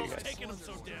this way, you guys.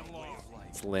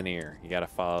 It's linear. You gotta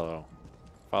follow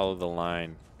the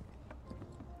line.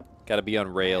 Gotta be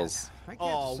on rails.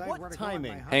 Oh, what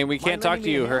timing! Hey, we can't talk to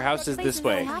you. Her house is this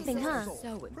way.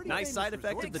 Nice side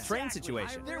effect of the train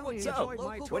situation. So,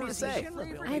 what do you say?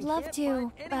 I'd love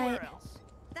to, but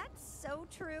That's so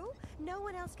true. No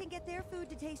one else can get their food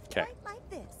to taste 'Kay. quite like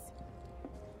this.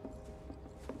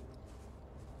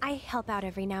 I help out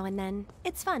every now and then.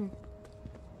 It's fun.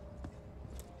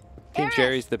 Team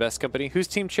Cherry's the best company. Who's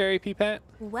Team Cherry, P-Pat?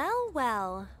 Well,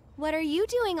 well. What are you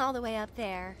doing all the way up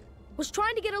there? Was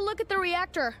trying to get a look at the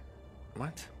reactor.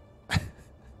 What?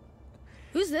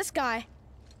 Who's this guy?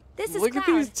 This is Look at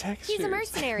Cloud. these textures. He's a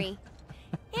mercenary.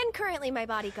 And currently my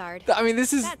bodyguard. I mean,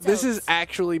 this That's is Oaks.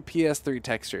 actually PS3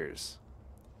 textures.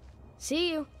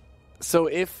 See you. So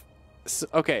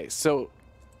okay, so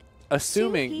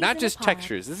assuming peas not in a just pod.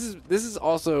 textures. This is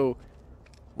also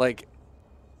like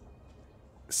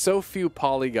so few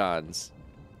polygons.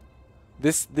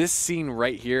 This scene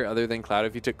right here, other than Cloud,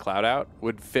 if you took Cloud out,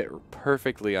 would fit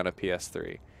perfectly on a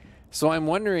PS3. So I'm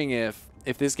wondering if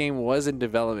this game was in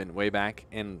development way back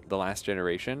in the last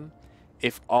generation,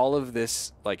 if all of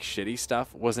this like shitty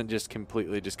stuff wasn't just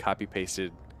completely just copy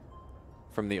pasted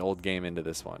from the old game into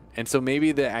this one. And so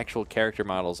maybe the actual character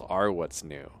models are what's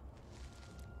new.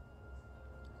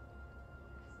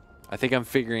 I think I'm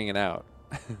figuring it out.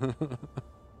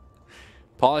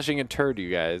 Polishing a turd, you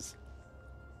guys.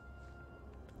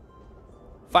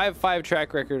 5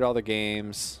 track record, all the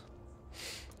games.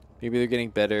 Maybe they're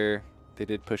getting better. They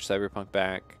did push Cyberpunk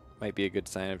back. Might be a good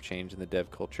sign of change in the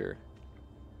dev culture.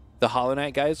 The Hollow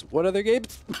Knight guys, what other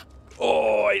games?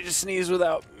 Oh, I just sneezed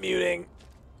without muting.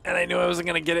 And I knew I wasn't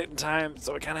going to get it in time,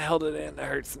 so I kind of held it in. It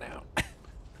hurts now.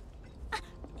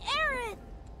 Aaron!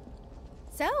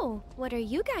 So, what are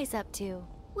you guys up to?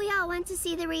 We all went to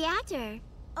see the reactor.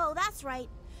 Oh, that's right.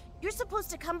 You're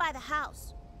supposed to come by the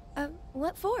house.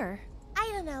 What for? I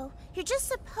don't know. You're just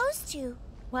supposed to.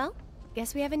 Well,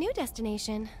 guess we have a new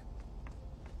destination.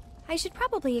 I should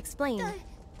probably explain.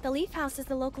 The Leaf House is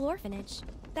the local orphanage.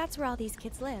 That's where all these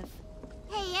kids live.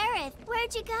 Hey, Aerith,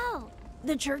 where'd you go?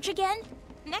 The church again?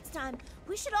 Next time,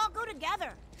 we should all go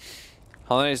together.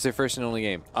 Hollow Knight is their first and only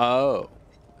game. Oh.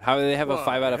 How do they have a Why,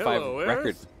 5 out of 5 hello,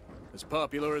 record? Aerith. As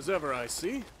popular as ever, I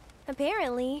see.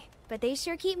 Apparently, but they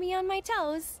sure keep me on my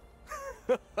toes.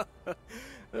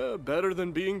 Better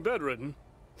than being bedridden.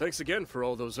 Thanks again for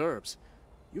all those herbs.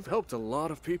 You've helped a lot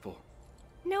of people.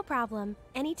 No problem.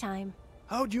 Anytime.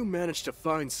 How'd you manage to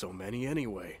find so many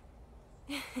anyway?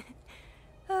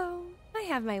 Oh, I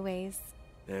have my ways.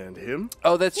 And him?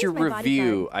 Oh, that's He's your my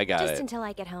review. bodyguard, I got just it. until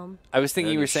I get home. I was thinking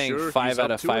And you were you saying sure 5 he's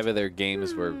out up of to 5 it? of their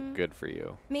games were good for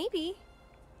you. Maybe.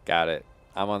 Got it.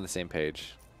 I'm on the same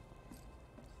page.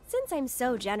 Since I'm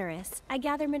so generous, I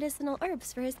gather medicinal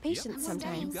herbs for his patients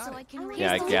sometimes.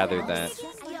 Yeah, I gathered that.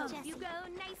 You go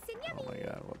nice and Oh my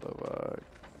god, what the fuck?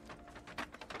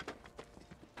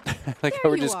 Like how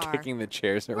we're you just are. kicking the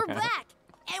chairs We're around. back,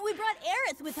 and we brought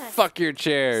Aerith with us. Fuck your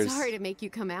chairs. Sorry to make you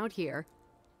come out here.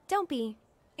 Don't be.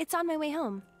 It's on my way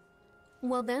home.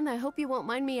 Well then, I hope you won't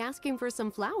mind me asking for some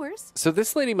flowers. So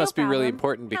this lady must be really problem.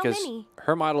 important How because many?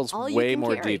 her model's All you way can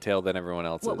more carry. detailed than everyone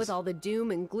else's. What with all the doom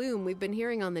and gloom we've been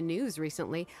hearing on the news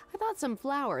recently, I thought some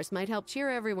flowers might help cheer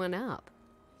everyone up.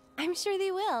 I'm sure they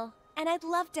will, and I'd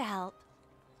love to help.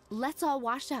 Let's all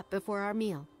wash up before our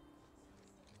meal.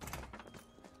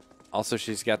 Also,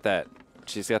 she's got that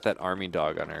army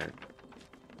dog on her.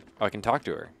 Oh, I can talk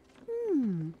to her.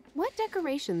 What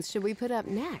decorations should we put up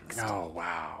next? Oh,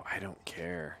 wow. I don't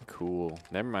care. Cool.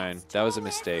 Never mind. That was a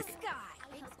mistake.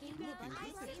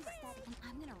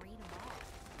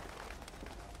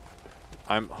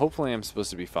 Hopefully I'm supposed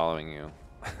to be following you.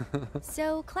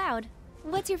 So, Cloud,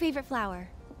 what's your favorite flower?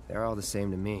 They're all the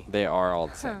same to me. They are all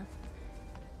the same. Huh.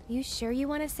 You sure you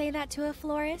want to say that to a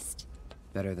florist?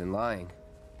 Better than lying.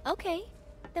 Okay.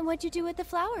 Then what'd you do with the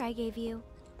flower I gave you?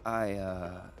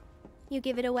 You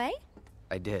give it away?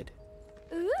 I did.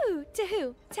 Ooh, to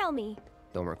who? Tell me.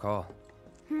 Don't recall.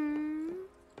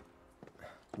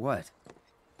 What?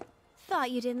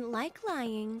 Thought you didn't like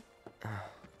lying.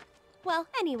 Well,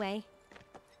 anyway.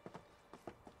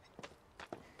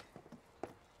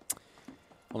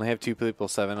 Only have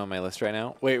 2:7 on my list right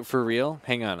now. Wait, for real?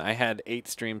 Hang on. I had 8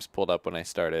 streams pulled up when I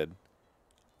started.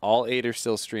 All 8 are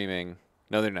still streaming.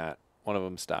 No, they're not. One of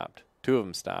them stopped. 2 of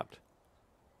them stopped.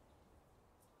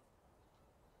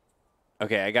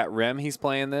 Okay, I got Rem. He's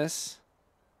playing this.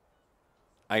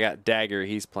 I got Dagger.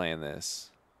 He's playing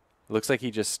this. Looks like he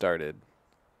just started.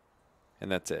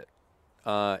 And that's it.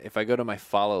 If I go to my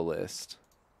follow list,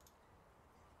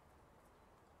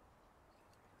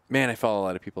 man, I follow a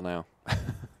lot of people now.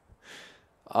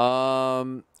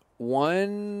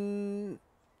 1,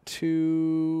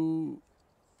 2,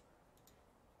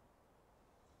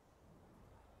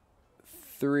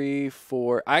 3,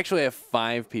 4. I actually have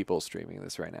 5 people streaming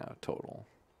this right now total.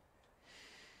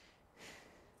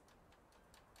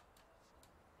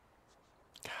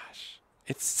 Gosh,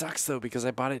 it sucks though because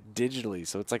I bought it digitally,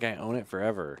 so it's like I own it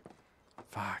forever.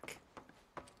 Fuck.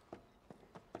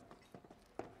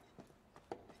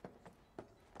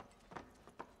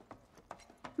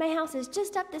 My house is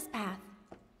just up this path.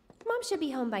 Mom should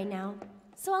be home by now,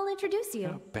 so I'll introduce you.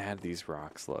 How bad these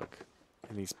rocks look.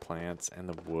 And these plants and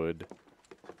the wood.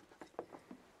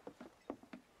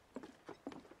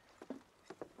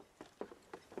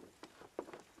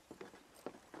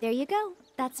 There you go.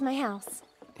 That's my house.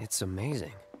 It's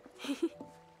amazing.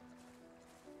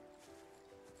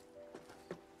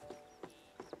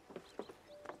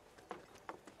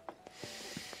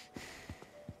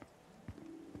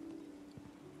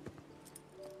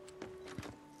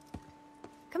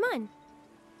 Come on.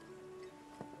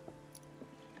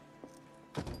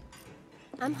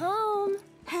 I'm home.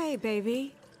 Hey,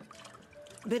 baby.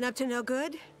 Been up to no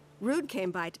good? Rude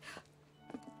came by.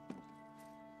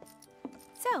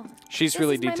 So, she's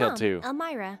really detailed too.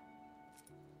 Elmira.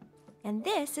 And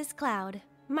this is Cloud,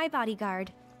 my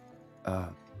bodyguard.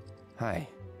 Hi.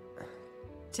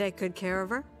 Take good care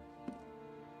of her?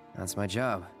 That's my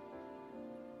job.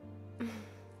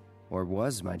 Or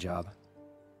was my job.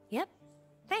 Yep.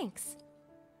 Thanks.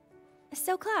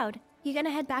 So, Cloud, you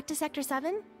gonna head back to Sector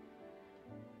 7?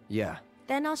 Yeah.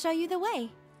 Then I'll show you the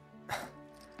way.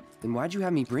 Then why'd you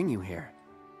have me bring you here?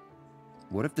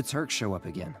 What if the Turks show up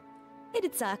again?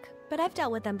 It'd suck, but I've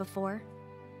dealt with them before.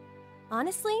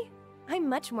 Honestly, I'm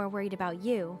much more worried about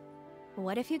you.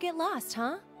 What if you get lost,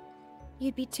 huh?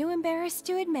 You'd be too embarrassed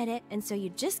to admit it, and so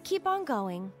you'd just keep on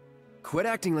going. Quit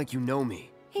acting like you know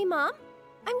me. Hey, Mom.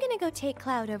 I'm gonna go take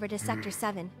Cloud over to Sector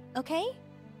 7, okay?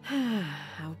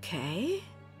 Okay.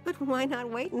 But why not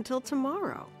wait until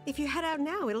tomorrow? If you head out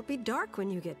now, it'll be dark when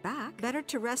you get back. Better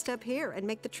to rest up here and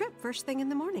make the trip first thing in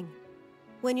the morning,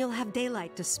 when you'll have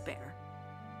daylight to spare.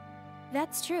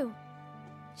 That's true.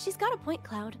 She's got a point,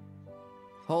 Cloud.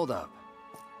 Hold up.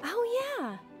 Oh,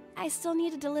 yeah. I still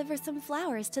need to deliver some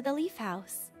flowers to the Leaf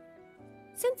House.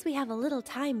 Since we have a little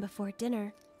time before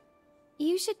dinner,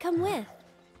 you should come with.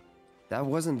 That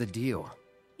wasn't the deal.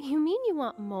 You mean you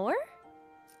want more?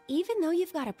 Even though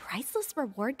you've got a priceless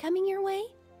reward coming your way?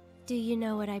 Do you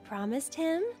know what I promised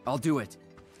him? I'll do it.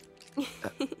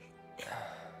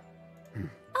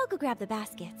 I'll go grab the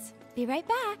baskets. Be right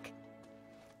back.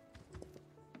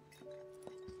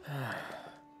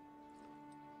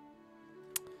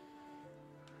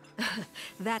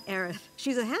 That Aerith.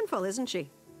 She's a handful, isn't she?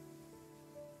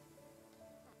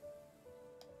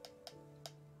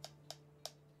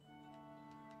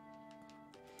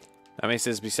 Ame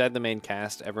says, beside the main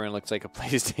cast, everyone looks like a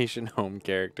PlayStation Home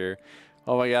character.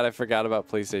 Oh my god, I forgot about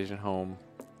PlayStation Home.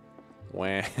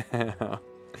 Wow.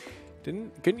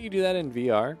 Couldn't you do that in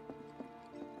VR?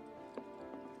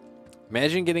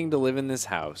 Imagine getting to live in this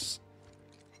house.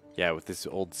 Yeah, with this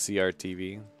old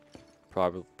CRTV.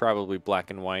 Probably black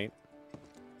and white.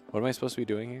 What am I supposed to be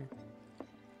doing here?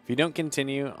 If you don't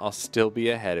continue, I'll still be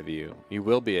ahead of you. You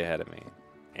will be ahead of me.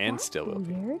 And That's still will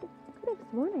be. weird. Could have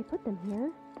sworn I put them here.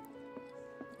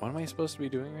 What am I supposed to be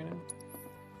doing right now?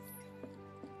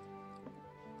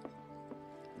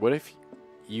 What if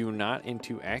you're not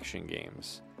into action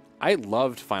games? I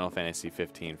loved Final Fantasy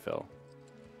 15, Phil.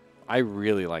 I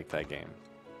really liked that game.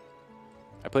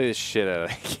 I played the shit out of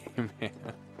that game, man.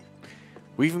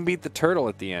 We even beat the turtle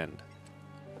at the end.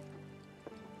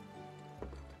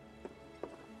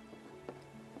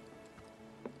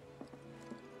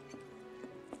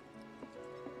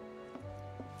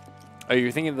 Oh,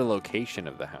 you're thinking of the location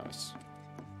of the house.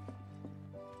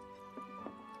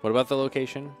 What about the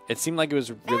location? It seemed like it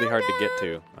was really hard to get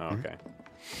to. Oh, okay.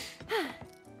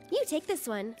 You take this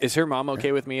one. Is her mom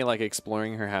okay with me, like,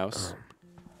 exploring her house?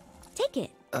 Take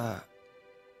it.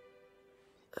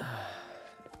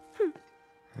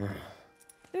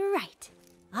 Right.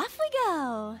 Off we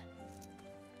go.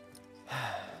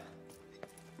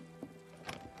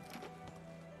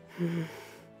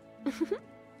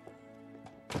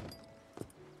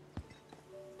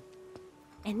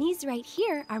 And these right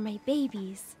here are my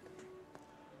babies.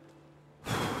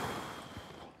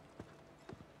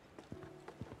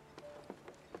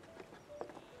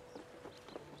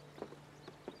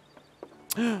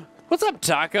 What's up,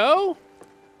 Taco?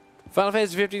 Final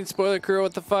Fantasy 15 spoiler crew,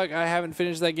 what the fuck? I haven't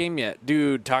finished that game yet.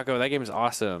 Dude, Taco, that game is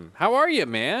awesome. How are you,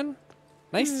 man?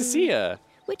 Nice to see ya.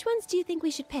 Which ones do you think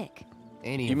we should pick?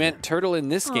 You meant turtle in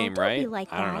this game, don't right? be like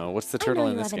I don't that. know. What's the turtle I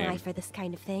know in you this have an eye game? for this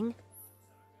kind of thing.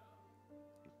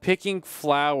 Picking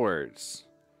flowers.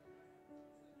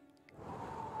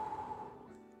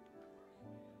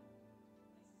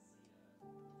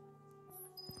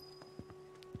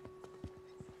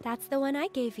 That's the one I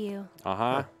gave you.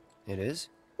 Uh-huh. It is?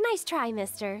 Nice try,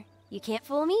 mister. You can't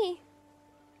fool me.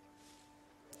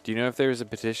 Do you know if there's a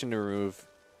petition to remove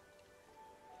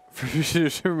to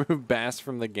remove bass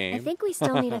from the game? I think we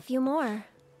still need a few more.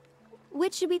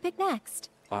 Which should we pick next?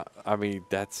 I mean,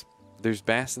 there's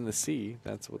bass in the sea.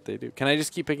 That's what they do. Can I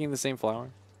just keep picking the same flower?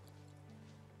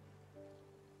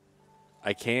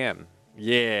 I can.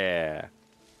 Yeah.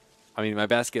 I mean, my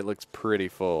basket looks pretty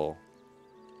full.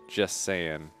 Just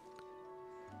saying.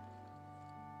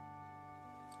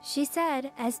 She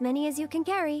said, as many as you can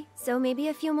carry, so maybe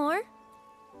a few more?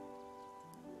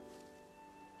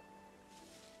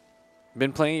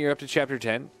 Been playing, you're up to chapter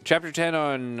 10. Chapter 10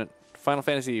 on Final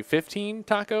Fantasy 15,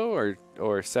 Taco,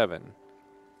 or 7?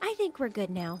 I think we're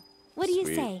good now. What do you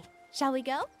Sweet. say? Shall we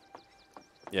go?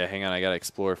 Yeah, hang on, I gotta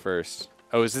explore first.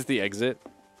 Oh, is this the exit?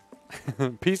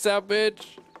 Peace out, bitch.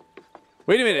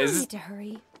 Wait a minute, We is don't this need to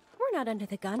hurry. We're not under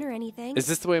the gun or anything. is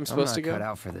this the way I'm supposed to not go? cut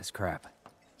out for this crap.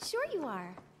 Sure you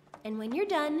are. And when you're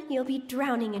done, you'll be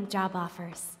drowning in job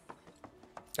offers.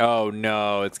 Oh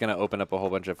no, it's gonna open up a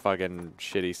whole bunch of fucking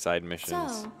shitty side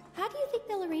missions. So, how do you think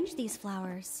they'll arrange these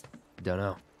flowers? Don't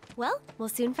know. Well, we'll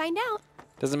soon find out.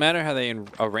 Doesn't matter how they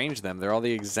arrange them; they're all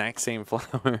the exact same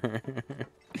flower.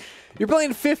 You're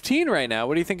playing 15 right now.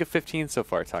 What do you think of 15 so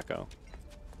far, Taco?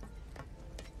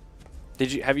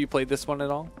 Have you played this one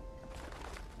at all?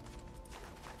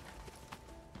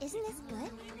 Isn't this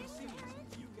good?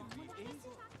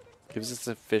 Gives us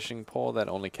a fishing pole that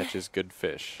only catches good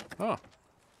fish. Oh,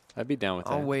 I'd be down with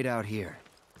that. I'll wait out here.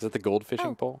 Is that the gold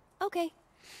fishing pole? Okay.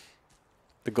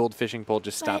 The gold fishing pole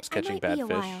just stops But I catching might bad be a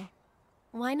fish. while.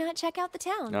 Why not check out the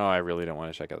town? No, I really don't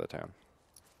want to check out the town.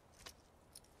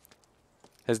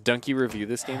 Has Donkey reviewed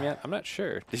this game yet? I'm not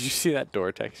sure. Did you see that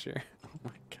door texture? Oh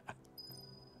my god.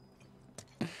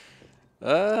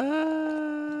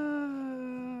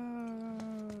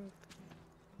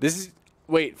 This is...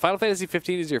 Wait, Final Fantasy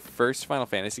 15 is your first Final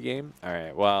Fantasy game?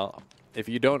 Alright, well, if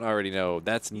you don't already know,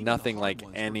 that's nothing like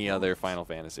any other Final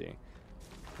Fantasy.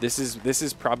 This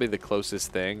is probably the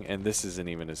closest thing, and this isn't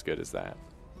even as good as that.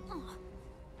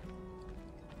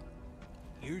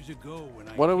 Years ago when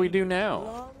What do we do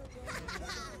now?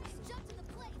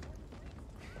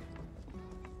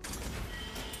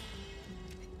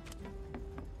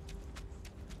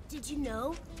 Did you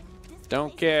know?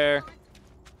 Don't care.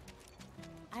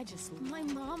 I just my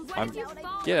mom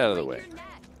Get out of the way.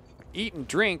 Eat and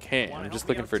drink. Hey, I'm just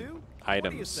looking for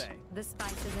items. The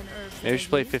spices and herbs. Maybe I should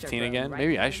play 15 again.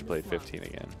 Maybe I should play 15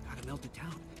 again. Gotta melt it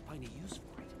down. Find a use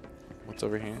for it. What's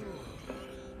over here?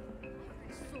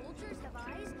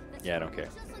 Yeah, I don't care.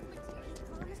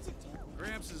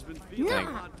 Gramps has been feeling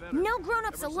a lot better. No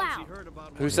grown-ups allowed.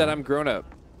 Who said I'm grown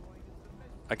up?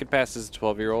 I could pass as a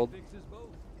 12-year-old.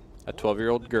 A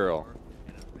 12-year-old girl.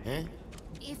 Huh?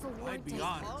 If a word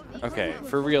Okay,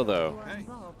 for real though.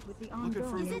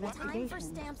 Is it time for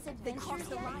Stamp's adventures?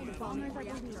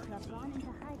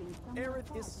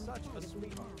 Aerith is such a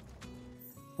sweetheart.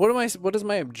 What is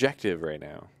my objective right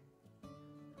now?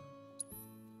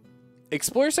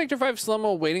 Explore Sector 5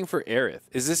 slow-mo waiting for Aerith.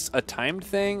 Is this a timed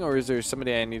thing, or is there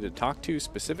somebody I need to talk to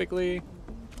specifically?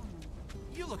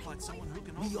 You look like someone who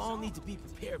can. We all need to be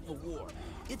prepared for war.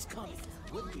 It's coming,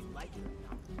 whether we like it or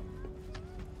not.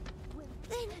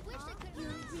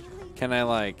 Can I,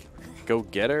 like, go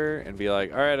get her and be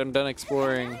like, alright, I'm done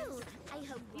exploring?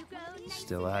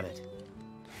 Still at it.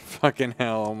 Fucking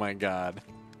hell, oh my god.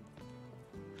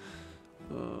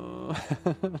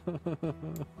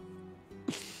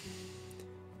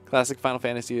 Classic Final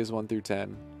Fantasy is 1 through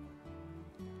 10.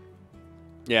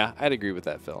 Yeah, I'd agree with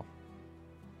that, Phil.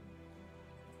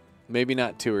 Maybe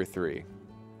not 2 or 3.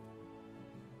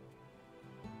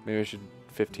 Maybe I should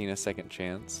 15 a second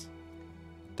chance.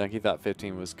 Donkey thought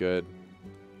 15 was good,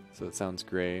 so it sounds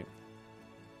great.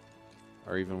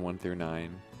 Or even 1 through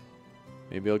 9.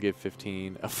 Maybe I'll give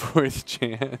 15 a 4th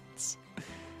chance.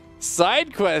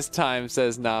 Side quest time,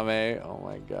 says Name. Oh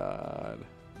my god.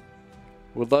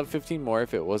 Would love 15 more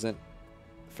if it wasn't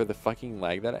for the fucking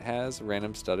lag that it has.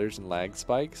 Random stutters and lag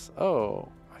spikes. Oh,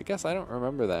 I guess I don't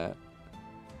remember that.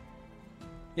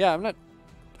 Yeah, I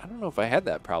don't know if I had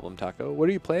that problem, Taco. What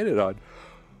are you playing it on?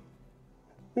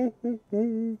 I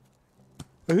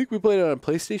think we played it on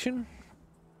PlayStation.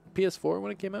 PS4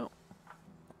 when it came out?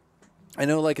 I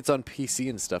know, like, it's on PC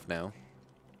and stuff now.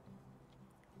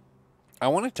 I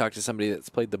want to talk to somebody that's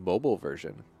played the mobile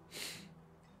version.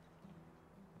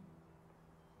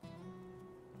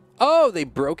 Oh, they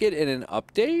broke it in an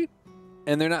update?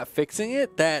 And they're not fixing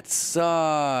it? That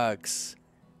sucks.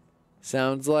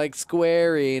 Sounds like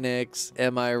Square Enix.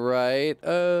 Am I right?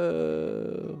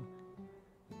 Oh.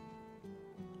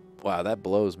 Wow, that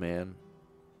blows, man.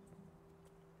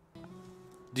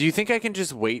 Do you think I can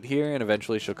just wait here and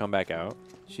eventually she'll come back out?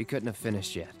 She couldn't have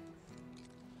finished yet.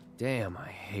 Damn, I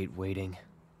hate waiting.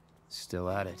 Still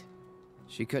at it.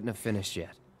 She couldn't have finished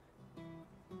yet.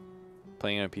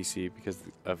 Playing on a PC because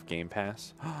of Game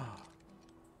Pass?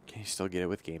 Can you still get it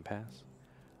with Game Pass?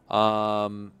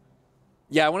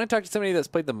 Yeah, I want to talk to somebody that's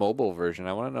played the mobile version.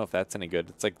 I want to know if that's any good.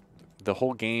 It's like the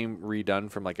whole game redone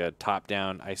from like a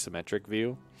top-down isometric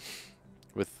view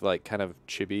with like kind of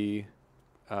chibi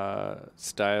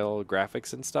style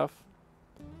graphics and stuff.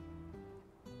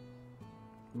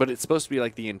 But it's supposed to be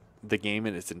like the game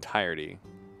in its entirety,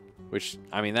 which,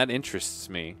 I mean, that interests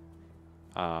me.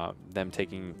 Them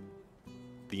taking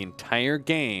the entire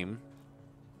game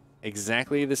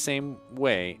exactly the same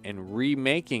way and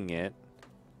remaking it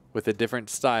with a different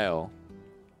style.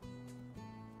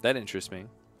 That interests me.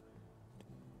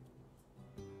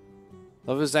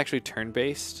 Love is actually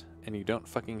turn-based and you don't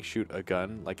fucking shoot a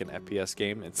gun like an FPS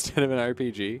game instead of an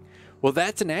RPG. Well,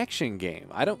 that's an action game.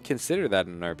 I don't consider that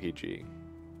an RPG.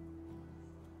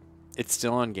 It's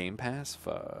still on Game Pass?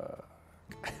 Fuck.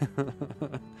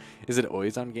 Is it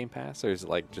always on Game Pass, or is it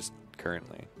like just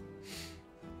currently?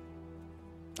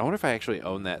 I wonder if I actually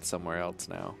own that somewhere else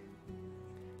now.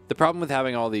 The problem with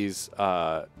having all these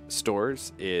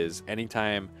stores is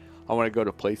anytime I want to go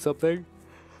to play something,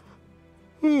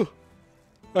 I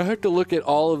have to look at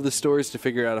all of the stores to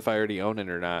figure out if I already own it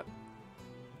or not.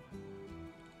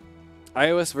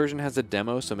 iOS version has a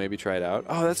demo, so maybe try it out.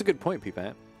 Oh, that's a good point,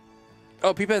 Peepat.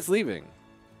 Oh, Peepat's leaving.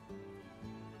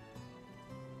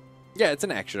 Yeah, it's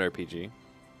an action RPG.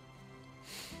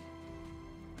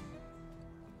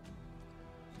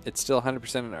 It's still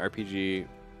 100% an RPG,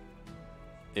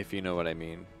 if you know what I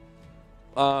mean.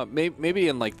 Maybe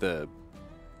in like the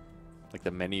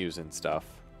menus and stuff,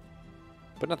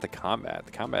 but not the combat.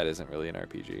 The combat isn't really an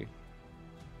RPG.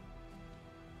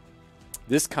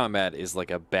 This combat is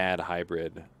like a bad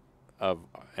hybrid of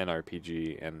an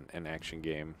RPG and an action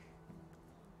game.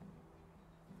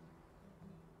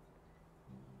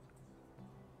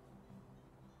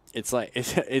 It's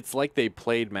like they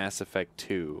played Mass Effect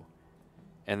 2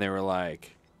 and they were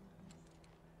like,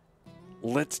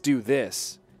 let's do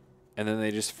this, and then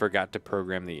they just forgot to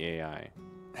program the AI.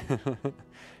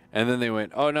 And then they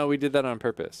went, oh no, we did that on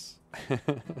purpose.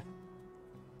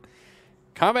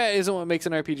 Combat isn't what makes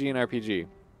an RPG an RPG.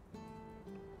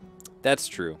 That's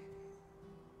true.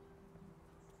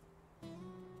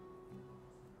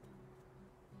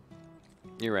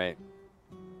 You're right.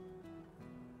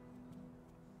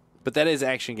 But that is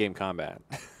action game combat.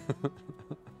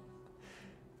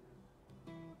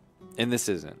 And this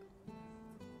isn't.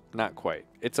 Not quite.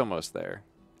 It's almost there.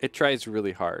 It tries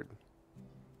really hard.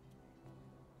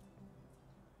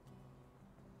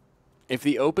 If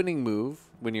the opening move,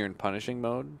 when you're in punishing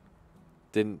mode,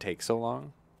 didn't take so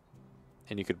long,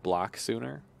 and you could block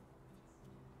sooner,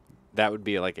 that would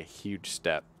be like a huge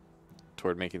step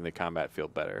toward making the combat feel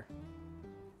better.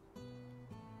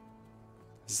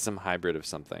 This is some hybrid of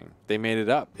something. They made it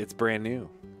up. It's brand new.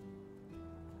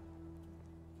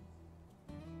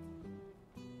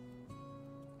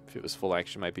 If it was full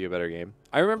action, it might be a better game.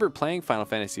 I remember playing Final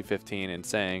Fantasy 15 and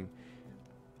saying,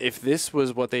 if this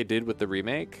was what they did with the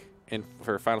remake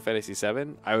for Final Fantasy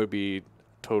 7, I would be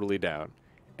totally down.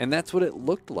 And that's what it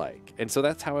looked like. And so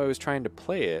that's how I was trying to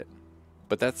play it.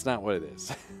 But that's not what it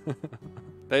is.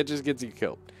 That just gets you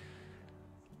killed.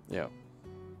 Yeah.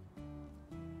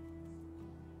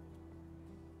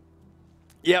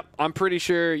 Yep, I'm pretty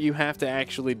sure you have to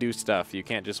actually do stuff. You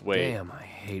can't just wait. Damn, I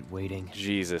hate waiting.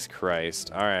 Jesus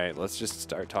Christ. All right, let's just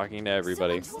start talking to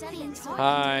everybody.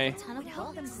 Hi.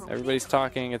 Everybody's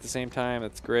talking at the same time.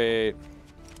 That's great.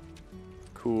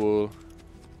 Cool.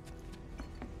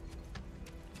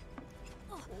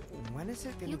 When is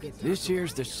it gonna get This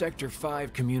here's the Sector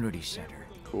 5 Community Center.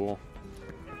 Cool.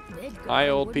 Hi,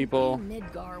 old people.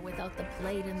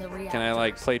 Can I,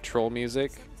 like, play troll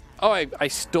music? Oh, I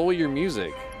stole your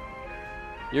music.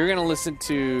 You're going to listen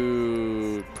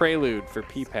to Prelude for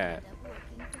Peepat.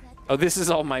 Oh, this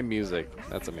is all my music.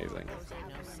 That's amazing.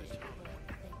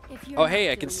 Oh,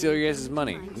 hey, I can steal your guys'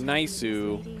 money.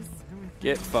 Nice-oo.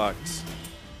 Get fucked.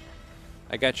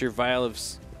 I got your vial of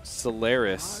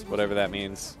Solaris, whatever that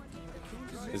means.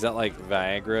 Is that like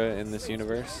Viagra in this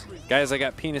universe? Guys, I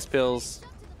got penis pills.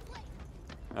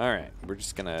 All right, we're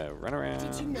just gonna run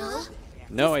around. Did you know?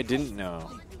 No, I didn't know.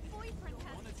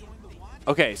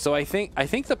 Okay, so I think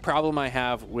the problem I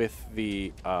have with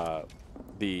the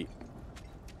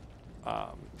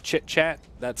chit chat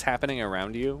that's happening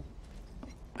around you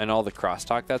and all the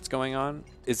crosstalk that's going on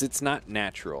is it's not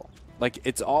natural. Like,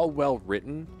 it's all well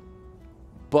written,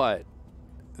 but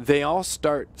they all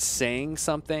start saying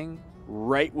something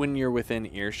right when you're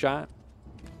within earshot.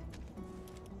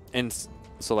 And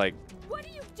so, like, What are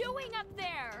you doing up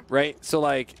there? right? So,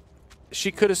 like,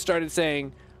 she could have started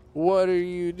saying, "What are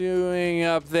you doing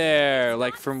up there?"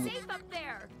 Like, from... Safe up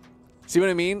there. See what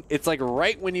I mean? It's like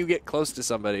right when you get close to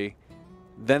somebody,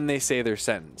 then they say their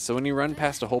sentence. So when you run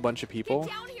past a whole bunch of people,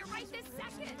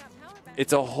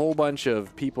 it's a whole bunch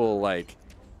of people, like,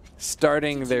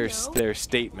 starting their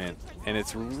statement, and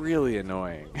it's really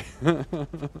annoying.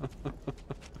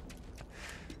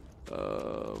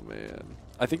 Oh, man.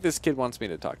 I think this kid wants me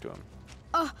to talk to him.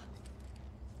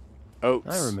 Oats.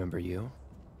 I remember you.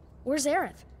 Where's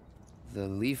Aerith? The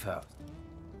Leaf House.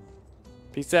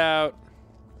 Peace out.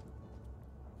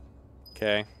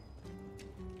 Okay.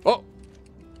 Oh!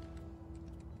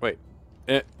 Wait.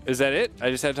 Is that it? I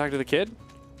just had to talk to the kid?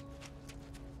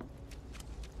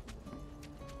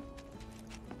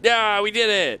 Yeah, we did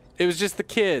it! It was just the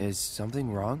kid. Is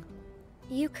something wrong?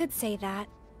 You could say that.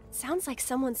 Sounds like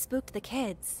someone spooked the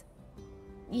kids.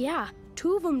 Yeah,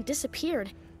 2 of them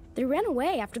disappeared. They ran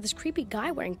away after this creepy guy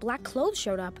wearing black clothes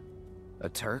showed up. A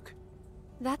Turk?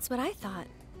 That's what I thought,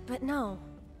 but no.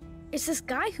 It's this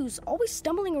guy who's always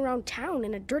stumbling around town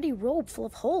in a dirty robe full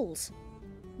of holes.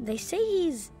 They say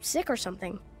he's sick or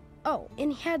something. Oh,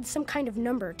 and he had some kind of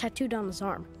number tattooed on his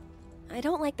arm. I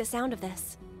don't like the sound of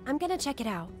this. I'm gonna check it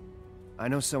out. I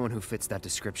know someone who fits that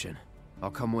description.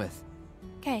 I'll come with.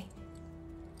 Okay.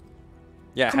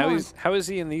 Yeah, Come how is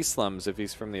he in these slums if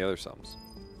he's from the other slums?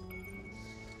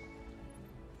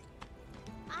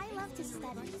 I love to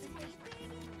study.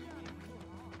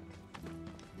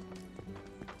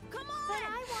 Come on! But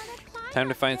I want to climb Time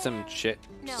to up find there.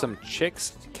 some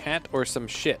chicks, cat, or some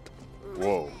shit.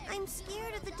 Whoa. I'm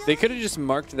scared of the They could have just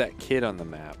marked that kid on the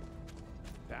map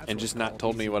and just not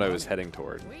told me what I was heading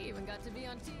toward. We even got to be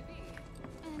on TV.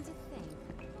 And to think.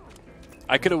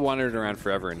 I could have wandered around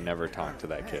forever and never talked to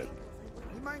that kid.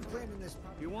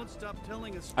 You won't stop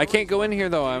telling us. I can't go in here,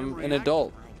 though. I'm an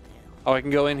adult. Oh, I can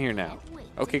go in here now.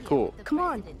 Okay, cool. Come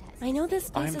on. I know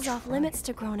this place I'm is off limits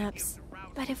to grown-ups,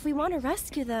 but if we want to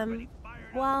rescue them,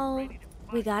 well,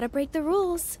 we gotta break the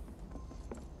rules.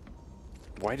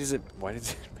 Why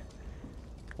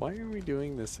are we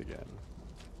doing this again?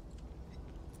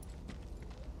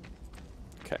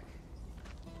 Okay.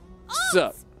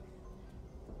 Sup?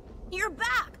 You're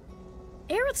back!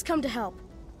 Aerith's come to help.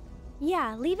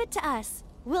 Yeah, leave it to us.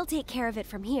 We'll take care of it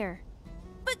from here.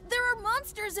 But there are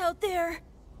monsters out there!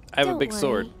 I have a Don't big worry.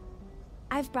 sword.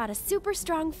 I've brought a super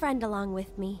strong friend along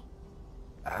with me.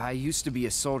 I used to be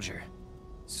a soldier.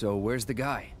 So where's the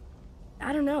guy?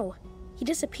 I don't know. He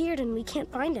disappeared and we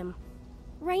can't find him.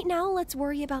 Right now, let's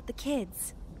worry about the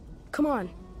kids. Come on.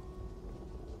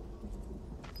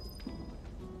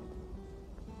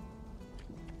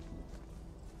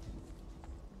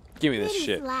 Give me this Pretty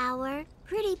shit. flower,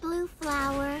 pretty blue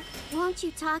flower, won't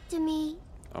you talk to me?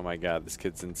 Oh my god, this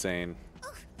kid's insane.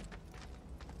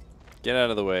 Get out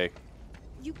of the way.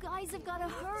 You guys have got to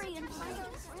hurry and find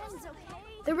our friends, okay?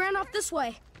 They ran off this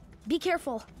way. Be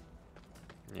careful.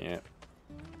 Yeah.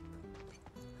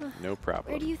 No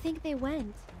problem. Where do you think they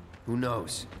went? Who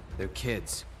knows? They're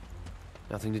kids.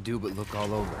 Nothing to do but look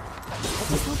all over. I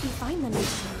just hope we find them.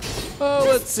 Oh,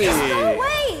 let's see. Go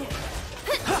away!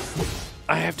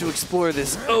 I have to explore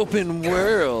this open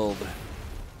world.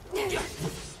 See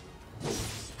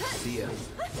ya.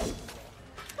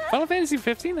 Final Fantasy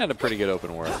 15 had a pretty good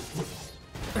open world.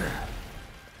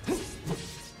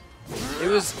 It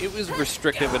was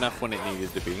restrictive enough when it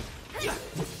needed to be.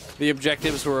 The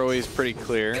objectives were always pretty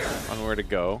clear on where to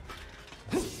go.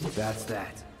 That's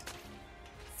that.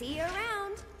 See you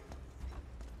around.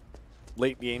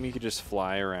 Late game, you could just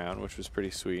fly around, which was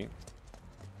pretty sweet.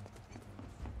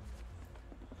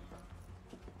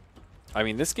 I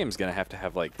mean, this game's gonna have to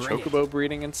have like chocobo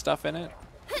breeding and stuff in it.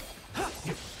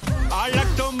 I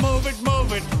like to move it.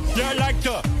 You like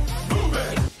to move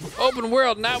it. Open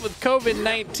world, not with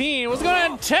COVID-19. What's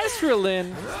going on, Tess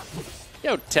Rillin?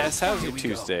 Yo, Tess, how's your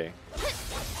Tuesday?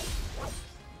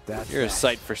 You're a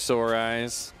sight for sore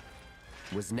eyes.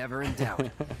 Was never in doubt.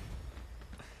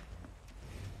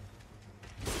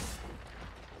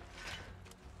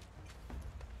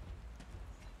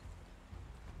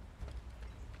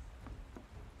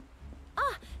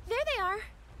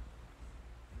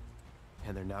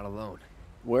 And they're not alone.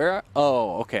 Where?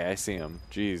 Oh, okay, I see them.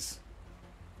 Jeez.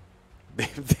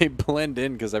 They blend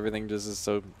in because everything just is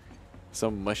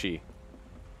so mushy.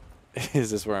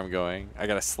 Is this where I'm going? I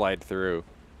gotta slide through.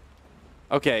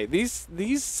 Okay, these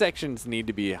sections need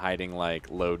to be hiding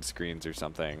like load screens or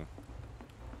something.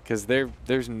 Because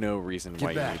there's no reason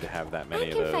why you need to have that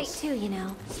many of those. I can fight too, you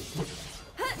know.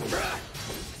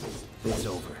 It's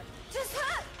over.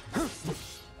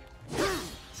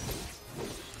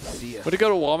 See ya. Would to go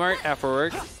to Walmart after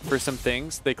work for some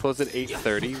things. They close at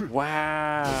 8:30.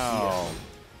 Wow.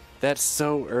 That's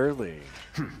so early.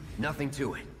 Nothing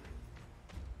to it.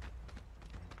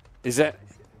 Is that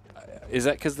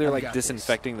because they're like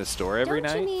disinfecting the store every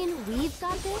night? Don't you mean we've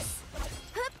got this?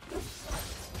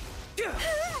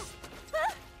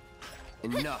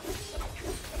 Enough.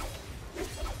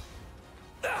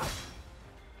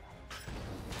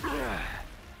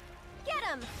 Get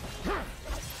him!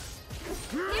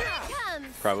 Here it comes!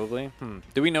 Probably.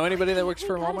 Do we know anybody that works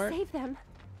for We gotta Walmart? save them.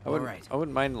 I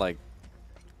wouldn't mind like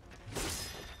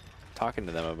talking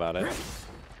to them about it.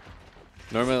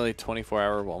 Normally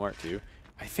 24-hour Walmart too.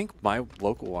 I think my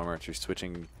local Walmarts are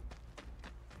switching.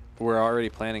 We're already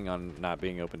planning on not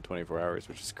being open 24 hours,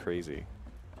 which is crazy.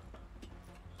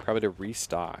 Probably to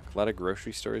restock. A lot of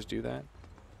grocery stores do that.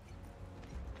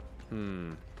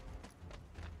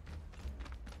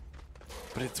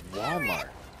 But it's Walmart.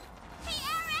 Hey,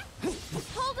 Eric!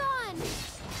 Hold on!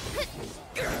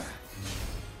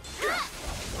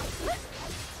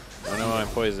 Oh no, I'm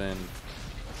poisoned.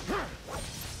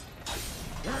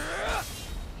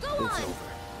 Go on!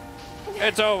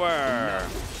 It's over!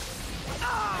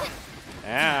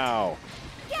 Ow!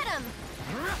 Get him!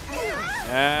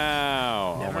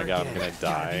 Ow! Oh my god, I'm gonna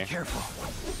die. Be careful.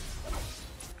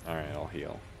 Alright, I'll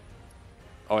heal.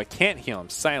 Oh, I can't heal. I'm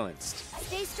silenced.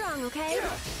 Stay strong, okay?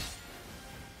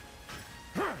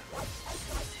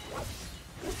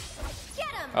 Get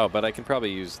him! Oh, but I can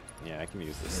probably use... Yeah, I can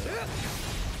use this stuff.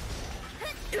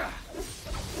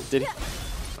 Did he?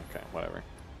 Okay, whatever.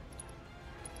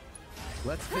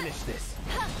 Let's finish this.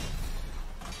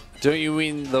 Don't you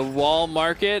mean the wall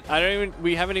market?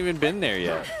 We haven't even been there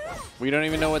yet. We don't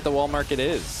even know what the wall market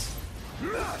is.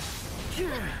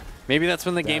 Maybe that's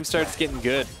when the game starts getting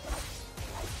good.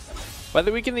 By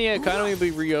the weekend, the economy will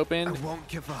be reopened. I won't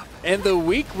give up. And the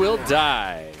week will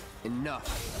die.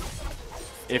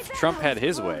 Enough. If Trump had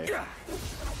his way.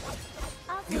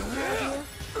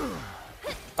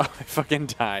 Oh, I fucking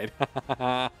died.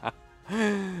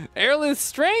 Aerith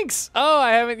strengths. Oh,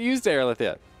 I haven't used Aerith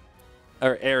yet.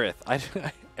 Or Aerith.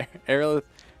 Aerith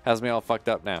has me all fucked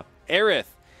up now. Aerith.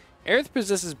 Aerith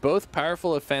possesses both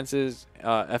powerful offensive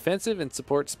and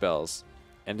support spells,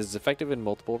 and is effective in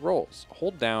multiple roles.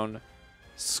 Hold down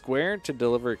square to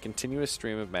deliver a continuous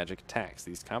stream of magic attacks.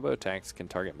 These combo attacks can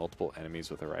target multiple enemies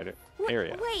with a right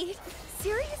area. Wait,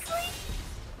 seriously?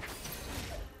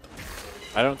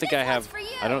 I don't think I have.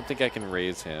 I don't think I can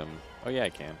raise him. Oh yeah, I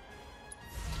can.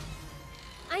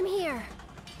 I'm here.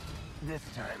 This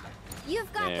time.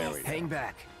 You've got There this. we go. Hang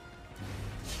back.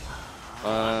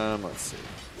 Let's see.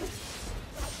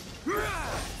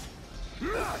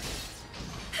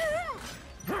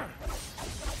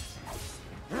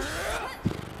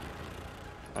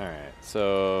 Alright,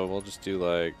 so we'll just do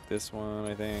like this one,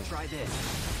 I think. Try this.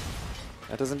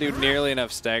 That doesn't do nearly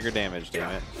enough stagger damage,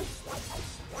 damn it.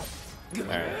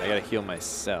 Alright, I gotta heal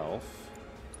myself.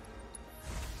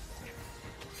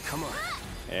 Come on.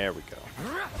 There we go.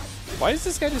 Why is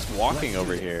this guy just walking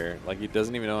over here? Like he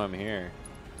doesn't even know I'm here.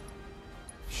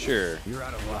 Sure. You're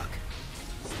out of luck.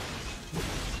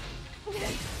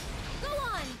 Go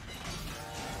on.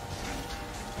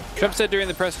 Trump said during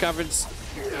the press conference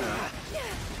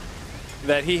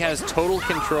that he has total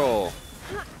control.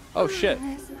 Oh shit.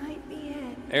 This might be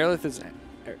it.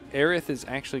 Aerith is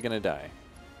actually gonna die.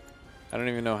 I don't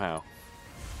even know how.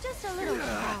 Just a little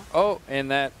while. Oh,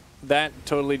 and that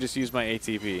totally just used my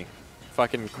ATP.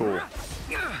 Fucking cool.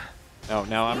 Oh,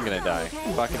 now I'm gonna die.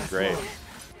 Fucking great.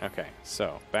 Okay,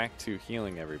 so back to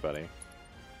healing everybody.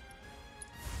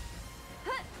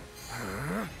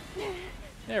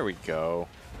 There we go.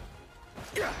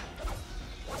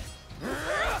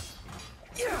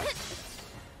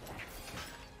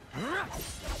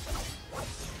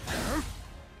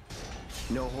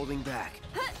 No holding back.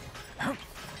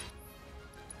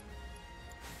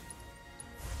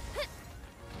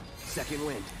 Second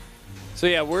wind. So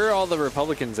yeah, where are all the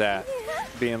Republicans at?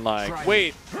 Being like,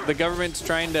 wait, the government's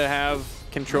trying to have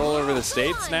control over the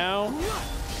states now?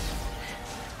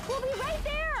 We'll be right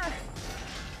there.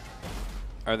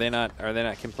 Are they not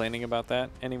complaining about that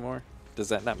anymore? Does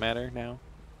that not matter now?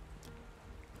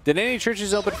 Did any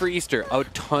churches open for Easter? A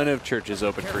ton of churches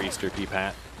open for Easter,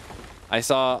 P-Pat. I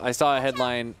saw a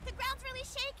headline.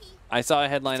 I saw a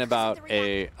headline about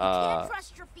a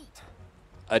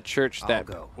church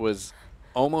that was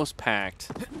almost packed,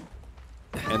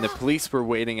 and the police were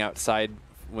waiting outside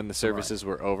when the services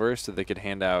were over so they could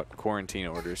hand out quarantine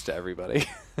orders to everybody.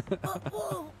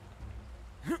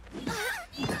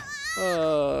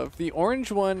 If the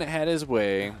orange one had his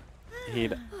way,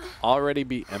 he'd already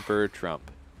be Emperor Trump.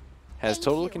 Has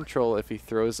total control if he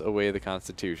throws away the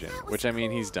Constitution, which I mean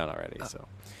he's done already. So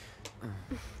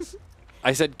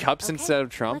I said cups instead of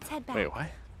Trump. Wait,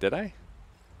 what? Did I?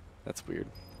 That's weird.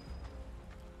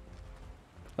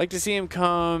 Like to see him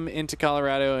come into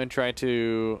Colorado and try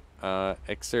to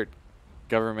exert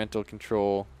governmental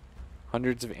control.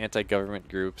 Hundreds of anti-government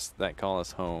groups that call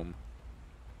us home.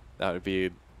 That would be.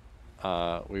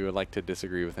 We would like to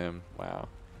disagree with him. Wow.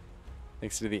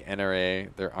 Thanks to the NRA,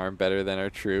 they're armed better than our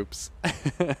troops.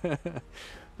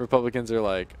 Republicans are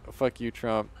like, fuck you,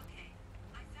 Trump.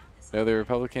 No, the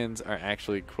Republicans are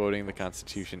actually quoting the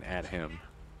Constitution at him.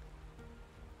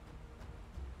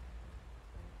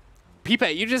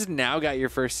 Peepat, you just now got your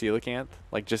first coelacanth?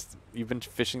 Like, just, you've been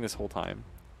fishing this whole time?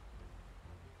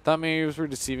 Thought maybe you were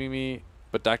deceiving me,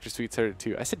 but Dr. Sweet said it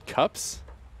too. I said cups?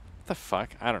 What the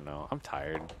fuck? I don't know. I'm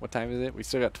tired. What time is it? We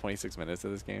still got 26 minutes of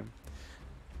this game.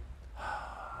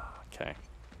 Okay.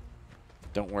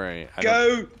 Don't worry.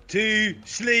 Go to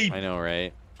sleep. I know,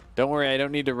 right? Don't worry. I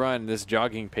don't need to run. This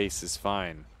jogging pace is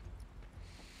fine.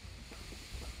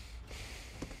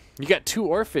 You got 2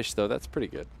 oarfish, though. That's pretty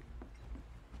good.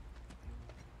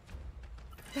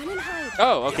 Run and hide.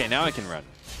 Oh, okay. Now I can run.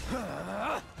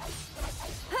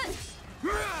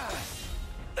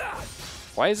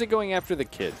 Why is it going after the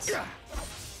kids?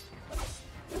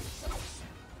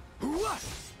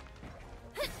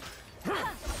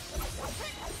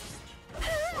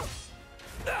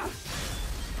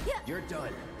 You're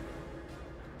done.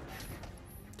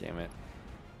 Damn it.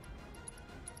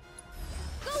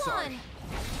 Go on.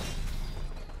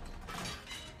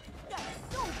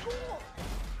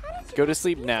 Go to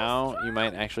sleep now. You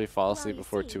might actually fall asleep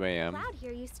before 2 a.m.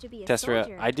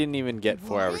 Tessera, I didn't even get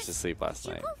 4 hours of sleep last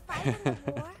night.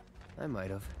 I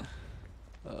might have.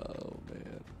 Oh,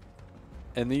 man.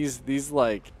 And these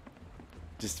like,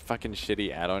 just fucking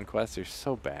shitty add-on quests are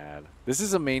so bad. This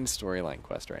is a main storyline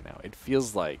quest right now. It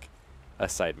feels like a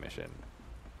side mission.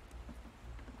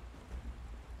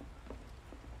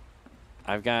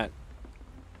 I've got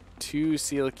 2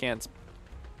 coelacanths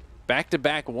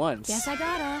back-to-back once. Guess I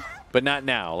gotta. But not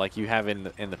now, like you have in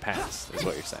the past, is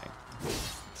what you're saying.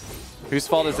 Whose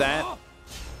fault is that?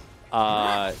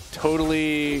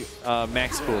 Totally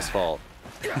Max Cool's fault.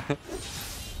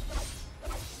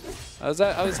 I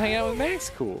was hanging out with Max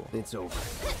Cool. It's over.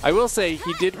 I will say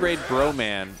he did raid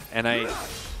Broman, and I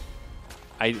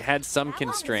had some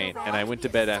constraint, and I went to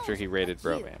bed after he raided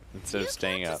Broman instead of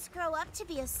staying up. Just grow up to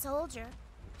be a soldier.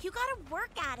 You gotta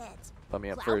work at it. Let me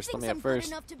up first. Let me up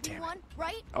first. Damn it.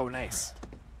 Right? Oh, nice.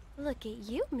 Look at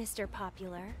you, Mr.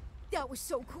 Popular. That was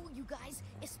so cool, you guys.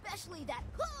 Especially that.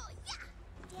 Oh,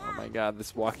 yeah. Oh my god,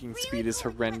 this walking speed is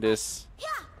horrendous.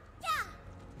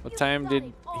 What time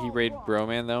did he raid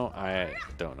Broman, though? I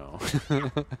don't know.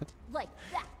 Like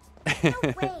that.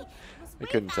 No way. I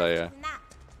couldn't tell you.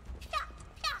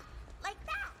 Like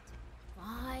that.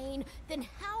 Fine. Then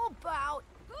how about...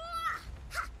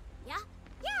 Yeah?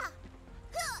 Yeah.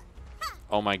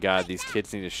 Oh my god, these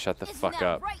kids need to shut the fuck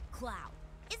up. Right, Cloud?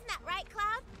 Isn't that right,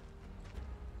 Cloud?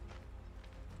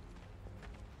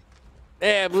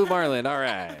 Yeah, Blue Marlin,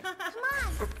 alright. Come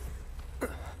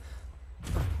on.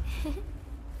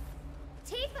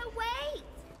 Tifa, wait!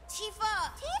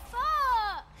 Tifa!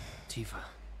 Tifa! Tifa.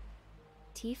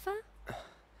 Tifa?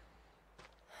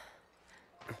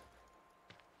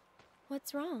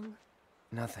 What's wrong?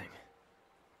 Nothing.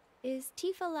 Is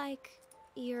Tifa like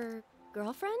your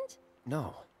girlfriend?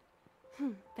 No.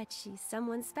 Bet she's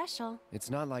someone special. It's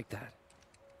not like that.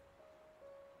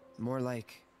 More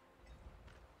like...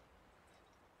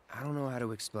 I don't know how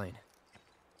to explain.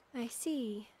 I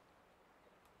see.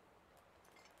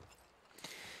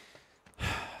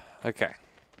 Okay.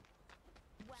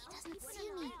 He doesn't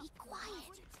see me. Be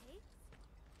quiet.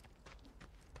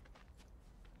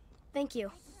 Thank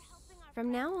you.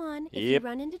 From now on, if Yep. you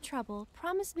run into trouble,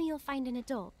 promise me you'll find an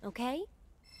adult, okay?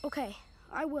 Okay,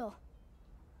 I will.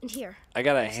 And here. I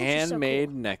got a since you're so handmade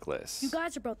cool, necklace. You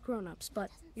guys are both grown-ups, but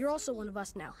you're also one of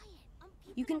us now.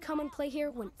 You can come and play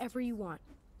here whenever you want.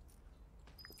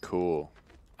 Cool.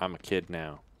 I'm a kid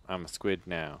now. I'm a squid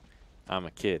now. I'm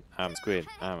a kid. I'm a squid.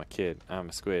 I'm a kid. I'm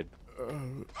a squid.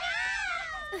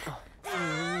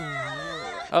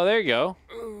 Oh, there you go.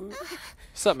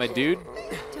 What's up, my dude?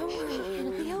 Don't worry,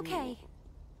 it'll be okay.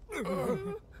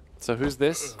 So who's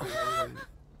this?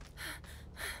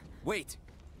 Wait.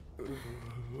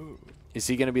 Is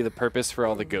he gonna be the purpose for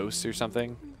all the ghosts or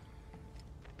something?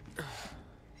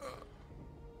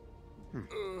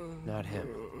 Not him.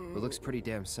 But looks pretty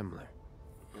damn similar.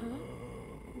 Huh?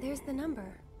 There's the number,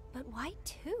 but why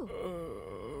 2?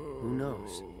 Who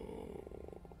knows?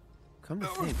 Come to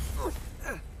think.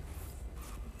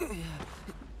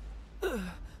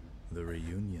 The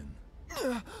reunion.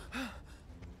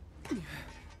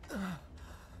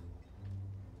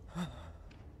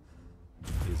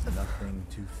 Is nothing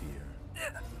to fear.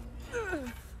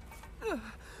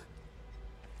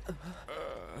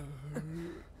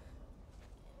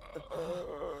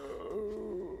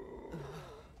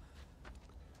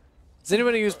 Does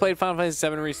anybody who's played Final Fantasy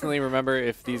VII recently remember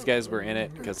if these guys were in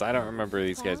it? Because I don't remember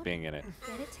these guys being in it.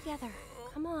 Get it together.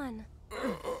 Come on.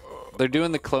 They're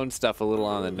doing the clone stuff a little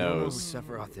on the nose.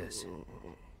 Sephiroth is.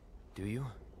 Do you?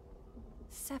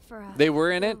 Sephiroth. They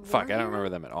were in it? Fuck, I don't remember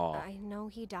them at all. I know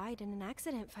he died in an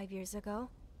accident 5 years ago.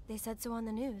 They said so on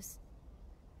the news.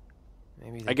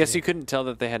 Maybe I guess you couldn't tell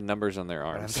that they had numbers on their but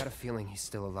arms. I've got a feeling he's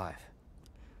still alive.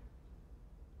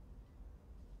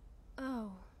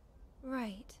 Oh,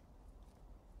 right.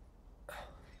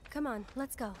 Come on,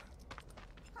 let's go.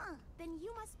 Huh, then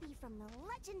you must be from the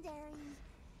legendary...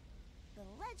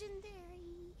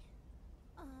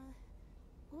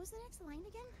 what was the next line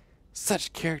again?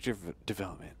 Such character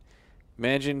development.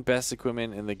 Imagine best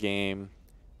equipment in the game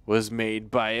was made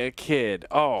by a kid.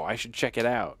 Oh, I should check it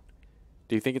out.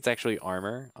 Do you think it's actually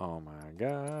armor? Oh my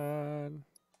god.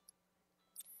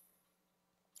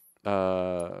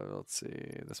 Let's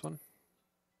see. This one?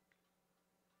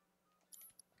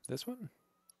 This one?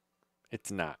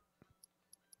 It's not.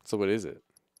 So what is it?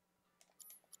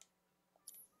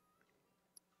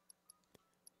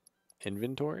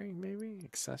 Inventory, maybe?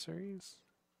 Accessories?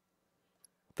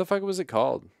 What the fuck was it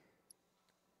called?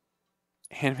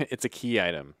 It's a key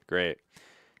item. Great.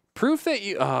 Proof that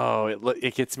you... Oh,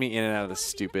 it gets me in and out of the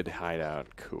stupid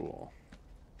hideout. Cool.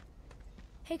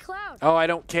 Hey, Cloud. Oh, I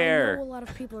don't care. I know a lot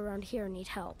of people around here need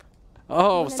help.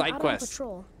 Oh, When I'm side out on quest.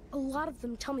 patrol, a lot of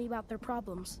them tell me about their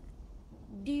problems.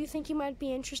 Do you think you might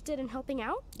be interested in helping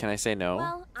out? Can I say no?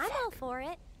 Well, I'm all for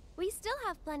it. We still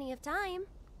have plenty of time.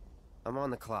 I'm on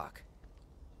the clock.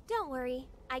 Don't worry.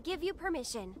 I give you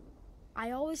permission.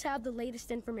 I always have the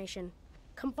latest information.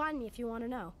 Come find me if you want to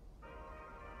know.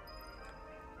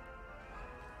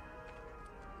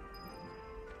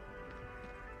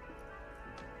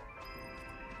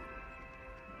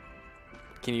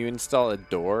 Can you install a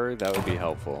door? That would be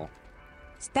helpful.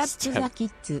 Step to the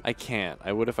kids. I can't.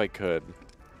 I would if I could.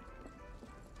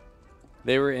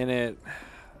 They were in it.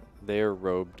 They are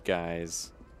robed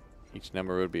guys. Each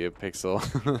number would be a pixel.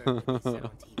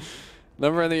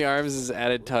 Number on the arms is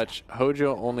added touch.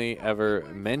 Hojo only ever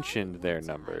mentioned their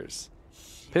numbers.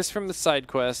 Piss from the side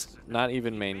quest, not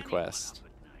even main quest.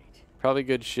 Probably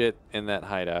good shit in that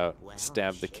hideout.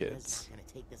 Stab the kids.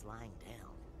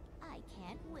 I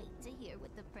can't wait to hear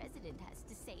what the president has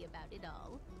to say about it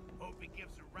all.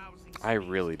 I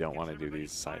really don't want to do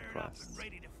these side quests.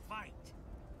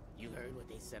 You heard what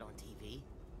they said on TV?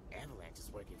 Avalanche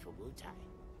is working for Wu-Tai.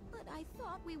 But I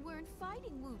thought we weren't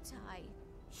fighting Wu-Tai.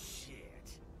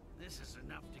 Shit. This is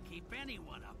enough to keep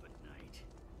anyone up at night.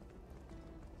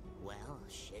 Well,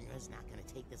 Shinra's not gonna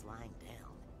take this lying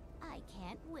down. I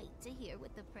can't wait to hear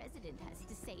what the president has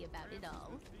to say about it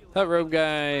all. That robe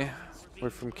guy, we're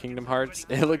from Kingdom Hearts.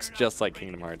 It looks just like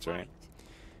Kingdom Hearts, right?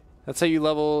 That's how you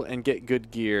level and get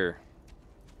good gear.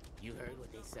 You heard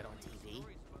what they said on TV?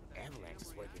 Avalanche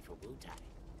is working for Wu-Tai.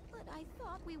 But I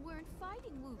thought we weren't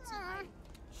fighting Wu-Tai.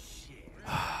 Shit.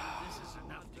 This is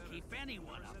enough to keep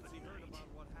anyone up at night.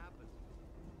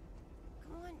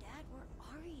 Come on, Dad. Where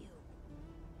are you?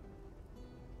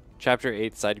 Chapter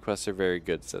 8 side quests are very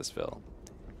good, says Phil.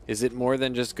 Is it more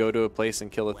than just go to a place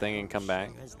and kill a thing and come back?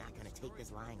 Shinra's not gonna take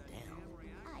this lying down.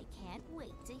 I can't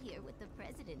wait to hear what the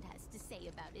president has to say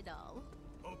about it all.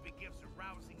 Hope he gives a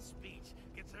rousing speech,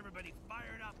 gets everybody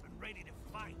fired up and ready to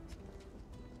fight.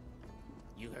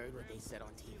 You heard what they said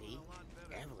on TV?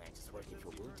 Avalanche is working for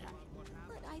Wu-Tai.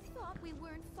 But I thought we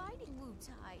weren't fighting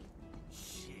Wu-Tai.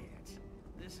 Shit.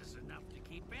 This is enough to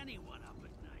keep anyone up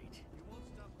at night. You won't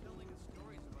stop telling us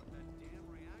stories about that damn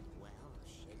reactor. Well,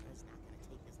 Shinra's not gonna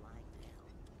take this lying down.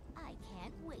 I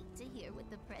can't wait to hear what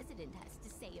the president has to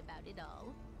say about it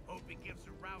all. Hope he gives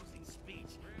a rousing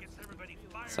speech, gets everybody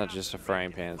fired It's not just a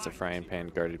frying pan, it's a frying pan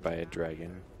guarded by a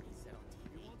dragon.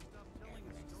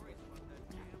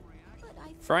 But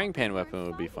I Frying pan weapon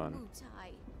would be fun.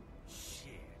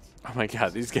 Shit. Oh my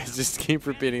god, these guys just keep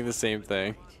repeating the same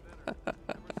thing.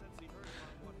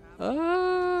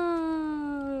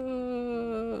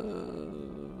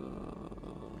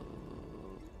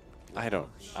 I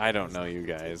don't know, you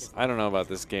guys. I don't know about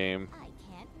this game.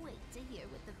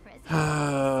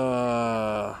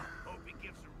 Hope he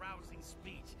gives a rousing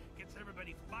speech, gets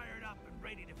everybody fired up and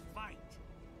ready to fight.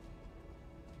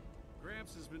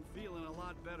 Gramps has been feeling a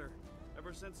lot better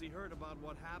ever since he heard about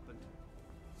what happened.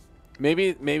 Maybe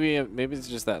it's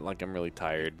just that like I'm really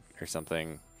tired or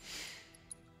something.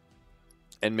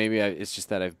 And maybe it's just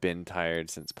that I've been tired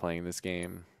since playing this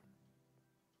game.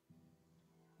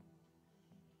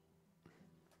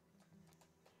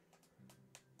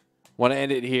 Want to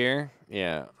end it here?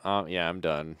 Yeah. Yeah, I'm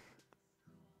done.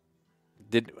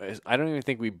 I don't even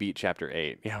think we beat chapter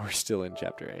 8. Yeah, we're still in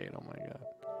chapter 8. Oh my god.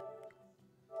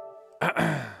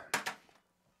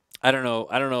 I don't know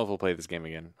if we'll play this game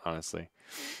again, honestly.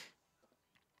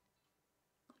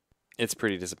 It's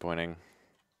pretty disappointing.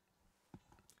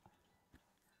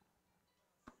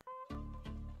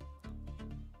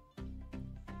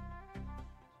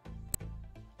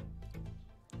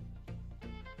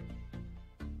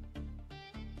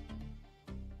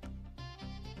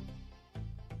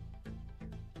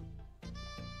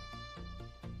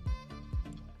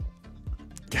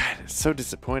 God, it's so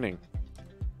disappointing.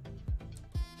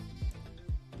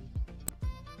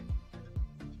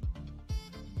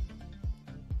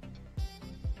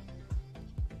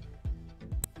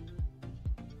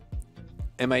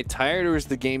 Am I tired or is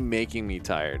the game making me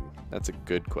tired? That's a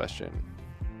good question.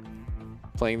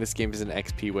 Playing this game is an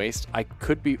XP waste. I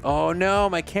could be... Oh no,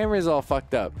 my camera is all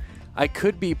fucked up. I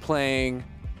could be playing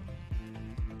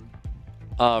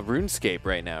RuneScape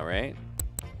right now, right?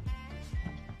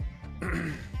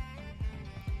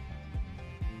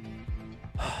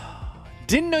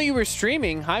 Didn't know you were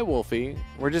streaming. Hi, Wolfie.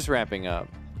 We're just wrapping up.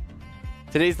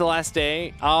 Today's the last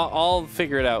day. I'll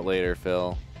figure it out later,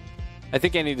 Phil. I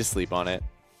think I need to sleep on it.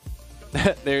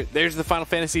 There's the Final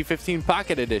Fantasy 15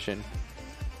 Pocket Edition.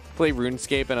 Play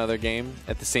RuneScape, another game,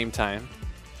 at the same time.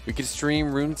 We could stream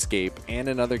RuneScape and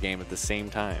another game at the same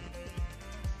time.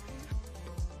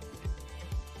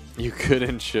 You could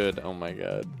and should. Oh my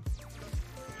god.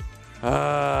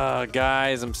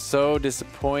 Guys, I'm so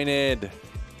disappointed.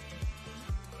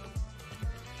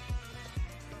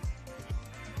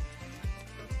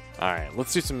 All right,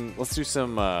 let's do some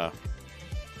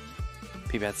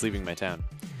P-Bat's leaving my town.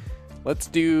 Let's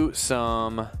do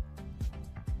some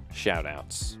shout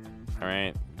outs. All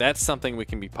right, that's something we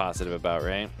can be positive about,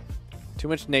 right? Too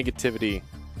much negativity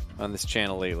on this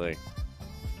channel lately.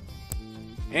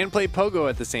 And play Pogo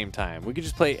at the same time. We could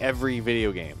just play every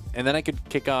video game. And then I could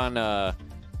kick on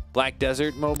Black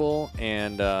Desert Mobile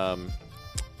and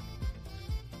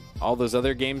all those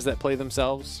other games that play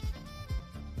themselves.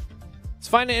 It's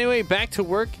fine anyway. Back to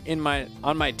work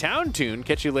on my town tune.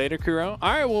 Catch you later, Kuro.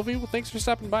 All right, Wolfie. Well, thanks for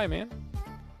stopping by, man.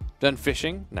 Done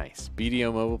fishing. Nice.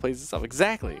 BDO Mobile plays itself.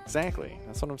 Exactly.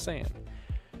 That's what I'm saying.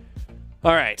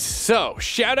 All right. So,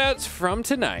 shout-outs from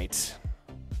tonight.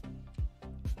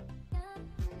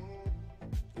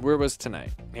 Where was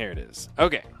tonight? Here it is.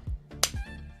 Okay.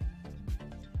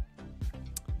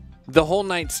 The whole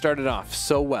night started off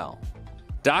so well.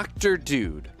 Dr.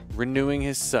 Dude renewing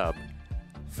his sub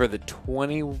for the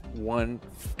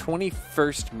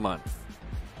 21st month.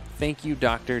 Thank you,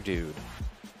 Dr. Dude.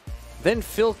 Then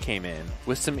Phil came in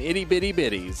with some itty bitty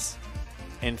bitties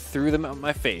and threw them at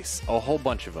my face. A whole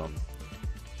bunch of them.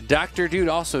 Dr. Dude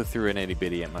also threw an itty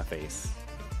bitty at my face.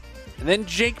 And then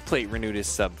Jake Plate renewed his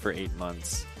sub for 8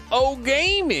 months. Oh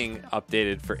Gaming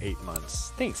updated for 8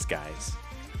 months. Thanks, guys.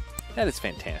 That is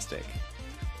fantastic.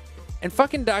 And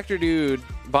fucking Dr. Dude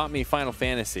bought me Final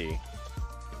Fantasy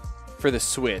for the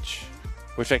Switch,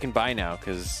 which I can buy now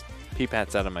because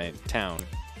P-Pat's out of my town.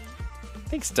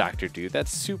 Thanks, Dr. Dude.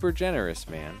 That's super generous,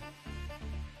 man.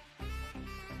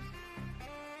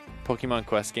 Pokemon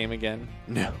Quest game again?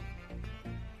 No.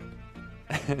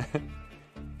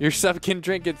 Your sub can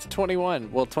drink. It's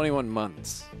 21. Well, 21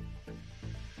 months.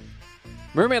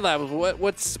 Mermaid Lab.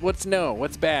 What's no?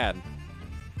 What's bad?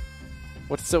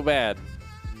 What's so bad?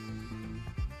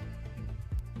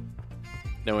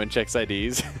 No one checks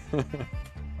IDs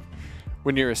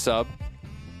when you're a sub.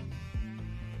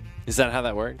 Is that how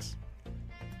that works?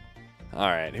 All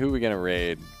right, who are we gonna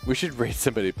raid? We should raid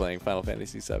somebody playing Final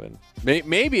Fantasy VII.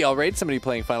 Maybe I'll raid somebody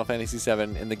playing Final Fantasy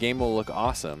VII, and the game will look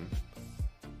awesome.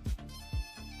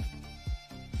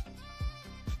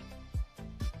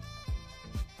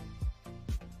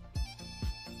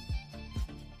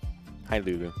 Hi,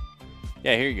 Lulu.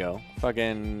 Yeah, here you go.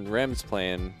 Fucking Rem's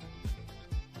playing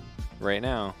right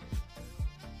now.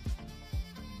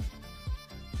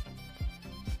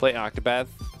 Play Octopath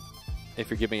if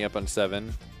you're giving up on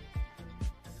 7.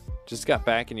 Just got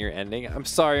back and you're ending. I'm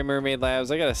sorry, Mermaid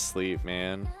Labs. I gotta sleep,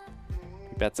 man.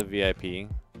 That's a VIP.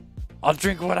 I'll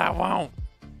drink what I want.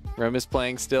 Rem is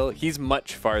playing still. He's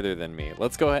much farther than me.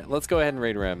 Let's go ahead and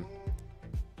raid Rem.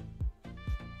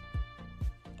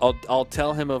 I'll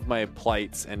tell him of my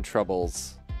plights and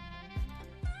troubles.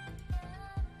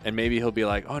 And maybe he'll be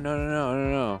like, "Oh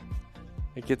no.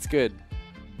 It gets good."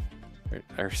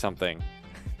 Or something.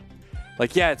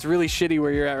 Like, yeah, it's really shitty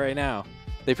where you're at right now.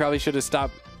 They probably should have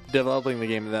stopped developing the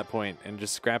game at that point and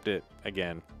just scrapped it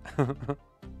again.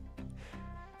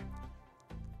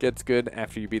 Gets good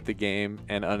after you beat the game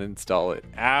and uninstall it.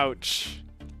 Ouch.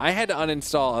 I had to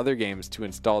uninstall other games to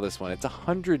install this one. It's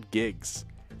 100 gigs.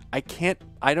 I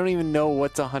don't even know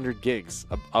what's 100 gigs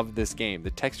of this game.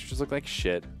 The textures look like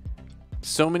shit.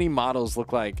 So many models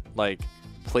look like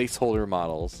placeholder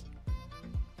models.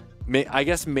 I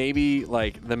guess maybe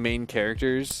like the main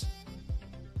characters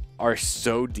are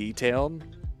so detailed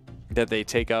that they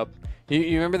take up.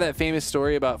 You remember that famous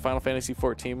story about Final Fantasy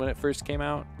XIV when it first came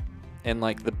out? And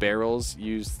like the barrels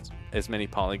used as many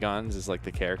polygons as like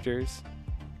the characters?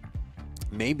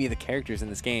 Maybe the characters in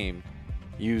this game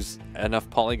use enough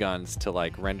polygons to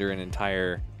like render an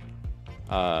entire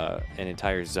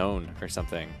zone or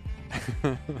something.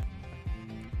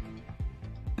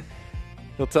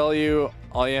 He'll tell you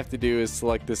all you have to do is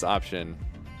select this option.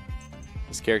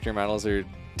 These character models are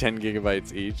 10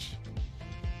 gigabytes each.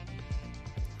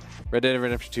 Red Dead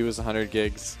Redemption 2 was 100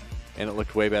 gigs, and it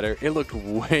looked way better. It looked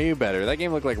way better. That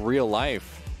game looked like real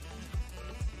life.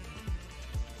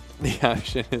 The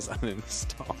option is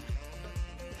uninstall.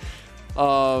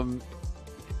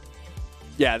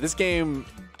 Yeah, this game,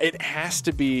 it has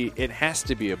to be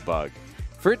a bug.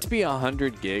 For it to be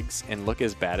 100 gigs and look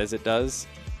as bad as it does,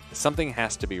 something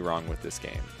has to be wrong with this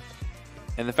game.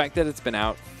 And the fact that it's been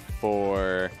out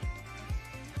for,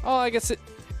 I guess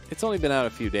it's only been out a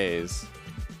few days.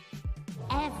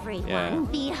 Everyone,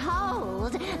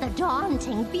 behold the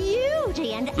daunting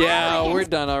beauty and yeah, elegance. we're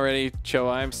done already,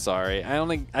 Choa. I'm sorry. I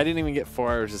didn't even get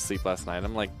 4 hours of sleep last night.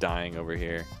 I'm like dying over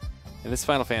here. And this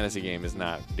Final Fantasy game is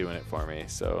not doing it for me,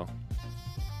 so.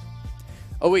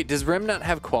 Oh wait, does Rem not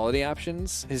have quality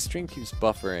options? His stream keeps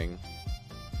buffering.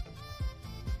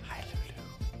 Hi, Lulu.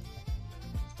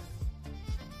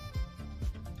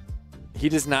 He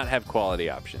does not have quality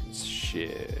options.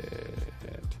 Shit.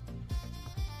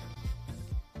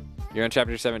 You're on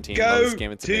chapter 17. Go this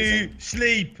game, it's amazing.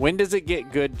 Sleep. When does it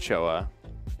get good, Choa?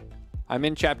 I'm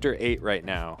in chapter 8 right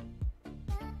now.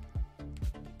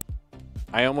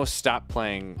 I almost stopped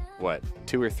playing,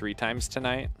 2 or 3 times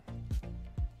tonight?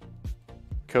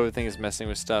 COVID thing is messing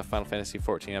with stuff. Final Fantasy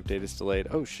XIV update is delayed.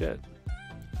 Oh, shit.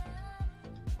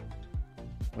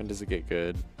 When does it get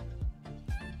good?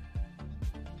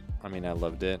 I mean, I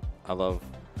loved it. I love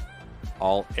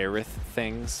all Aerith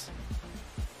things.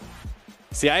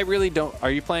 See, I really don't... Are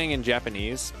you playing in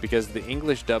Japanese? Because the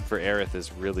English dub for Aerith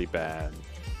is really bad.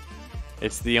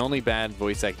 It's the only bad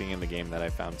voice acting in the game that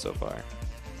I've found so far.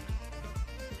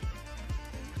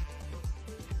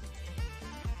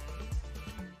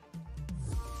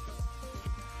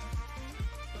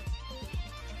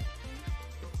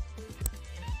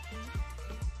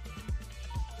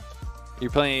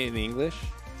 You're playing it in English?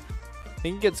 I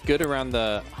think it gets good around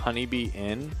the Honeybee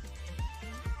Inn.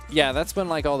 Yeah, that's when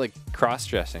like all the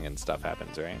cross-dressing and stuff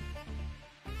happens, right?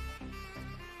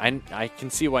 I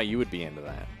can see why you would be into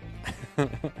that.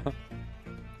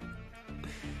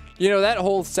 You know, that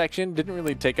whole section didn't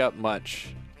really take up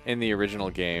much in the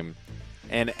original game.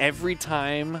 And every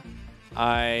time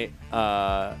I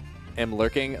am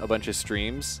lurking a bunch of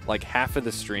streams, like half of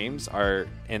the streams are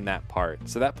in that part.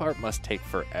 So that part must take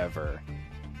forever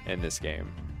in this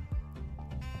game.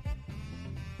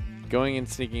 Going and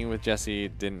sneaking with Jesse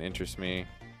didn't interest me.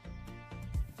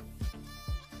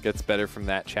 Gets better from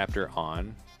that chapter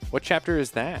on. What chapter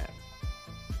is that?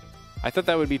 I thought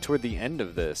that would be toward the end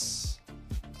of this.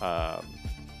 Toward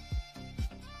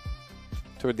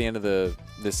the end of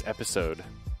this episode.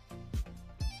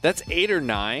 That's 8 or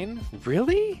 9?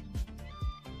 Really?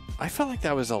 I felt like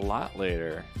that was a lot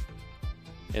later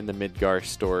in the Midgar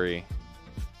story.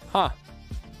 Huh.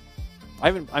 I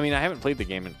haven't played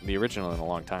the original in a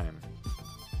long time.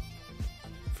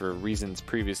 For reasons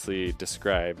previously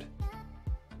described.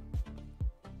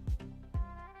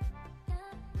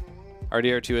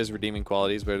 RDR2 has redeeming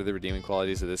qualities. What are the redeeming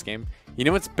qualities of this game? You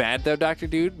know what's bad though, Dr.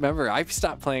 Dude? Remember, I've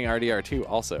stopped playing RDR2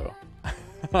 also.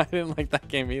 I didn't like that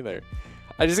game either.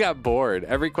 I just got bored.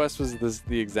 Every quest was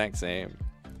the exact same.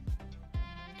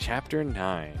 Chapter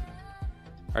 9.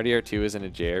 RDR2 isn't a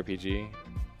JRPG.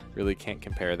 Really can't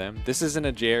compare them. This isn't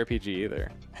a JRPG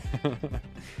either.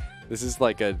 This is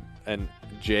like an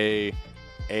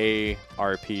JARPG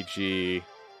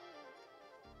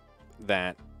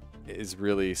that is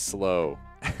really slow.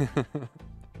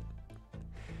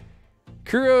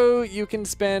 Kuro, you can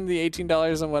spend the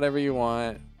 $18 on whatever you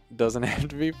want. Doesn't have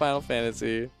to be Final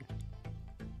Fantasy.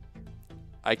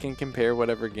 I can compare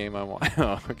whatever game I want.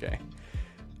 Oh, okay.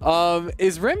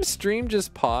 Is Rem's stream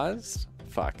just paused?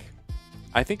 Fuck.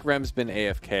 I think Rem's been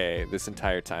AFK this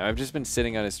entire time. I've just been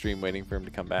sitting on his stream waiting for him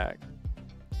to come back.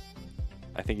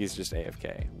 I think he's just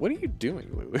AFK. What are you doing,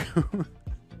 Lulu?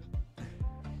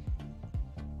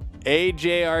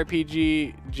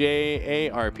 AJRPG,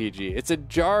 JARPG. It's a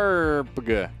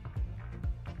JARPG.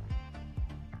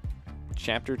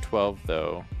 Chapter 12,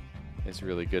 though, is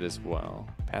really good as well.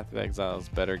 Path of Exile is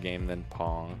a better game than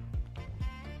Pong.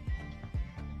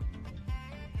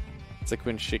 It's like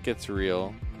when shit gets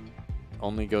real,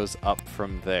 only goes up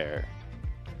from there.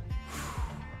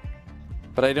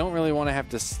 But I don't really want to have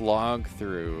to slog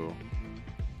through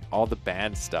all the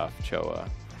bad stuff, Choa.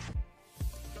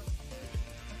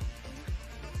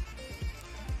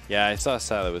 Yeah, I saw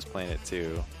Silo was playing it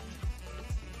too.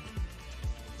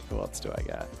 Who else do I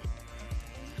got?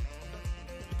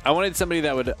 I wanted somebody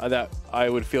that I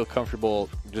would feel comfortable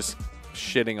just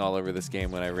shitting all over this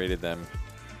game when I rated them,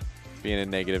 being a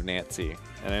negative Nancy.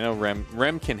 And I know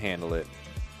Rem can handle it.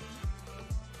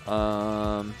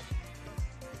 So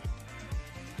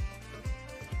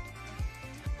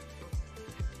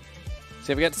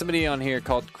I've got somebody on here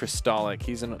called Crystallic.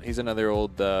 He's another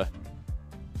old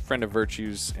friend of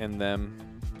Virtue's and them.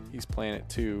 He's playing it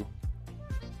too.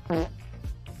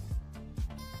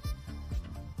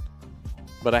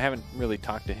 But I haven't really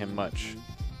talked to him much.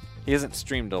 He hasn't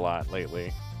streamed a lot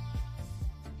lately.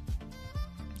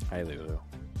 Hi, Lulu.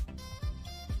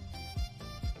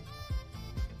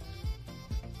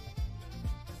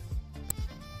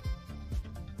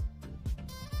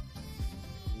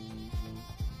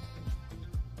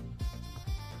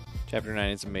 Chapter 9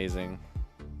 is amazing.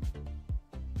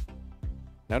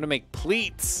 Now to make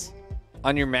pleats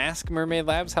on your mask, Mermaid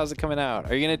Labs. How's it coming out?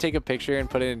 Are you going to take a picture and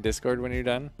put it in Discord when you're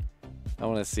done? I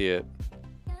want to see it.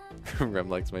 Rem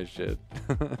likes my shit.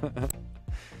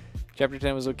 Chapter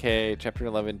 10 was okay. Chapter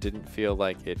 11 didn't feel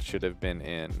like it should have been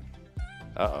in.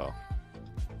 Uh-oh.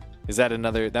 Is that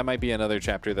another... That might be another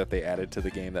chapter that they added to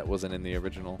the game that wasn't in the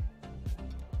original.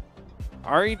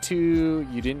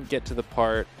 RE2, you didn't get to the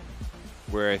part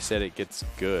where I said it gets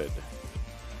good.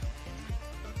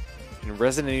 In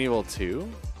Resident Evil 2?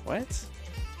 What? Is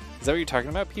that what you're talking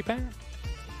about, Peepan?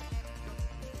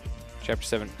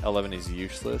 Chapter 11 is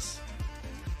useless.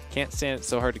 Can't stand it,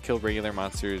 so hard to kill regular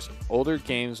monsters. Older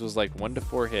games was like 1 to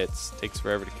 4 hits. Takes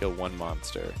forever to kill one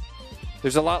monster.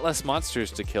 There's a lot less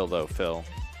monsters to kill though, Phil.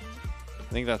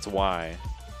 I think that's why.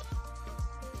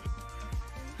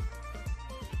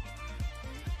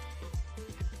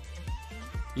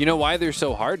 You know why they're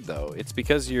so hard though? It's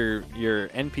because your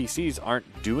NPCs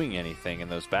aren't doing anything in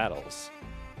those battles.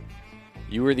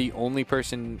 You were the only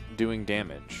person doing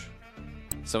damage.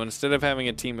 So instead of having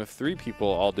a team of 3 people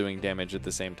all doing damage at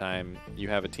the same time, you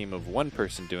have a team of 1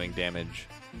 person doing damage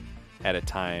at a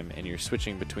time, and you're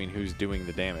switching between who's doing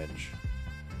the damage.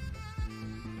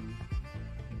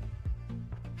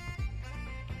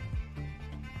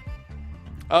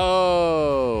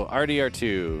 Oh,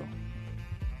 RDR2.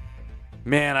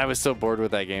 Man, I was so bored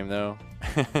with that game, though.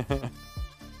 I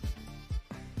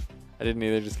didn't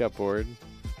either, just got bored.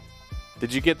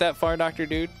 Did you get that far, Dr.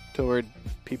 Dude? To where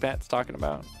P-Pat's talking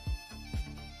about?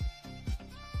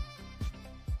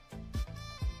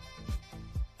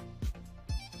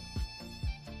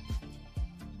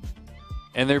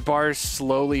 And their bars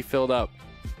slowly filled up.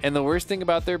 And the worst thing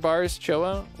about their bars,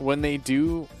 Choa, when they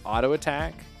do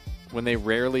auto-attack, when they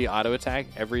rarely auto-attack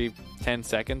every 10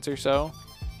 seconds or so,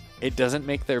 it doesn't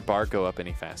make their bar go up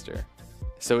any faster.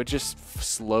 So it just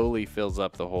slowly fills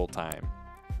up the whole time.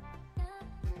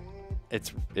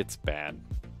 It's bad.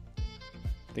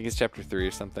 I think it's chapter 3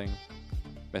 or something.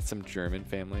 Met some German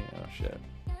family. Oh shit.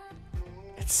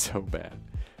 It's so bad.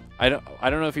 I don't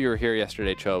know if you were here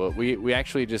yesterday, Cho, but we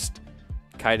actually just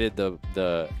kited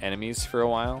the enemies for a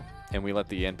while, and we let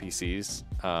the NPCs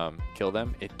kill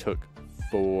them. It took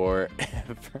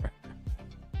forever.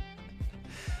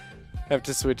 I have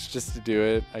to switch just to do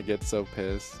it. I get so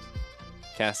pissed.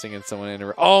 Casting and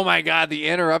someone oh my god, the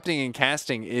interrupting and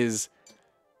casting is...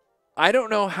 I don't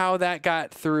know how that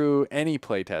got through any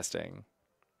playtesting.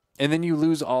 And then you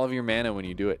lose all of your mana when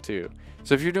you do it too.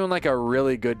 So if you're doing like a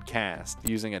really good cast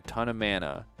using a ton of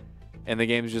mana, and the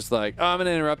game's just like, oh, I'm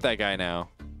gonna interrupt that guy now.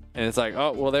 And it's like,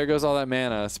 oh, well, there goes all that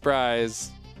mana.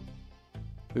 Surprise.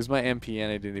 There's my MP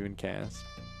and I didn't even cast.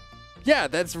 Yeah,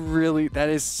 that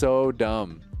is so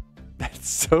dumb. That's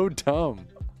so dumb.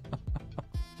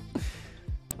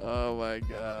 Oh my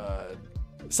god.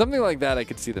 Something like that I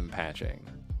could see them patching.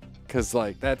 Cause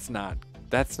like that's not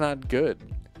good.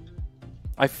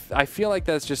 I feel like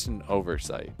that's just an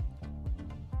oversight.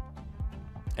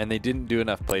 And they didn't do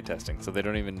enough playtesting, so they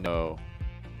don't even know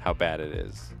how bad it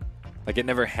is. Like it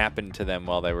never happened to them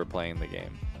while they were playing the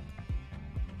game.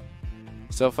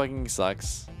 So fucking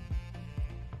sucks.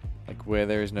 Like where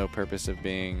there is no purpose of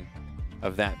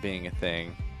that being a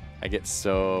thing. I get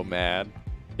so mad.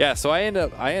 Yeah, so I end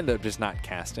up just not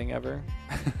casting ever.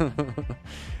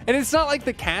 And it's not like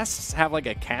the casts have like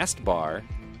a cast bar,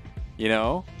 you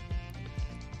know?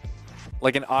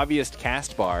 Like an obvious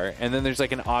cast bar, and then there's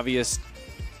like an obvious,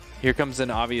 here comes an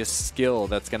obvious skill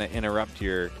that's gonna interrupt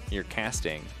your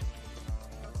casting.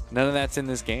 None of that's in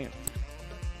this game.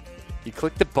 You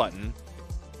click the button,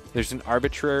 there's an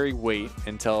arbitrary wait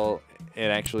until it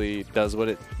actually does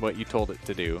what you told it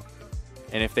to do.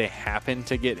 And if they happen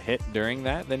to get hit during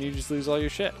that, then you just lose all your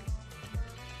shit.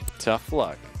 Tough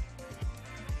luck.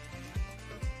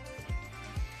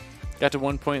 Got to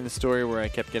one point in the story where I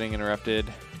kept getting interrupted.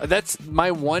 That's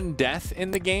my one death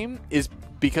in the game is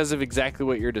because of exactly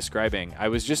what you're describing. I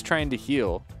was just trying to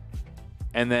heal,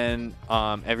 and then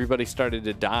everybody started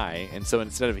to die, and so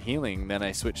instead of healing, then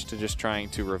I switched to just trying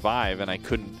to revive, and I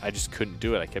just couldn't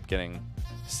do it. I kept getting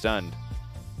stunned.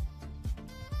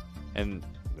 And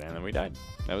then we died.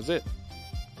 That was it.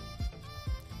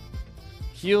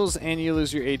 Heals and you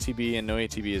lose your ATB, and no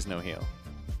ATB is no heal.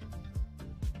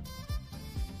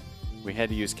 We had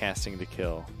to use casting to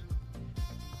kill.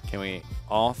 Can we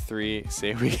all three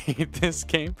say we hate this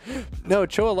game? No,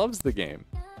 Choa loves the game.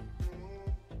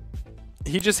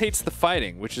 He just hates the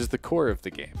fighting, which is the core of the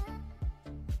game.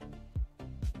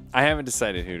 I haven't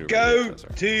decided who to go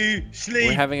to sleep.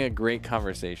 We're having a great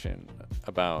conversation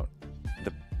about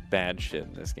the bad shit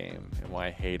in this game and why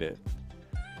I hate it.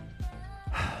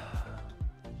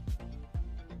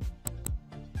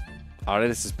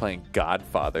 Audis is playing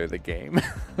Godfather, the game.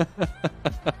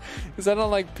 Is that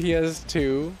on like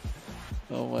PS2?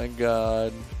 Oh my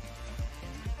god.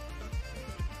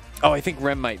 Oh, I think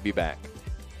Rem might be back.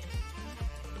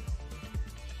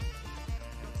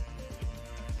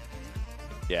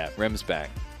 Yeah, Rem's back.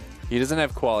 He doesn't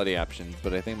have quality options,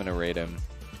 but I think I'm gonna raid him.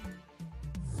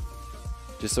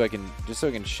 Just so I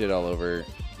can shit all over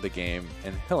the game,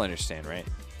 and he'll understand, right?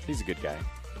 He's a good guy.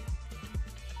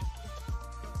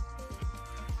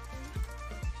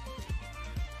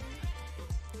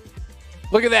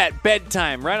 Look at that,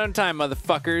 bedtime, right on time,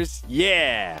 motherfuckers.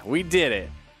 Yeah, we did it.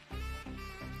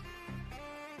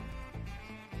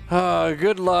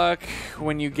 Good luck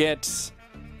when you get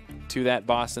to that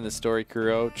boss in the story,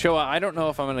 Kuro. Choa, I don't know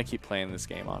if I'm gonna keep playing this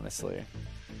game, honestly.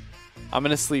 I'm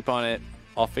gonna sleep on it.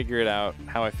 I'll figure it out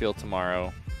how I feel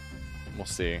tomorrow. We'll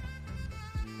see.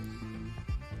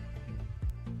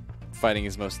 Fighting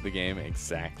is most of the game,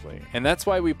 exactly. And that's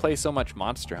why we play so much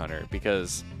Monster Hunter,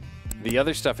 because the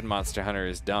other stuff in Monster Hunter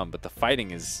is dumb, but the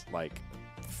fighting is like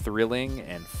thrilling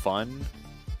and fun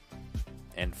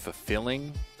and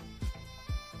fulfilling.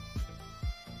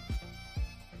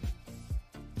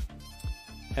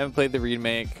 Haven't played the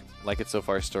remake, like it so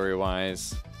far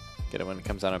story-wise. Get it when it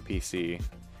comes out on PC.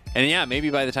 And yeah, maybe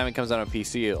by the time it comes out on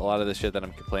PC, a lot of the shit that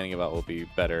I'm complaining about will be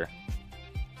better.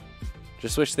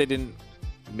 Just wish they didn't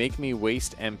make me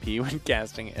waste MP when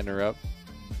casting interrupt.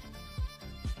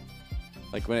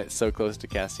 Like when it's so close to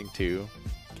casting 2,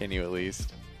 can you at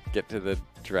least get to the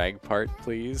drag part,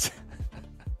 please?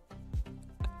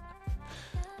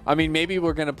 I mean, maybe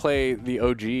we're going to play the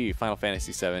OG Final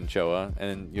Fantasy VII, Choa,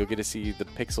 and you'll get to see the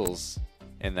pixels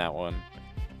in that one.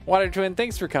 Water Twin,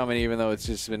 thanks for coming, even though it's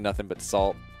just been nothing but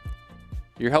salt.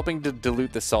 You're helping to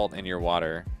dilute the salt in your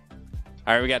water.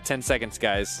 All right, we got 10 seconds,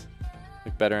 guys.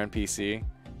 Look better on PC.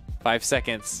 5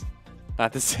 seconds.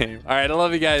 Not the same. All right, I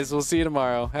love you guys. We'll see you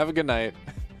tomorrow. Have a good night.